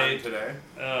last on night. time today.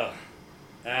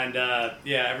 And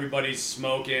yeah, everybody's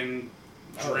smoking,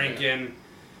 drinking.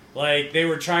 Like, they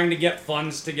were trying to get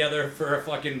funds together for a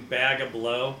fucking bag of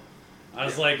blow. I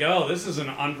was like, oh, this is an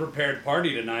unprepared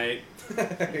party tonight.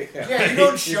 Yeah, you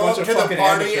don't show up to the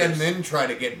party and then try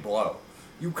to get blow.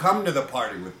 You come to the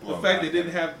party with blow. The fact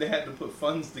they had to put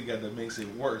funds together makes it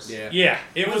worse. Yeah,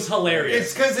 it was hilarious.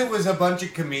 It's because it was a bunch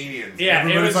of comedians. Yeah,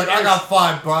 everybody's like, I got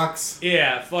 $5.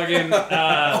 Yeah, fucking.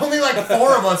 Only like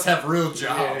 4 of us have real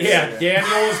jobs. Yeah,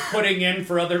 Daniel was putting in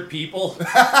for other people.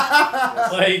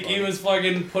 Like, he was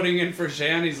fucking putting in for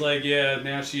Shan. He's like, yeah,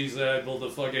 now she's able to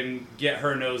fucking get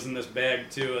her nose in this bag,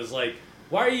 too. I was like,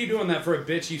 why are you doing that for a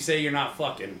bitch you say you're not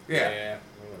fucking? Yeah.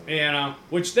 You know,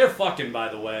 which they're fucking, by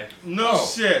the way. No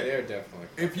shit. They're definitely.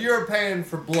 If you're paying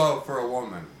for blow for a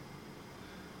woman,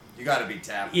 you gotta be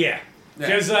tapped. Yeah.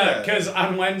 Because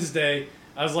on Wednesday,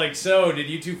 I was like, so, did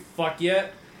you two fuck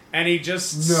yet? And he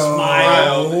just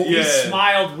smiled. He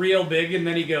smiled real big, and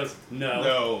then he goes,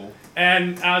 no.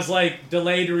 And I was like,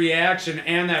 delayed reaction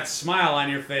and that smile on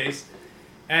your face.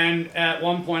 And at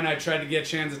one point, I tried to get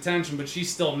Shan's attention, but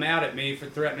she's still mad at me for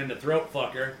threatening to throat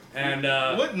fuck her. And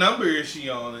what number is she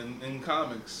on in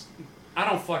comics? I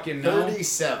don't fucking know.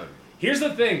 37. Here's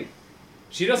the thing.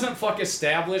 She doesn't fuck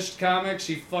established comics.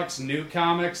 She fucks new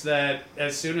comics that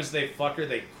as soon as they fuck her,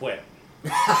 they quit. So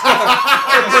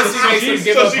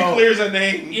she clears a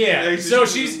name. Yeah. So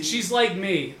she's like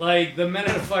me. Like the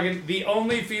minute the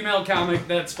only female comic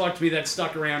that's fucked me that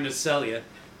stuck around is Celia.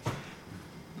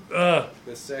 The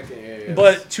second,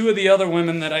 But 2 of the other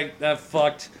women that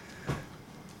fucked.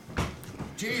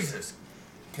 Jesus.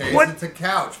 Okay, What? it's a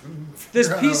couch. This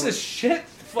piece of shit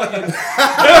fucking.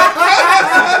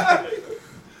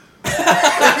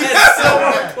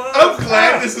 I'm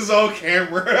glad this is on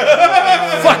camera.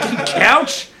 Fucking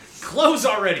couch? Close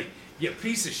already. You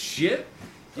piece of shit.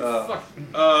 You fucking.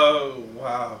 Oh,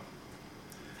 wow.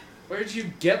 Where'd you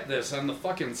get this? On the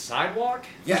fucking sidewalk?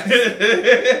 Yes.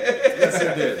 Yes,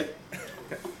 it did.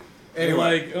 Anyway.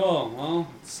 Like, oh, well,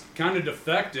 it's kind of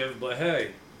defective, but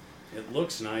hey, it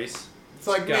looks nice. It's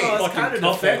like me. Got it's kind fucking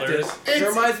of cup defective. holders. It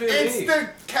reminds me of It's me. the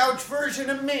couch version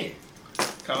of me.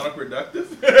 Counterproductive?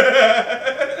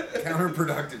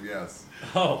 Counterproductive, yes.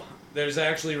 Oh, there's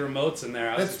actually remotes in there.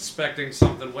 I was That's- expecting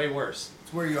something way worse.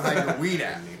 It's where you hide your weed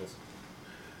at.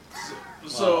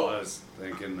 So, I was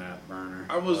thinking that burner.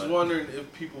 I was wondering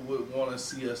if people would want to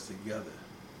see us together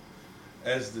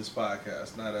as this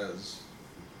podcast, not as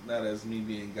me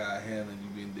being Guy Hanna and you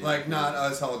being Dave. Like, not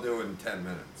us all doing 10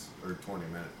 minutes or 20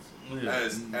 minutes. Yeah.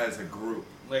 As a group.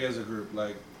 Like as a group,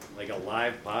 like a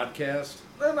live podcast?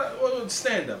 well,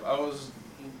 stand up. I was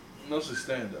mostly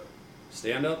stand up.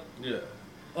 Stand up? Yeah.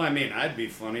 Well, I mean, I'd be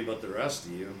funny, but the rest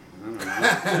of you, I don't know.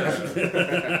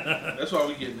 That's why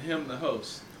we getting him the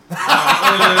host.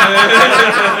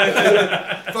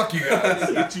 Fuck you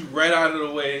guys. Get you right out of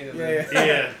the way. And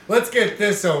Yeah. Let's get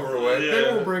this over with. Yeah.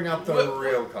 Then we'll bring up the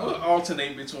real We'll content.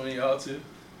 alternate between y'all two.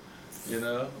 You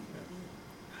know.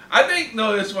 I think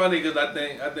it's funny because I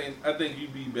think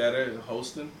you'd be better at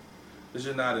hosting because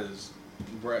you're not as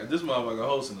this motherfucker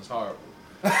hosting is horrible.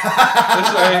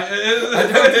 I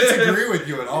don't disagree with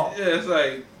you at all. Yeah, it's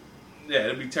like,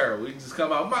 it'd be terrible. You just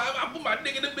come out, I put my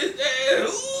dick in the bitch.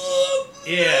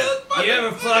 Yeah. You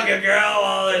ever fuck a girl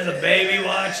while there's a baby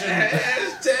watching?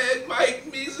 Hashtag Mike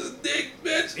Meese's dick,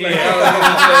 bitch. Exactly.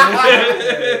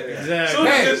 So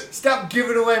Hey, just- stop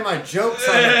giving away my jokes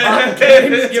on the podcast. We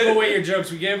didn't give away your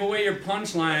jokes. We gave away your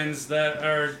punchlines that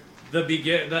are the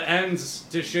ends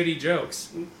to shitty jokes.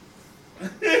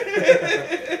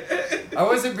 I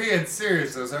wasn't being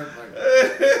serious. Those aren't like...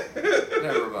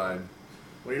 Never mind.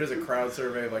 When he does a crowd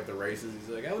survey of like the races, he's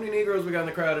like, "How many Negroes we got in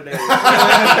the crowd today?"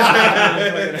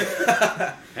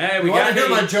 Hey, we You want got to hear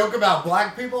my joke about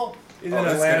black people? He's Oh, in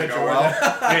this is Atlanta, gonna go Georgia.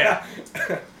 Yeah.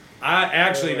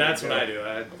 That's what I do.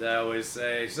 I always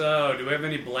say, so, do we have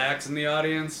any blacks in the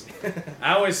audience?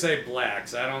 I always say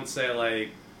blacks. I don't say,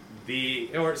 like,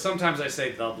 or sometimes I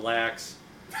say the blacks.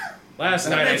 Last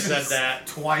night I said that.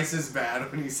 Twice as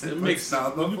bad when he said it makes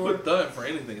sound when you before. put the in for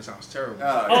anything, it sounds terrible.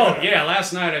 Yeah,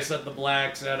 last night I said the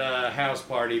blacks at a house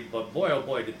party, but boy, oh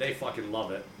boy, did they fucking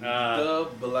love it. The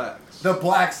blacks. The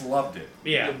blacks loved it.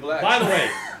 Yeah. The blacks. By the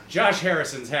way, Josh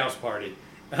Harrison's house party.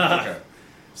 Okay.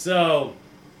 So,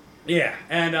 yeah,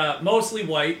 and mostly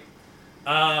white.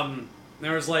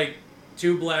 There was like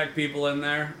 2 black people in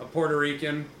there, a Puerto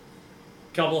Rican,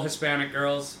 couple Hispanic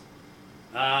girls.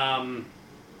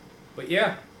 But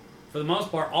yeah, for the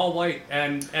most part, all white.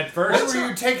 And at first, What, were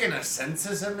you taking a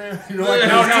census in there? You're like,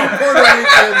 no. 2 Puerto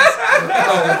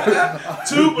Ricans.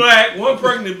 2 black, 1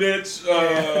 pregnant bitch.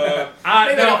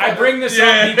 I bring this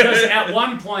up because at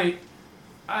one point,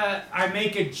 I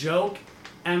make a joke,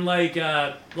 and like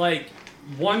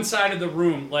one side of the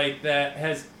room that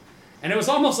has. And it was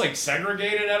almost like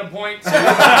segregated at a point. So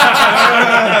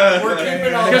we're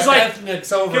keeping all the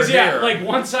ethnics over here. Because yeah, like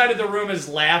one side of the room is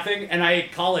laughing, and I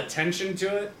call attention to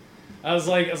it. I was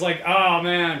like, oh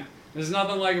man, there's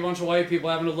nothing like a bunch of white people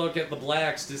having to look at the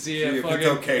blacks to see if it's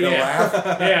okay to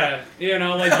laugh. Yeah, you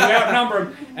outnumber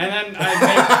them. And then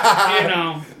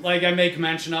I make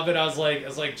mention of it. I was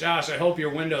like, Josh, I hope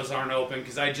your windows aren't open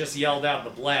because I just yelled out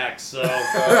the blacks. So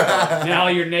now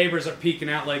your neighbors are peeking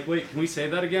out like, wait, can we say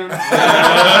that again?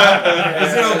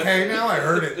 Is it okay now? I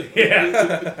heard it.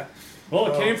 Yeah.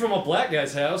 Well, it came from a black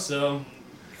guy's house, so.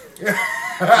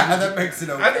 That makes it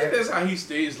okay. I think that's how he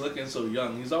stays looking so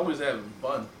young. He's always having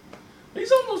fun.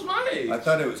 He's almost my age. I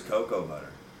thought it was cocoa butter.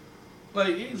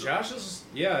 Like Josh is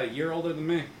a year older than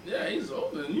me. Yeah, he's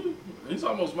older than you. He's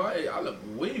almost my age. I look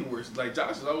way worse. Like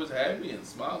Josh is always happy and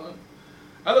smiling.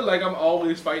 I look like I'm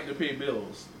always fighting to pay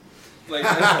bills. Like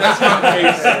that's my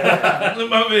face.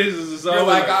 My face is always. You're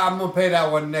like, I'm gonna pay that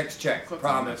one next check.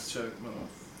 Promise. Next check, man.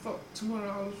 Fuck,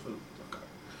 $200 for.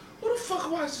 Who the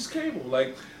fuck watches cable?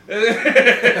 Like. Why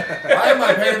am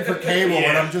I paying for cable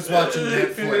when I'm just watching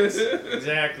Netflix?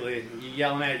 Exactly. You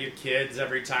yelling at your kids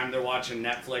every time they're watching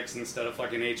Netflix instead of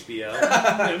fucking HBO.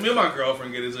 Me and my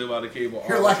girlfriend get into about the cable.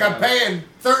 You're like, I'm paying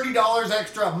 $30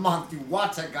 extra a month. You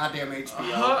watch that goddamn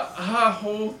HBO. Her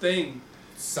whole thing.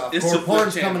 Softcore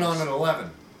porn's coming on at 11.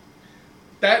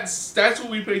 That's what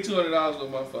we pay $200 a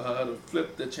month for her to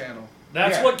flip the channel.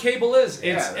 That's what cable is.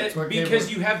 It's because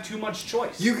you have too much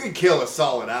choice. You could kill a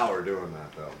solid hour doing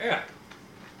that, though. Yeah.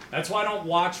 That's why I don't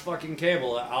watch fucking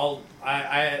cable.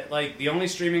 I like the only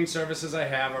streaming services I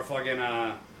have are fucking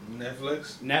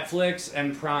Netflix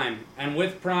and Prime. And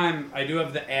with Prime, I do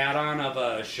have the add-on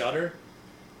of Shudder.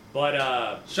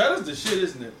 But Shudder's the shit,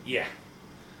 isn't it? Yeah.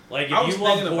 Like if you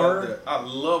love horror, I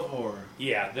love horror.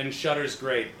 Yeah, then Shudder's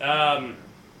great.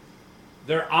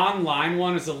 Their online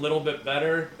one is a little bit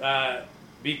better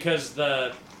because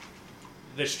the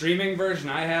streaming version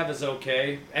I have is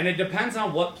okay, and it depends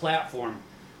on what platform.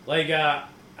 Like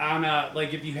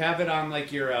like if you have it on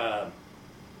like your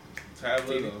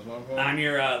tablet or smartphone, on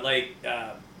your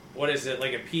what is it,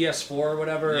 like a PS4 or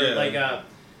whatever, yeah.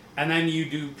 And then you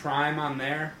do Prime on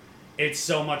there, it's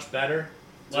so much better.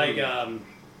 Like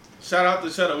shout out to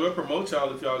Shudder. We'll promote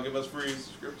y'all if y'all give us free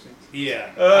subscriptions.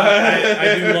 Yeah,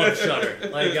 I do love Shudder.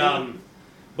 Like,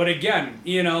 but again,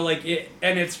 like it,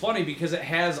 and it's funny because it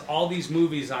has all these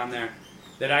movies on there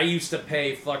that I used to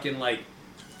pay fucking like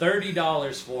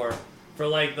 $30 for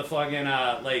like the fucking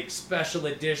like special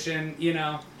edition.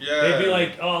 Yeah. They'd be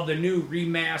like, oh, the new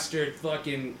remastered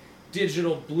fucking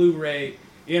digital Blu-ray.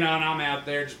 And I'm out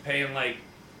there just paying like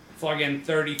fucking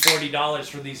 $30-$40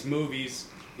 for these movies.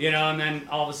 And then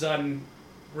all of a sudden,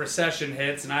 recession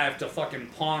hits, and I have to fucking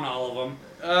pawn all of them.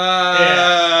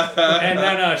 And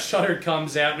then Shudder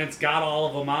comes out, and it's got all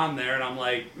of them on there, and I'm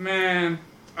like, man.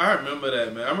 I remember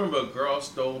that, man. I remember a girl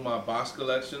stole my box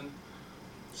collection.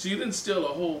 She didn't steal the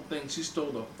whole thing. She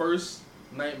stole the first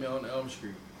Nightmare on Elm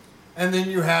Street. And then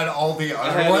you had all the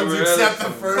other ones except the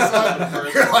first one.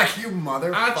 You're like, you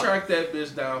motherfucker. I tracked that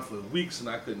bitch down for weeks and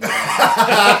I couldn't find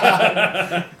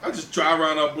her. I just drive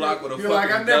around our block with a fucking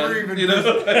gun. I've never even he's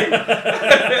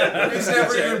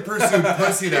never even pursued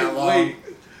pussy that long.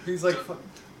 He's like,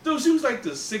 dude, she was like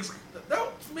the sixth.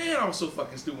 Man, I was so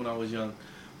fucking stupid when I was young.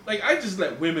 Like, I just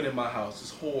let women in my house,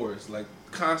 just whores, like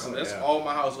constantly. That's all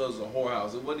my house was a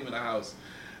whorehouse. It wasn't even a house.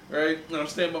 Right? And I'm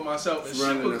staying by myself, and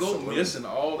she would go missing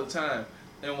all the time.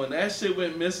 And when that shit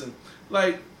went missing,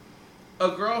 like,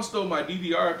 a girl stole my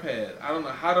DVR pad. I don't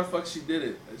know how the fuck she did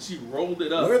it. She rolled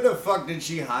it up. Where the fuck did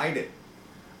she hide it?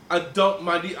 I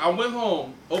went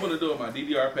home, opened the door, my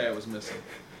DVR pad was missing.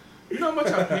 You know how much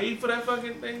I paid for that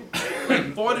fucking thing?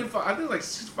 Like 45. I think like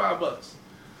 $65.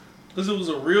 Because it was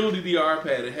a real DDR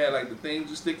pad. It had like the things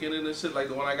you stick in it and shit. Like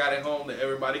the one I got at home that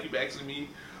everybody keep asking me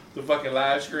to fucking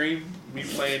live stream. Me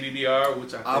playing DDR,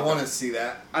 which I want to see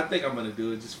that. I think I'm going to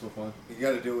do it just for fun. You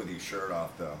got to do it with your shirt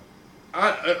off, though.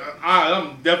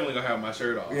 I'm definitely going to have my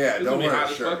shirt off. Yeah, it's don't gonna be wear hot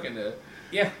a as shirt. fuck in there.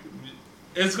 Yeah.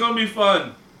 It's going to be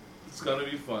fun. It's gonna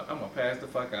be fun. I'm gonna pass the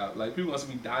fuck out. Like people want to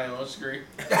see me die on screen.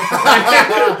 He goes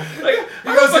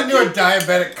into a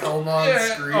diabetic coma on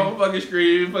screen. On fucking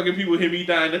screen. Fucking people hear me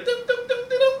dying. He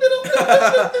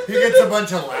gets a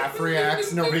bunch of laugh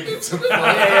reacts. Nobody gets a fuck.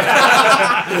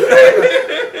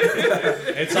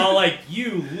 It's all like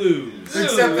you lose.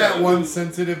 Except that one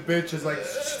sensitive bitch is like,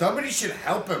 somebody should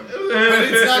help him. But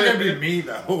it's not gonna be me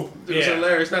though. It's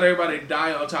hilarious. Not everybody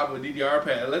die on top of a DDR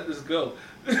pad. Let this go.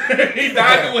 He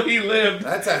died when he lived.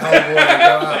 That's a hell of a way to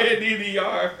go out. Playing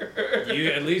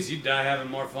DDR. At least you die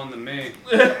having more fun than me.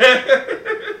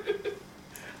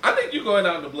 I think you're going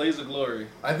out in the blaze of glory.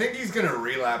 I think he's gonna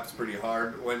relapse pretty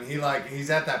hard when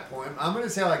he's at that point. I'm gonna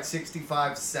say like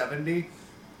 65, 70.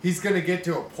 He's gonna get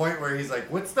to a point where he's like,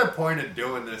 what's the point of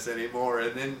doing this anymore?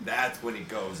 And then that's when he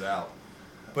goes out.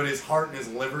 But his heart and his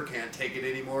liver can't take it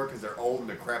anymore because they're old and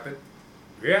decrepit.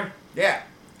 Yeah. Yeah.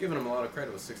 Giving him a lot of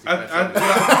credit with 65. What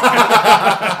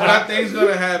I think's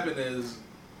gonna happen is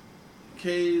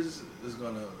Kays is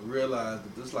gonna realize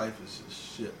that this life is just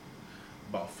shit.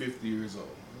 About 50 years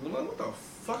old. I'm like, what the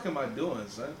fuck am I doing,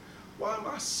 son? Why am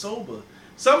I sober?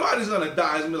 Somebody's gonna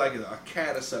die. It's gonna be like a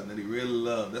cat or something that he really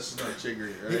loves. That's just gonna trigger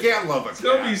it, right? You can't love a cat. It's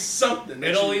gonna be something.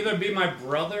 It'll either be my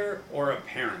brother or a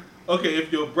parent. Okay,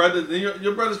 if your brother, then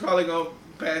your brother's probably gonna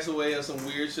pass away or some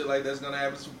weird shit like that's gonna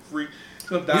happen. Some freak.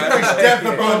 Death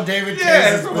upon David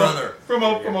Case's brother. From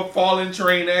a falling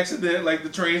train accident, like the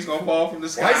train's gonna fall from the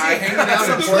sky. Why is he hanging out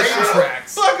on train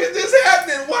tracks? Fuck is this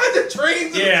happening? Why are the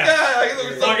trains in the sky? Like,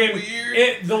 it's so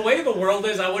weird. The way the world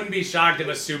is, I wouldn't be shocked if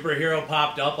a superhero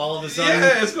popped up all of a sudden.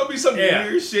 Yeah, it's gonna be some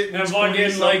weird shit. And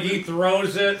fucking like he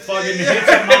throws it, fucking hits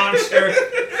a monster.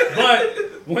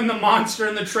 But when the monster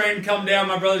and the train come down,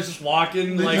 my brother's just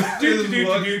walking like dirt,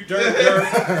 and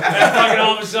fucking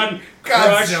all of a sudden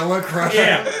Godzilla crush.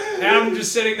 Yeah, and I'm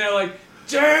just sitting there like,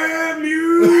 damn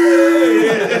you!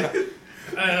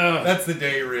 That's the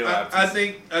day he relapses. I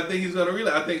think he's gonna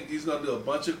relapse. I think he's gonna do a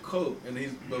bunch of coke,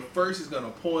 but first he's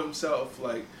gonna pour himself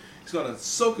he's gonna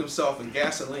soak himself in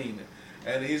gasoline,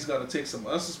 and he's gonna take some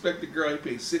unsuspected girl he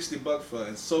paid $60 for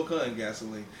and soak her in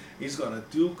gasoline. He's gonna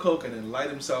do coke and then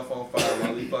light himself on fire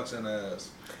while he fucks in her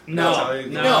ass.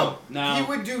 No. He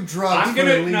would do drugs. I'm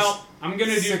gonna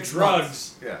do drugs.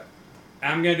 Months. Yeah.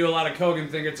 I'm gonna do a lot of coke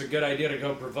and think it's a good idea to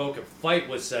go provoke a fight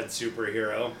with said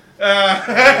superhero.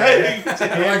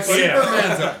 Like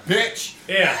Superman's a bitch.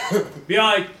 Yeah. Be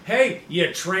like, hey,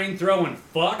 you train throwing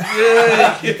fuck.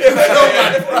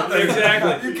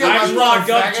 Exactly. I just walk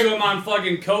up to him on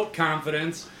fucking coke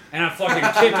confidence and I fucking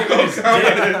kick him in his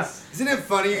dick. Isn't it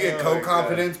funny you get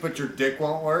co-confidence, but your dick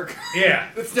won't work? Yeah.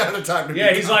 It's not the time to be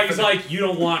he's like, you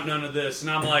don't want none of this.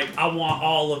 And I'm like, I want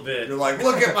all of it. You're like,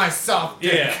 look at my soft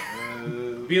dick. Yeah.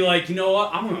 Be like, you know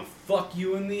what? I'm going to fuck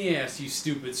you in the ass, you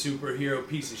stupid superhero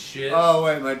piece of shit. Oh,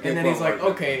 wait, my dick And then he's like,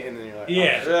 okay. And then you're like,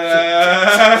 yeah. You're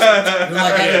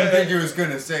like, I didn't think he was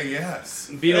going to say yes.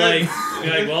 Be like,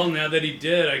 well, now that he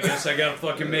did, I guess I got to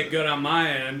fucking make good on my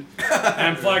end.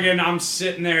 And fucking, I'm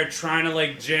sitting there trying to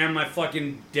like jam my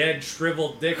fucking dead,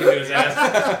 shriveled dick into his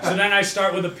ass. So then I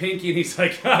start with a pinky and he's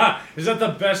like, is that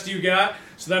the best you got?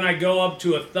 So then I go up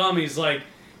to a thumb. He's like,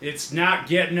 it's not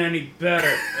getting any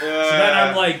better. So then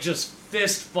I'm like just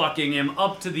fist fucking him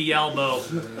up to the elbow.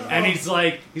 And he's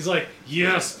like,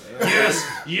 yes.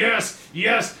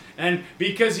 And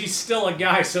because he's still a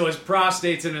guy, so his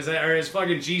prostate's in his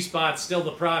fucking G-spot's still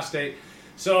the prostate.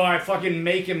 So I fucking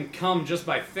make him come just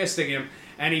by fisting him.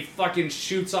 And he fucking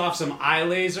shoots off some eye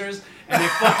lasers. And it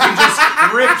fucking just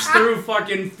rips through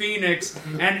fucking Phoenix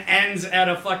and ends at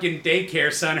a fucking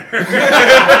daycare center.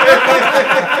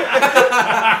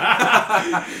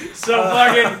 So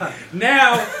fucking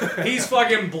now he's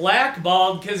fucking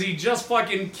blackballed because he just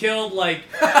fucking killed like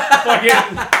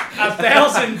fucking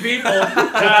 1,000 people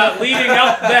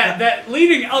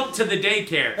leading up to the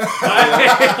daycare.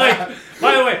 Like,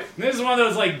 by the way, this is one of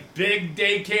those like big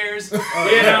daycares,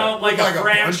 like a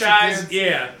franchise.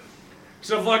 Yeah.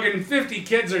 So fucking 50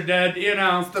 kids are dead,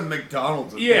 It's the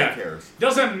McDonald's of daycares.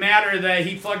 Doesn't matter that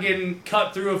he fucking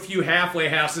cut through a few halfway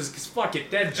houses, because fuck it,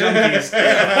 dead junkies.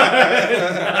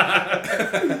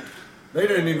 They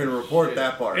didn't even report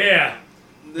that part. Yeah.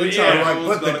 Then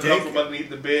Tyrone's gonna come from underneath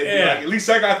the bed and be like, at least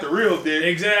I got the real dick.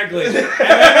 Exactly. And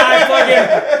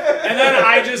then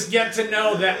I just get to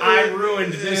know that I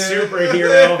ruined this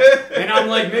superhero, and I'm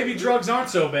like, maybe drugs aren't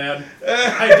so bad.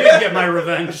 I did get my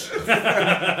revenge.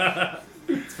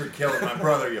 It's for killing my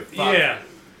brother, you fuck. Yeah.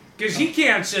 Because he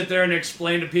can't sit there and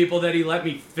explain to people that he let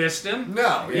me fist him.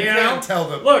 No, you can't tell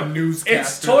the newscaster.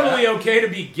 It's totally okay to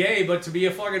be gay, but to be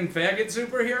a fucking faggot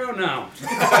superhero? No.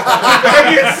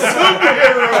 Faggot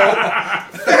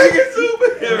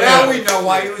superhero! Now we know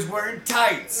why he was wearing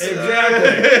tights.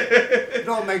 Exactly. It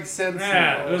all makes sense.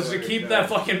 Yeah, it was to keep that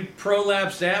fucking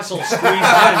prolapsed asshole squeezed in.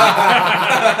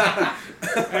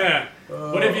 Yeah.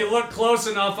 But if you look close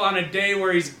enough on a day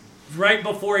where he's right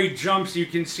before he jumps, you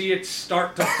can see it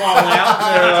start to fall out.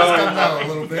 It just comes out a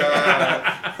little bit.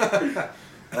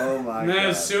 Oh my god. And then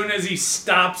as soon as he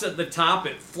stops at the top,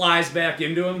 it flies back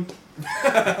into him.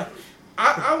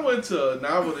 I went to a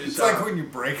novelty It's shop. like when you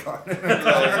break on it.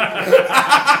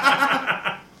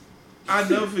 I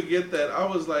never forget that. I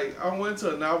went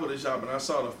to a novelty shop and I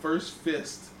saw the first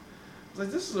fist. I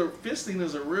was like, fisting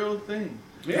is a real thing.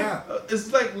 Yeah.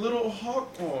 It's like little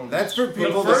hawk arms. That's for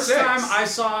people. The first time I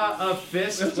saw a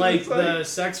fist, like the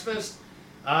sex fist,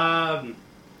 it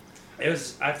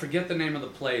was, I forget the name of the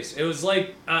place. It was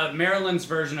like Maryland's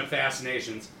version of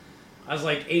Fascinations. I was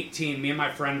like 18. Me and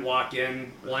my friend walk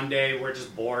in one day. We're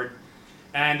just bored.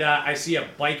 And I see a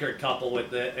biker couple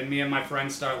with it. And me and my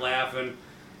friend start laughing.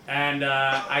 And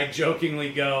I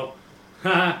jokingly go,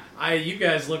 you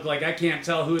guys look like I can't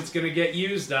tell who it's going to get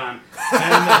used on.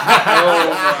 And,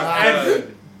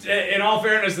 in all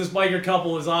fairness, this biker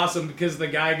couple is awesome because the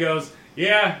guy goes,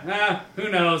 yeah,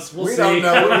 who knows? We'll see. Don't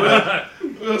know.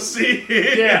 We'll see.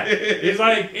 Yeah. He's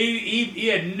like, he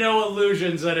had no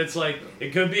illusions that it's like,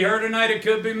 it could be her tonight, it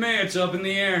could be me, it's up in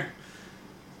the air.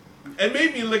 It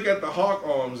made me look at the hawk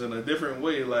arms in a different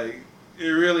way. Like, it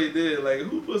really did. Like,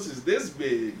 who pussy's this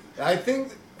big? I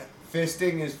think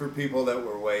fisting is for people that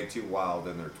were way too wild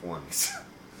in their 20s.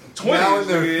 20s? Now in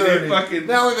their 30s,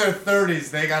 Now in their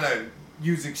 30s, they gotta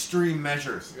use extreme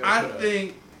measures. I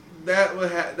think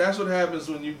that's what happens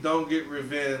when you don't get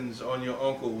revenge on your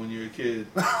uncle when you're a kid.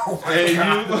 Oh my and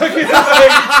God. you fucking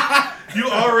you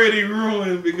already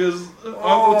ruined because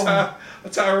Uncle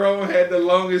Tyrone had the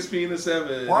longest penis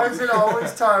ever. Why is it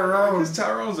always Tyrone? Because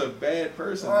Tyrone's a bad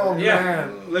person. Oh man. man!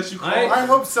 Unless you call I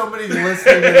hope somebody's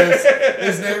listening to this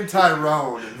is named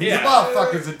Tyrone. And these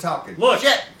motherfuckers are talking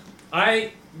shit.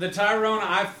 The Tyrone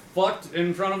I fucked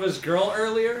in front of his girl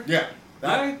earlier. Yeah.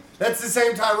 That's the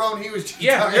same Tyrone he was. He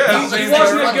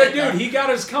wasn't a good dude. He got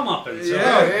his comeuppance.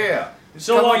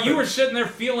 So while you were sitting there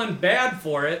feeling bad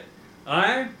for it,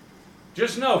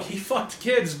 just know he fucked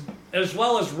kids as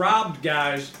well as robbed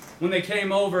guys when they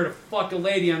came over to fuck a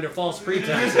lady under false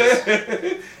pretenses.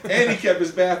 And he kept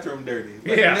his bathroom dirty.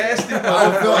 Nasty.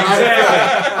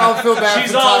 I'll feel bad.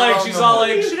 She's all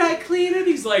like, should I clean it?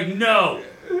 He's like, no.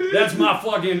 That's my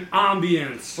fucking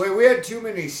ambience. Wait, we had too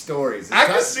many stories. I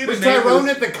can see the was name Tyrone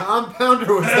at the compound,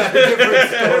 or was that a different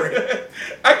story?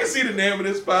 I can see the name of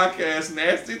this podcast: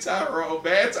 Nasty Tyrone,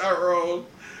 Bad Tyrone.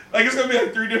 Like it's gonna be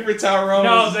like 3 different Tyrones.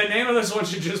 No, the name of this one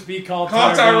should just be called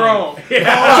Tyrone. Yeah.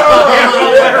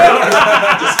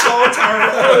 Just call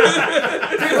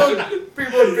Tyrone.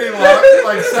 People would be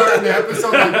like starting the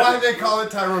episode like, why did they call it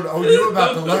Tyrone? Oh, you're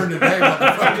about to learn today,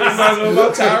 motherfucker.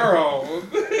 About Tyrone.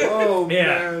 Oh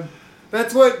man.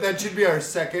 That should be our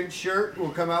second shirt.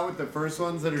 We'll come out with the first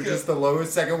ones that are just the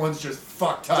lowest. Second one's just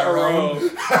fuck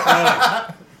Tyrone.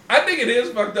 I think it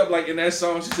is fucked up. Like in that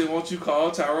song, she said, "Won't you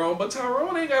call Tyrone?" But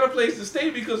Tyrone ain't got a place to stay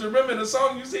because remember in the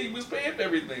song you said he was paying for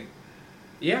everything.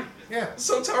 Yeah.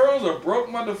 So Tyrone's a broke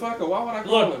motherfucker. Why would I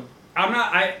call him?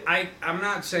 I'm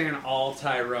not saying all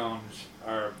Tyrones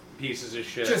are pieces of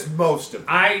shit. Just most of them.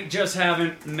 I just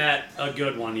haven't met a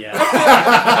good one yet. I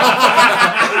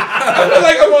feel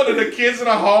like I'm on the Kids in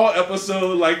the Hall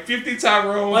episode. Like 50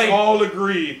 Tyrones all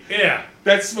agree. Yeah.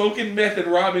 That smoking meth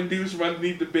and robbing dudes from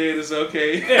underneath the bed is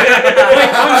okay.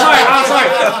 I'm sorry.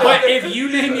 But if you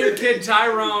name your kid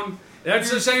Tyrone, that's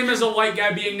the same as a white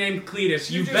guy being named Cletus.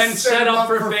 You've been set up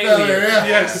for failure.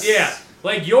 Yes. Yeah.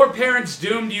 Like your parents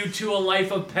doomed you to a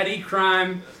life of petty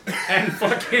crime and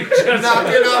fucking just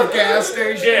knocking off gas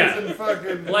stations and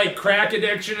fucking like crack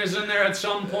addiction is in there at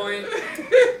some point.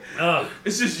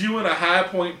 It's just you and a high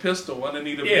point pistol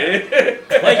underneath a bed.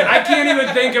 Like I can't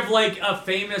even think of like a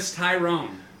famous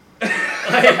Tyrone.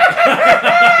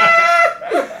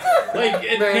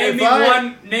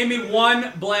 Name me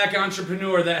one black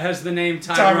entrepreneur that has the name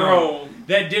Tyrone.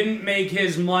 That didn't make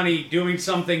his money doing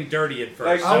something dirty at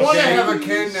first. I want to have a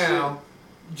kid now,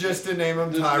 just to name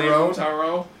him Tyrone.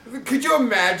 Could you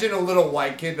imagine a little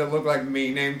white kid that looked like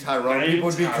me named Tyrone? People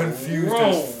would be confused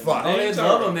as fuck. Oh, they'd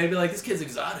love him. They'd be like, this kid's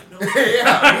exotic. No.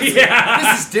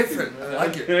 This is different. I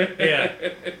like it. Yeah.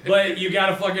 But you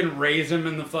gotta fucking raise him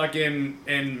in the fucking,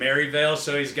 in Maryvale,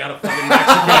 so he's got a fucking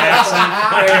Mexican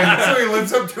accent. So he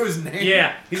lives up to his name.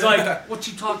 Yeah. He's like, what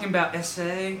you talking about, SA?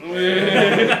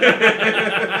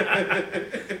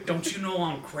 Don't you know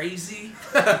I'm crazy?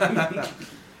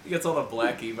 He gets all the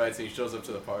black Evites and he shows up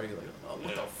to the party. Like, oh,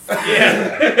 what the fuck?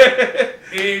 Yeah.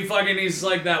 He's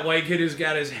like that white kid who's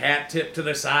got his hat tipped to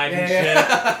the side and shit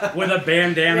with a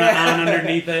bandana on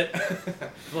underneath it.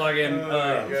 Fucking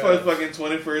for his fucking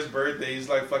 21st birthday, he's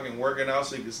like fucking working out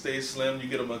so he can stay slim. You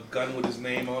get him a gun with his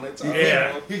name on it.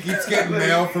 Yeah. He keeps getting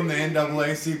mail from the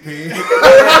NAACP.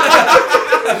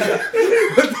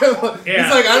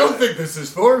 He's like, I don't think this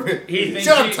is for me.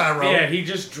 Shut up, Tyrone. Yeah, he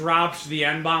just drops the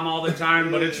N-bomb all the time,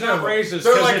 but it's not racist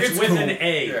They're because like, it's with cool. an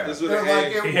A. Yeah. They're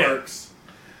like, it works.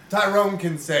 Tyrone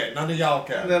can say it. None of y'all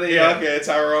can. None of y'all can.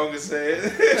 Tyrone can say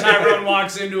it. Tyrone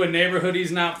walks into a neighborhood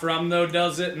he's not from, though,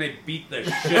 does it, and they beat the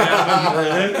shit out of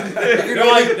him. They're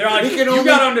like, you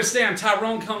gotta understand,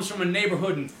 Tyrone comes from a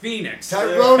neighborhood in Phoenix.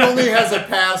 Tyrone only has a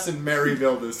pass in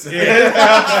Maryville to say.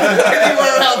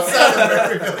 Anywhere outside of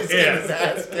Maryville, he's getting his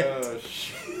ass kicked.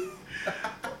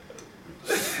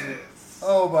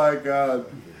 Oh my god.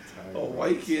 A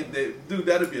white kid dude,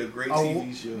 that'd be a great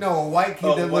TV show. No, a white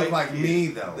kid that looked like me,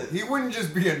 though. He wouldn't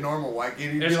just be a normal white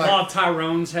kid. He'd It's be like, called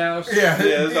Tyrone's house. Yeah,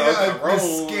 it's the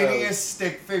skinniest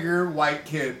stick figure white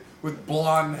kid with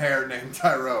blonde hair named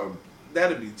Tyrone.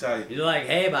 That'd be tight. You're like,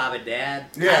 hey, Bob and Dad.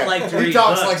 Yeah, I'd like to he read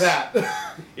talks books. like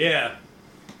that. Yeah.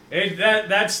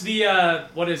 That's the,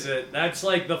 what is it? That's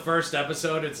like the first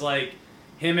episode. It's like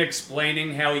him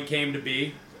explaining how he came to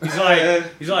be. He's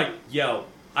like, yo,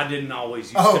 I didn't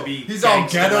always used to be. He's all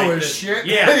ghetto like as this. shit.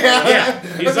 Yeah.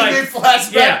 He's and then they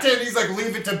flash back to, and he's like,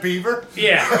 leave it to Beaver.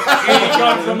 Yeah. He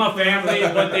comes from a family,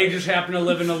 but they just happen to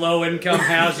live in a low-income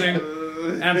housing.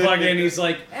 And fucking, he's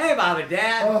like, hey, Bob and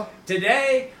Dad,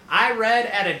 today I read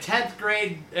at a 10th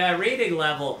grade reading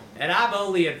level, and I'm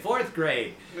only in 4th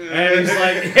grade. And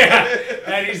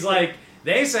he's like,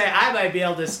 they say I might be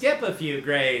able to skip a few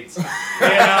grades. You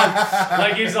know?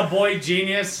 Like he's a boy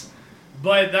genius.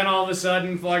 But then all of a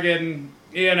sudden, fucking,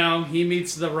 you know, he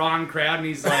meets the wrong crowd and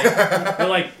he's like, they're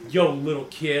like, yo, little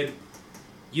kid,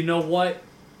 you know what?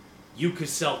 You could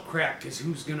sell crack because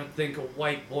who's going to think a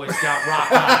white boy's got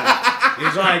rock on?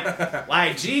 He's like,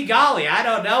 why, gee golly, I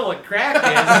don't know what crack is.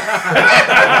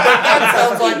 That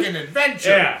sounds like an adventure.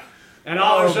 Yeah. And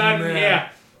all of a sudden,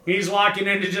 he's walking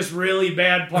into just really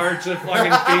bad parts of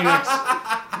fucking Phoenix.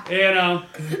 You know,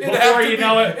 before you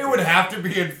know it. It would have to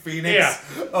be in Phoenix. Yeah.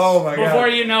 Oh my god. Before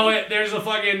you know it, there's a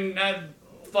fucking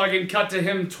cut to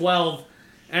him 12.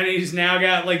 And he's now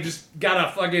got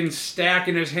a fucking stack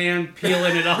in his hand,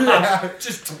 peeling it off. Yeah,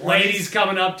 just 20. Ladies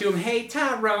coming up to him, hey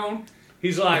Tyrone.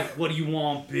 He's like, what do you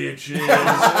want, bitches? It's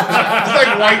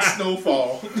like White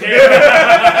Snowfall.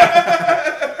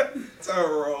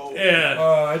 Tyrone. Yeah.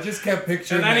 Oh, I just kept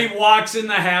picturing. And then he walks in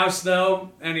the house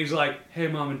though, and he's like, "Hey,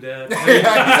 Mom and Dad."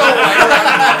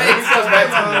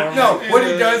 No, what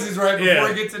he does is right before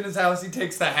he gets in his house, he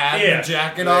takes the hat and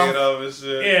jacket off. And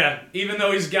shit. Yeah, even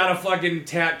though he's got a fucking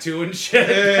tattoo and shit.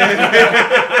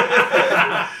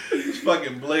 He's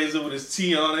fucking blazing with his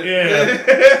T on it. Yeah. He's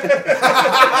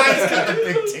got the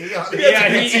big T on it. Yeah,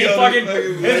 he fucking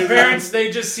his parents,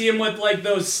 they just see him with like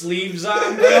those sleeves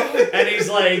on, and he's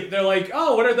like, they're like,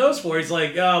 oh, what are those for? He's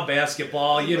like, oh,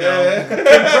 basketball, you know,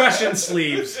 compression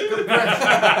sleeves.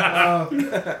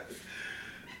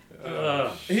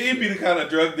 He'd be the kind of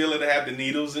drug dealer to have the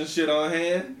needles and shit on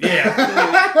hand.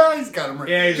 Yeah. He's got him.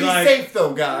 Yeah, he's like, safe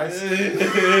though, guys. He's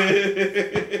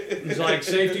like,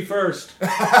 safety first.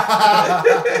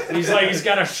 He's like, he's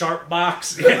got a sharp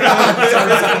box.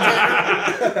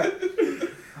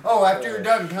 Oh, after you're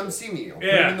done, come see me. I'll put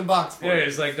it in the box for you. Yeah,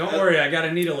 he's like, don't worry, I got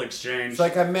a needle exchange. It's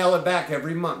like I mail it back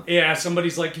every month. Yeah,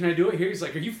 somebody's like, can I do it here? He's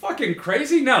like, are you fucking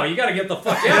crazy? No, you gotta get the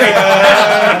fuck out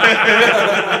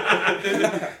of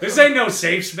here. This ain't no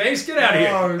safe space. Get out of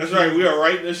here. Oh, that's right, we are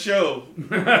writing a show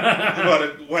about a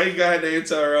white guy named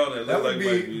Tyrone. That would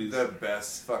be the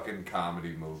best fucking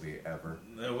comedy movie ever.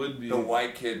 That would be. The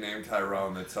white kid named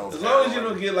Tyrone that sells As long as you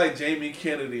don't get like Jamie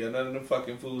Kennedy or none of them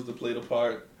fucking fools to play the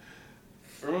part.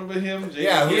 Remember him?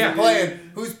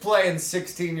 Who's playing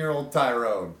 16-year-old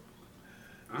Tyrone?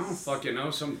 I don't fucking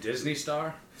know. Some Disney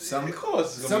star? Of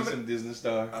course it's going to be some Disney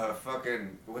star.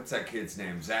 What's that kid's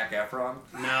name? Zac Efron?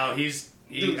 No, he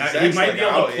Zach's might like be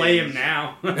able to play age. him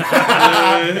now.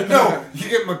 No, you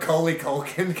get Macaulay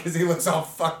Culkin because he looks all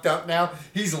fucked up now.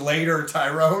 He's later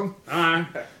Tyrone.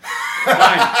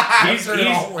 Fine. He's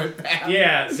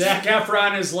yeah, Zac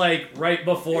Efron is like right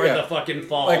before the fucking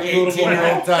fall. Like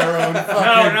 18-year-old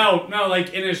Tyrone. No,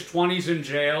 like in his 20s in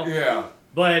jail. Yeah.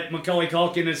 But Macaulay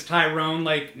Culkin is Tyrone,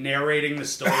 like narrating the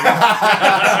story.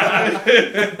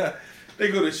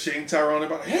 They go to Shane Tyrone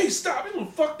about, hey, stop! You know what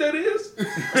the fuck that is?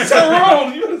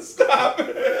 Tyrone, you gotta stop!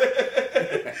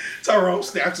 Tyrone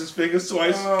snaps his fingers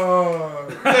twice. Oh.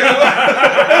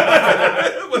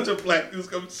 A bunch of black dudes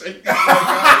come shake. Tyrone,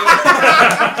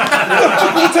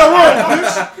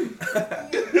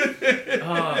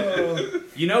 bitch!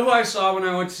 You know who I saw when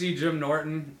I went to see Jim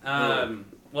Norton?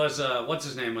 Was what's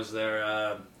his name was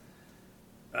there?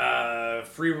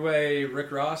 Freeway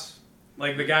Rick Ross,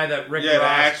 like the guy that Rick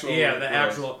Ross. The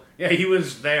actual. Yeah, he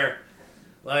was there.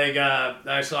 Like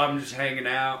I saw him just hanging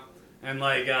out, and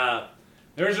like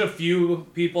there's a few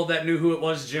people that knew who it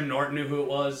was. Jim Norton knew who it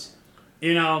was.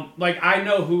 You know, like I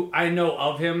know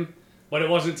of him, but it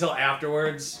wasn't until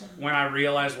afterwards when I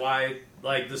realized why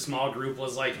like the small group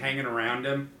was like hanging around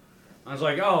him. I was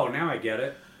like, oh, now I get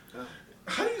it.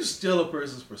 How do you steal a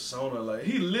person's persona? Like,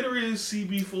 he literally is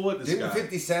CB4 this Didn't guy.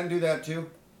 50 Cent do that too?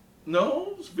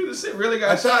 No, 50 Cent really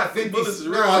got shot.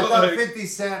 50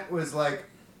 Cent was like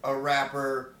a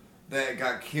rapper that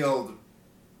got killed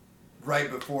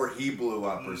right before he blew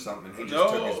up or something. He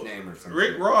just took his name or something.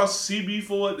 Rick Ross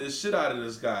CB4 the shit out of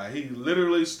this guy. He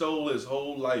literally stole his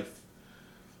whole life.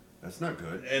 That's not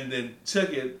good. And then took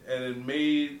it and then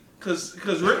made...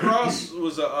 Because Rick Ross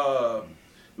was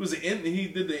he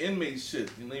did the inmate shit.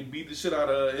 And they beat the shit out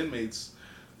of inmates.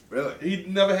 Really? He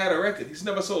never had a record. He's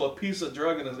never sold a piece of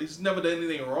drug he's never done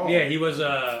anything wrong. Yeah, he was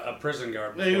a prison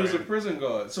guard. Yeah, he was a prison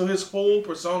guard. So his whole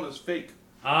persona is fake.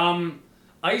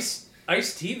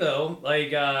 Ice-T though,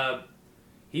 like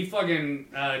he fucking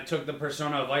took the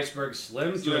persona of Iceberg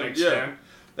Slim to an extent. Yeah,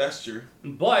 that's true.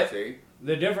 But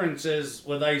the difference is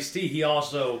with Ice-T, he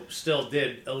also still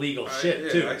did illegal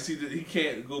shit too. I see that he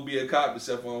can't go be a cop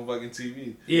except on fucking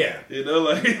TV. Yeah, you know,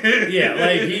 like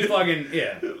like he fucking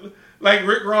Like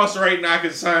Rick Ross right now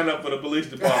can sign up for the police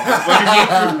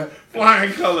department.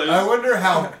 Flying colors. I wonder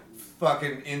how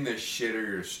fucking in the shitter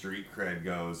your street cred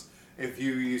goes if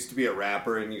you used to be a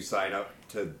rapper and you sign up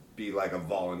to be like a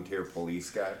volunteer police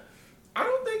guy. I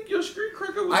don't think your street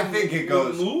cred would I think it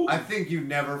goes. move. I think you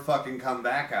never fucking come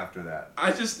back after that.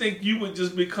 I just think you would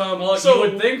just become. Well, you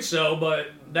would think so, but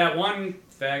that one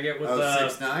faggot with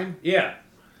 6ix9ine? Yeah.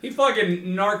 He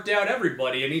fucking narked out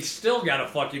everybody, and he's still got a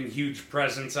fucking huge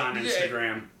presence on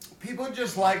Instagram. People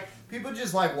just like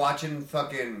watching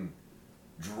fucking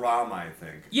drama, I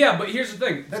think. Yeah, but here's the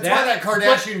thing. That's why that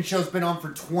Kardashian show's been on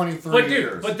for 23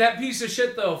 years. But that piece of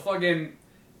shit, though, fucking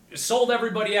sold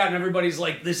everybody out, and everybody's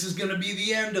like, this is going to be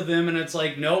the end of him, and it's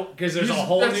like, nope, because there's a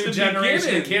whole new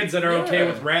generation of kids that are okay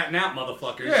with ratting out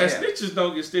motherfuckers. Yeah, snitches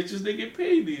don't get stitches, they get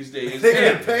paid these days. They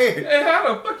get paid. And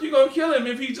how the fuck you gonna kill him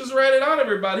if he just ratted out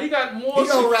everybody? He got more He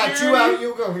gonna rat you out,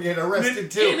 you gonna get arrested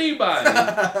too. Anybody.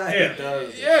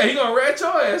 Yeah, he gonna rat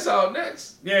your ass out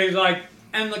next. Yeah, he's like,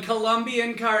 and the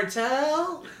Colombian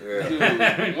cartel? Yeah.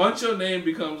 Dude, once your name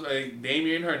becomes a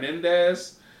Damian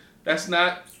Hernandez, that's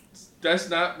not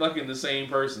fucking the same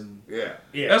person. Yeah.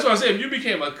 That's why I say if you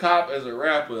became a cop as a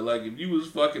rapper, like if you was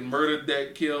fucking murdered,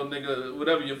 that killed, nigga,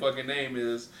 whatever your fucking name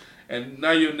is, and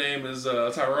now your name is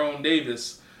Tyrone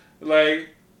Davis, like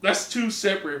that's two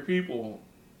separate people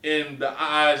in the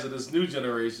eyes of this new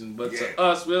generation. But to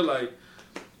us, we're like,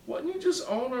 wasn't you just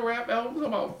on a rap album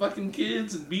about fucking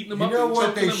kids and beating them up and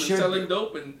choking them and selling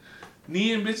dope and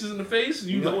kneeing bitches in the face? And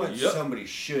you know what somebody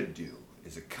should do?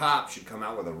 Is a cop should come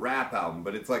out with a rap album,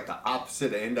 but it's like the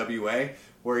opposite of NWA,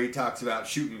 where he talks about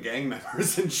shooting gang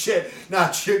members and shit,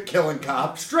 not killing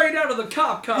cops. Straight out of the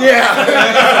cop car. Yeah.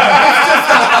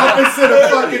 It's just the opposite of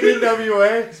fucking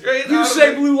NWA. You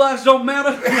say blue lives don't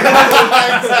matter?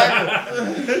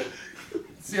 Exactly.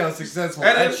 See how successful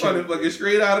that is funny, like it's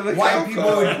straight out of the cop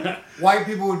car. White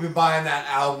people would be buying that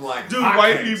album like dude,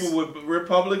 white people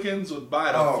Republicans would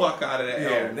buy the fuck out of that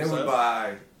album. They would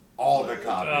buy all the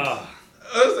copies.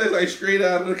 It's like straight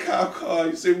out of the cop car.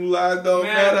 You say blue lives don't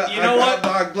matter. You know what?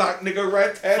 My Glock nigga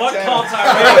right there. Fuck Paul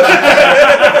Tyrone.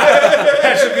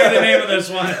 That should be the name of this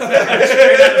one.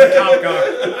 Straight out of the cop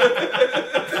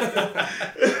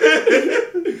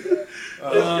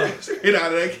car. Straight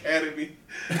out of the academy.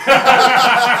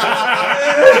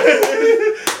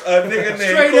 A nigga named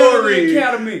straight Corey.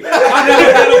 Out of the academy. I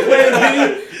never had a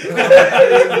plan B.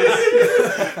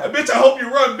 Bitch, I hope you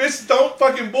run. Bitch, don't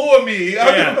fucking bore me.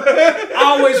 Yeah. I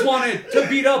always wanted to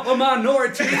beat up a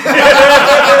minority.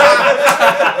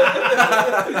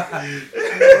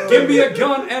 Give me a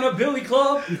gun and a billy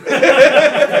club.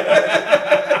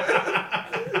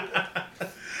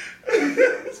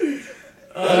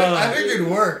 I think it'd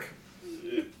work.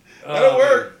 That'll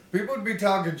work. People would be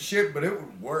talking shit, but it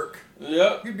would work.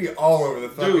 Yep. You'd be all over the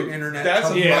fucking internet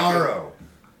tomorrow.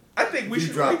 I think we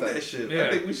should write that shit. Yeah. I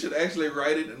think we should actually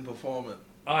write it and perform it.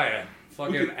 Oh, yeah.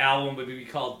 Fucking album would be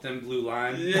called Thin Blue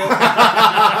Line. Yeah.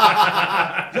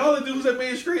 Y'all the dudes that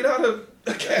made Straight Out of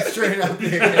Academy. Straight Out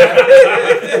the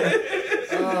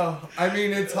I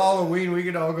mean, it's Halloween. We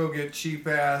could all go get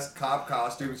cheap-ass cop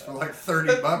costumes for like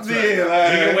 $30 right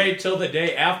now. You can wait till the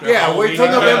day after Halloween. Wait till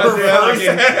November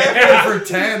 1st. For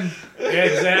 10. Yeah,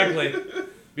 exactly.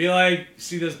 Be like,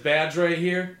 see this badge right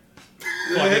here?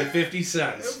 Fucking 50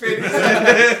 cents. 50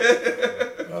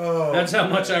 cents. Oh, that's how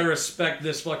much I respect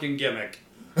this fucking gimmick.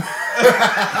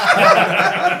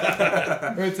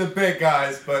 It's a bit,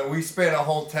 guys, but we spent a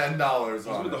whole $10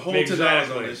 on it. The whole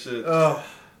 $10 on this shit. Oh,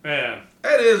 man.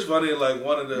 That is funny. Like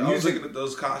I was looking at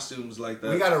those costumes like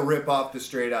that. We got to rip off the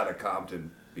Straight Outta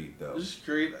Compton beat, though.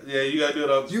 Yeah, you got to do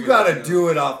it off. You got to do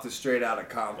it off the Straight Outta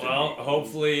Compton. Well,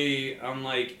 hopefully,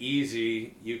 unlike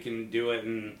Easy, you can do it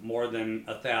in more than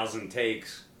 1,000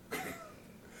 takes.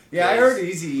 Yeah, I heard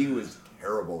Eazy-E was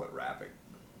terrible at rapping.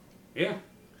 Yeah.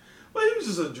 Well, he was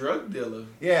just a drug dealer.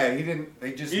 Yeah, he didn't.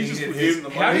 They just needed his.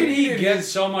 How did he get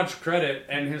so much credit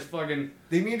and his fucking?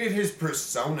 They needed his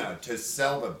persona to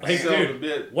sell the band. Hey,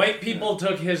 dude, white people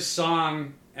took his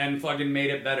song and fucking made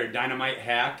it better. Dynamite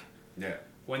Hack. Yeah.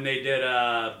 When they did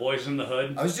Boys in the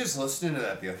Hood. I was just listening to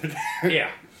that the other day.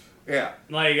 Yeah. Yeah.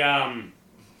 Like,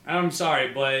 I'm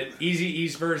sorry, but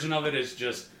Eazy-E's version of it is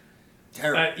just.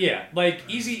 Terrible. Yeah, like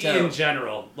Eazy-E in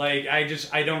general. Like, I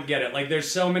don't get it. Like, there's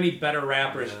so many better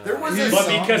rappers. There was but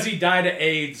because he died of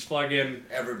AIDS, fucking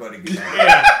everybody.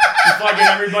 Yeah, fucking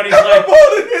everybody's like.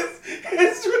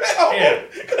 His album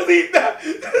because he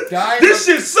died. This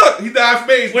shit sucked. He died from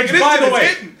AIDS. Which, by the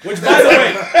way,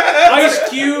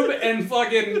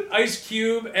 Ice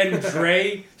Cube and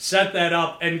Dre set that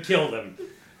up and killed him.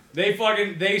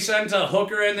 They sent a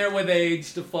hooker in there with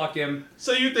AIDS to fuck him.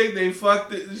 So you think they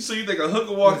fucked it? So you think a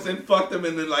hooker walks in, fucked him,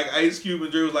 and then like Ice Cube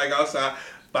and Drew was like outside,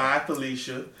 bye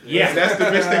Felicia. Yeah. And that's the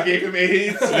bitch that gave him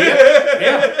AIDS.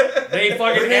 Yeah. They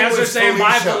fucking as they're saying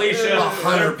bye Felicia,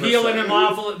 100%. they're peeling him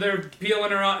off. They're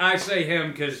peeling her off. I say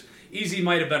him because Easy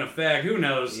might have been a fag. Who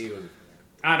knows?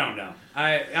 I don't know.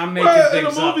 I'm making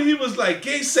things up. In the movie, he was like,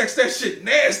 gay sex, that shit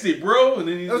nasty, bro. And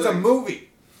then that was a movie.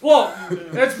 Well,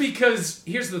 that's because,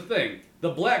 here's the thing.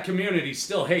 The black community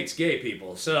still hates gay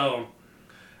people, so...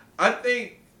 I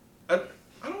think... I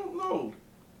don't know.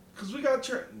 Because we got...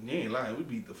 You ain't lying. We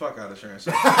beat the fuck out of trans.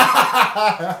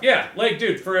 Yeah, like,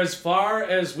 dude, for as far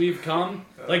as we've come...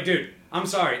 Like, dude, I'm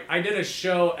sorry. I did a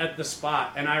show at the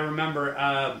Spot, and I remember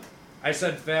I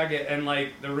said faggot, and,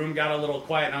 like, the room got a little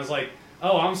quiet, and I was like,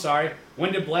 oh, I'm sorry.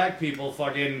 When did black people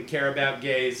fucking care about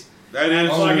gays? And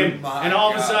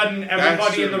all of a sudden,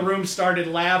 everybody in the room started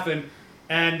laughing,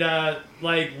 and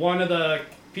like one of the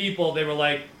people, they were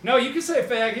like, "No, you can say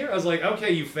fag here." I was like,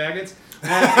 "Okay, you faggots."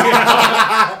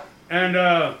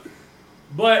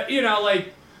 But you know,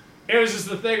 like it was just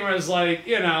the thing where it was like,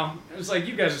 you know, it was like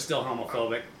you guys are still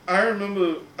homophobic. I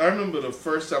remember the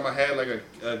first time I had like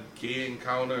a gay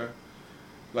encounter,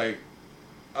 like.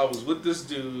 I was with this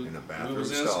dude. In a bathroom we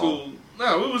was in stall. school.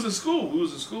 No, we was in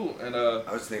school. And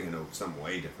I was thinking of something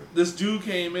way different. This dude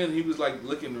came in. He was like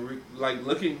looking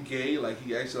gay. Like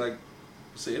he actually like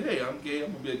said, "Hey, I'm gay.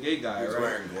 I'm gonna be a gay guy." He was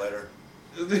wearing glitter.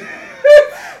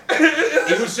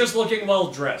 He was just looking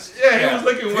well dressed. Yeah, he was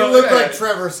looking well. He looked like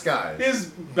Trevor Scott. His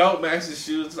belt matched his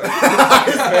shoes. Like,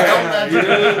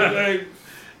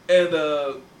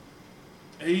 and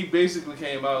he basically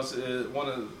came out.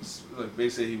 They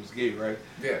said he was gay, right?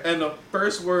 Yeah. And the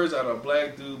first words out of a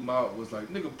black dude's mouth was like,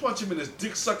 "Nigga, punch him in his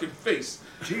dick sucking face."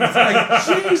 Jesus. Like,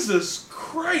 Jesus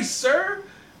Christ, sir.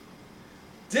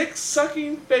 Dick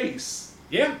sucking face.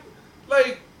 Yeah.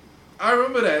 Like, I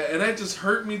remember that, and that just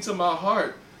hurt me to my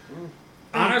heart.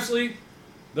 Honestly,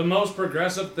 the most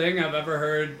progressive thing I've ever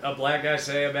heard a black guy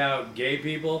say about gay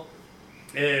people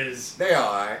is... They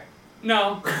are.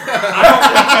 No.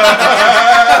 I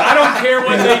don't care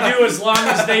what they do as long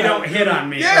as they don't hit on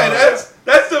me. Yeah, that's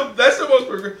the most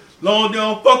progressive. Long as they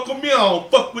don't fuck with me, I don't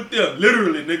fuck with them.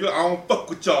 Literally, nigga, I don't fuck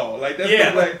with y'all. Like, that's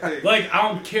the black thing. Like, I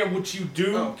don't care what you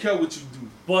do. I don't care what you do.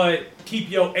 But keep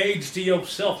your age to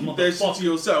yourself, keep motherfucker. That shit to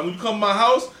yourself. When you come to my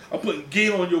house, I'm putting gay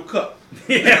on your cup.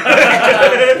 Yeah.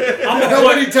 I'm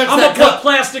gonna put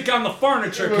plastic on the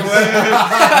furniture.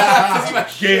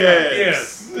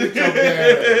 Yes.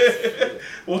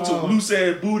 Want some loose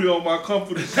ass booty on my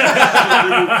comforter. Stain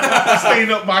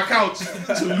up my couch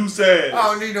to loose ass. I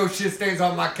don't need no shit stains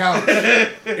on my couch.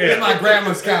 It's my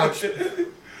grandma's couch.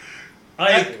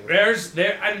 Like,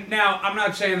 now, I'm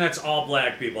not saying that's all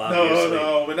black people, obviously.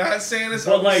 No, we're not saying this.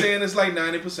 I'm saying it's like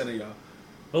 90% of y'all.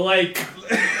 But, like,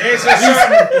 it's a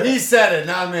certain... He said it,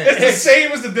 not me. It's the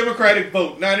same as the Democratic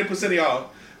vote. 90% of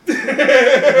y'all.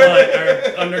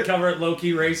 Are undercover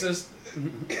low-key racist?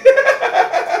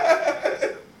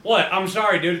 What? I'm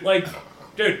sorry, dude. Like,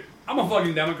 dude, I'm a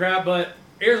fucking Democrat, but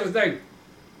here's the thing.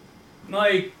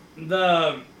 Like,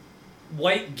 the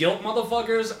white guilt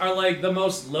motherfuckers are, like, the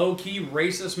most low-key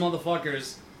racist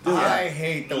motherfuckers. Dude, I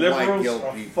hate the white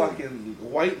guilt people.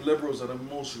 White liberals are the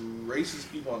most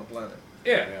racist people on the planet.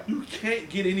 Yeah. You can't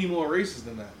get any more racist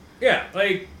than that. Yeah,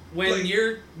 like, when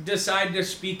you decide to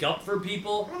speak up for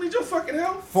people... I don't need your fucking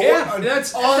help.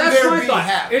 That's my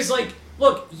thought. It's like,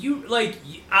 look, you, like,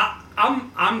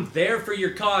 I'm there for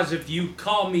your cause if you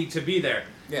call me to be there.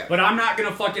 Yeah. But I'm not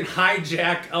gonna fucking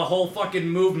hijack a whole fucking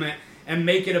movement and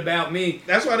make it about me.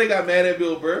 That's why they got mad at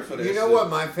Bill Burr for this. You know what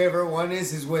my favorite one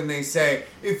is when they say,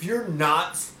 if you're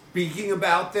not speaking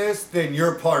about this, then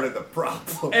you're part of the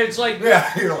problem. And it's like,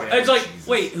 you're like, it's like, Jesus.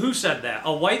 wait, who said that?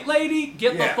 A white lady?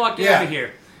 Get the fuck out of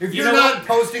here. If you're not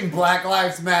posting Black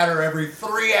Lives Matter every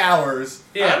 3 hours,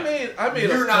 I made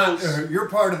you're a not. post. You're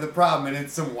part of the problem, and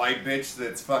it's some white bitch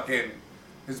that's fucking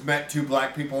has met 2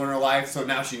 black people in her life, so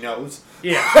now she knows.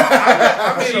 Yeah,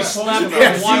 I she slept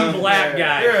with one black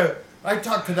guy. Yeah. I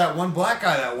talked to that one black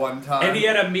guy that one time. And he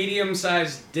had a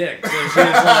medium-sized dick. So she was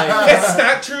like... It's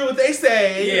not true what they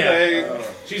say. Yeah.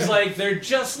 She's like, they're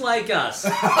just like us.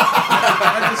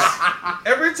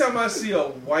 Every time I see a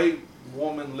white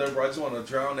woman liberal, I just want to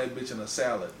drown that bitch in a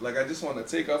salad. Like, I just want to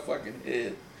take her fucking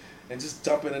head and just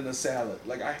dump it in the salad.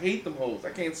 Like, I hate them hoes.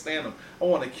 I can't stand them. I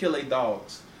want to kill their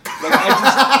dogs. Like, I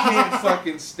just can't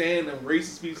fucking stand them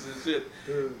racist pieces of shit.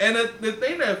 And the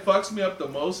thing that fucks me up the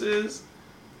most is...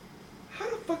 How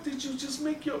the fuck did you just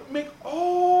make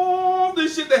all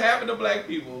this shit that happened to black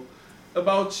people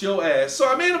about your ass? So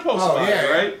I made a post about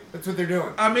it, right? That's what they're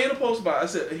doing. I made a post about it. I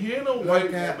said, hearing a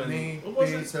white woman... Be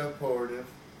supportive.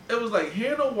 It was like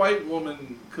hearing a white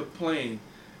woman complain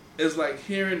is like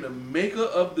hearing the maker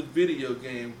of the video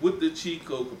game with the cheat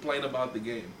code complain about the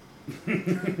game.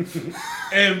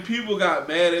 And people got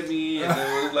mad at me and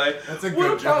they was like, that's a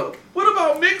good joke. What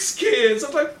about mixed kids? I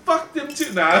was like, fuck them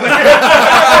too. Nah.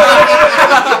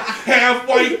 Half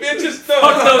white bitches.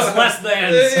 Fuck those less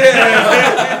thans.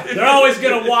 Yeah. They're always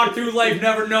gonna walk through life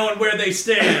never knowing where they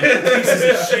stand. Pieces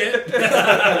of shit.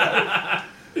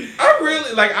 I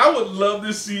really, like, I would love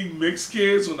to see mixed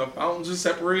kids when the fountains are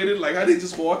separated. Like, how they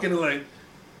just walk in and like,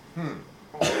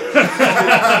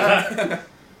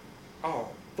 oh,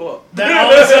 fuck. Then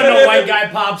all of a sudden a white guy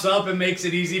pops up and makes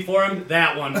it easy for him.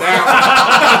 That one.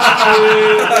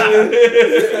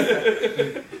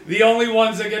 The only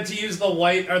ones that get to use the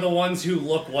white are the ones who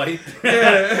look white.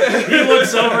 He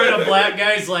looks over at a black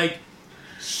guy, he's like,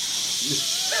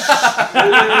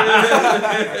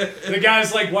 the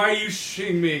guy's like, why are you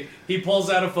shitting me? He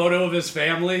pulls out a photo of his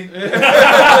family.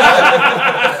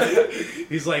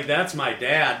 He's like, that's my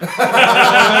dad.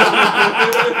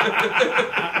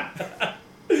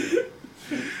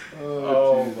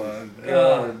 Oh my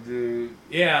god, dude.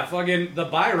 Yeah, fucking the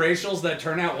biracials that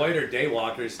turn out white are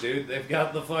daywalkers, dude. They've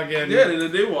got the fucking... Yeah, they're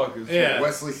the daywalkers. Yeah.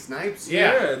 Wesley Snipes?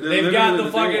 Yeah, they've got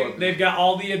the fucking... They've got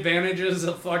all the advantages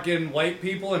of fucking white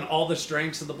people and all the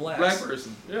strengths of the blacks. Black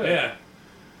person. Yeah.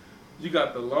 You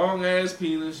got the long ass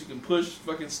penis. You can push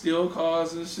fucking steel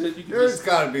cars and shit. You can There's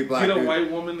gotta be black get a dude.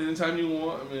 white woman anytime you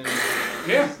want. I mean,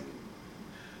 yeah.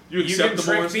 You can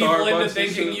trick people into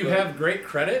thinking you have great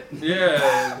credit.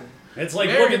 Yeah. It's like,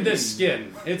 look at this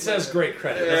skin. It says great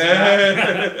credit.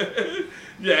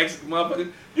 Yeah, motherfucker.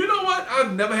 You know what?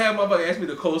 I've never had motherfucker ask me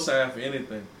to co-sign for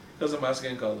anything because of my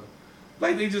skin color.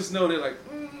 Like, they just know they're like,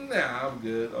 nah, I'm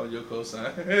good on your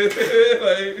cosign.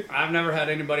 Like, I've never had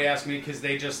anybody ask me because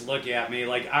they just look at me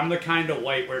like I'm the kind of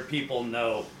white where people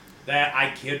know that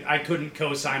I couldn't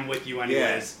co-sign with you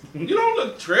anyways. Yeah. You don't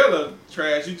look trailer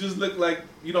trash. You just look like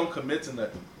you don't commit to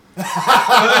nothing.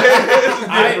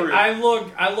 I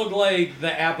look like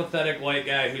the apathetic white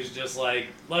guy who's just like,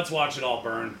 let's watch it all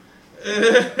burn.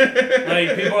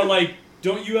 Like, people are like,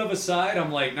 don't you have a side? I'm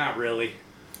like, not really.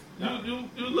 You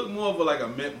look more of a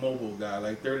Mint Mobile guy,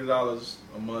 like $30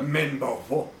 a month. Mint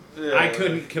Mobile. Yeah. I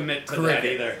couldn't commit to that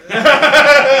either.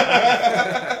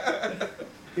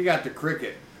 He got the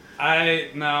cricket.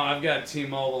 I've got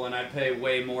T-Mobile and I pay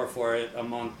way more for it a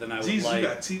month than I would like. You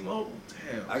got T-Mobile?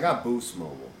 Damn. I got Boost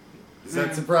Mobile. Does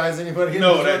that surprise anybody?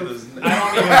 No, that doesn't. I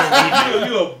don't even believe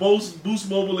you. You a Boost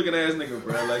Mobile looking ass nigga,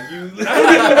 bro. Like you.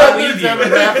 I don't even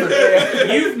believe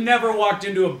you. You've never walked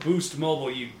into a Boost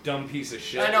Mobile, you dumb piece of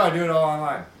shit. I know. I do it all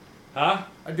online. Huh?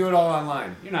 I I do it all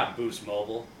online. You're not Boost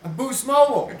Mobile. I'm Boost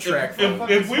Mobile.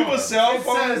 If we were cell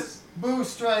phones, it says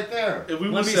Boost right there. If we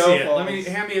were Let me cell see phones, it.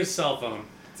 Hand me his cell phone. It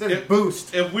says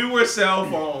Boost. If we were cell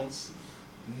phones,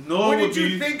 What did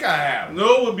you think I have?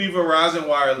 No, it would be Verizon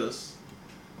Wireless.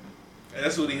 And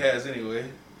that's what he has anyway.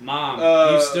 Mom,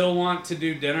 you still want to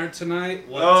do dinner tonight?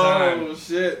 What time? Oh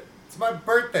shit! It's my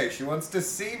birthday. She wants to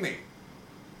see me.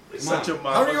 He's such a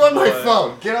mama's How are you on my boy.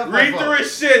 phone? Get off my Read phone. through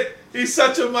his shit. He's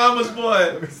such a mama's boy.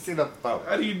 Let me see the phone.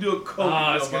 How do you do a code?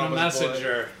 Oh, it's gonna message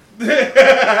her.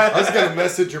 I was gonna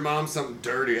message your mom something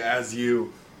dirty as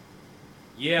you.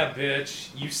 Yeah, bitch.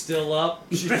 You still up?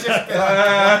 She just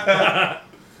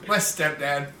my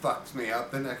stepdad fucks me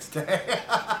up the next day.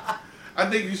 I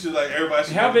think you should everybody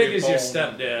should. How big is your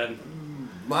stepdad?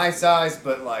 My size,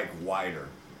 but wider.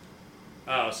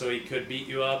 Oh, so he could beat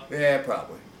you up? Yeah,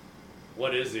 probably.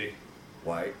 What is he?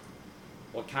 White.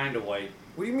 What kind of white?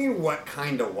 What do you mean, what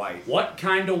kind of white? What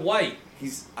kind of white?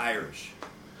 He's Irish.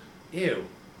 Ew.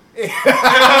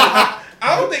 I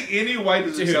don't think any white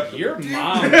is Dude, acceptable. your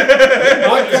mom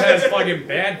just has fucking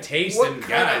bad taste in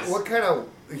guys. What kind of,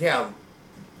 yeah.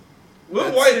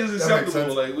 What white is that makes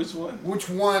acceptable? sense. Which one? Which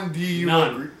one do you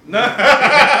None. agree?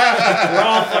 We're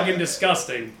all fucking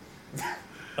disgusting.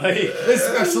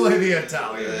 Especially the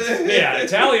Italians. Yeah,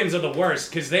 Italians are the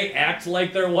worst because they act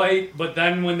like they're white, but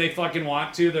then when they fucking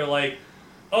want to, they're like,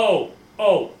 oh,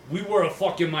 we were a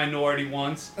fucking minority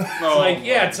once. It's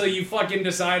until you fucking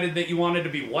decided that you wanted to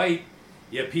be white,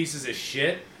 you pieces of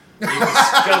shit. You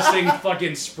disgusting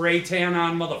fucking spray tan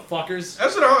on motherfuckers.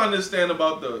 That's what I don't understand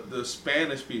about the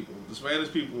Spanish people. The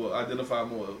Spanish people identify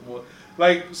more.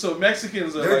 So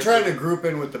Mexicans are They're trying to group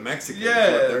in with the Mexicans.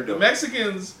 Yeah, what they're doing. the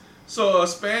Mexicans. So a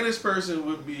Spanish person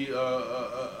would be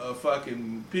a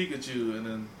fucking Pikachu, and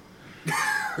then.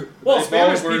 Well,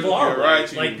 Spanish version people are of white.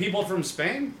 Raichu. Like people from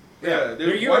Spain. Yeah,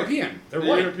 they're European. They're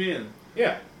white. European.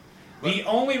 Yeah. The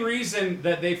only reason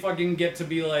that they fucking get to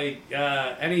be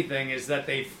anything is that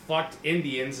they fucked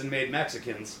Indians and made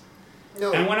Mexicans.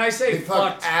 No, and when I say they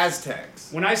fucked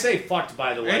Aztecs. When I say fucked,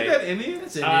 by the way, Ain't that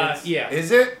Indians? Yeah.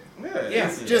 Is it? Yeah.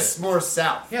 It's just more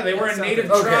south. Yeah, they were a native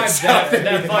Okay, tribe south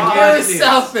that fucking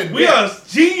south. We are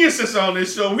geniuses on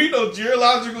this show. We know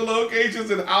geological locations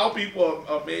and how people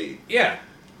are made. Yeah.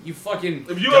 You fucking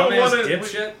if you dumbass ever want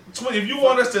dipshit. If you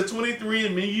want us to 23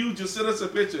 and me, you just send us a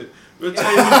picture. We'll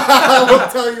tell you. We'll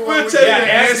tell you what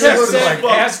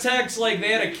Aztecs, they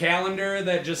had a calendar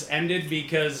that just ended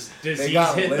because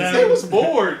disease hit them. They was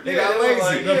bored. They got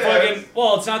lazy.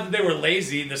 It's not that they were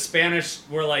lazy. The Spanish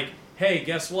were like, hey,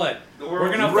 guess what?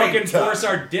 We're going to fucking force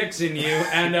our dicks in you,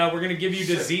 and we're going to give you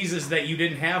diseases that you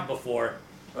didn't have before.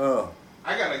 Oh.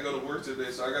 I got to go to work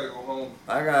today, so I got to go home.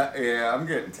 I'm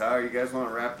getting tired. You guys want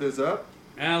to wrap this up?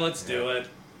 Yeah, let's do it.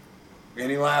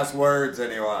 Any last words,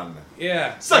 anyone?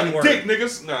 Yeah. Suck dick,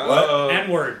 niggas. What?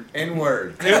 N-word.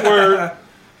 N-word. N-word.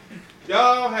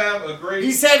 Y'all have a great...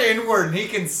 He said N-word, and he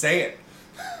can say it.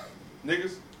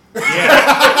 Niggas.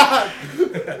 Yeah.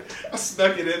 I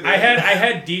snuck it in there. I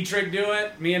had Dietrich do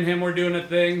it. Me and him were doing a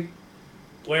thing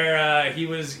where he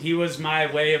was my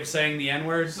way of saying the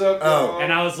N-word.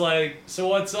 And I was like, so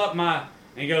what's up, ma?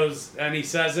 And he goes, and he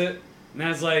says it. And I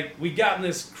was like, we got in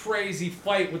this crazy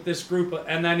fight with this group.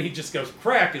 And then he just goes,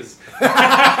 crackers. And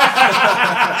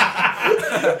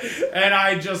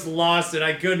I just lost it.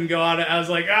 I couldn't go on it. I was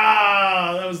like,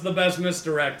 that was the best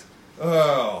misdirect.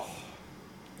 Oh.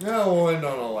 Yeah, we'll end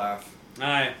on a laugh. All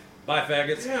right. Bye,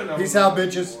 faggots. Peace out,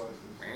 bitches.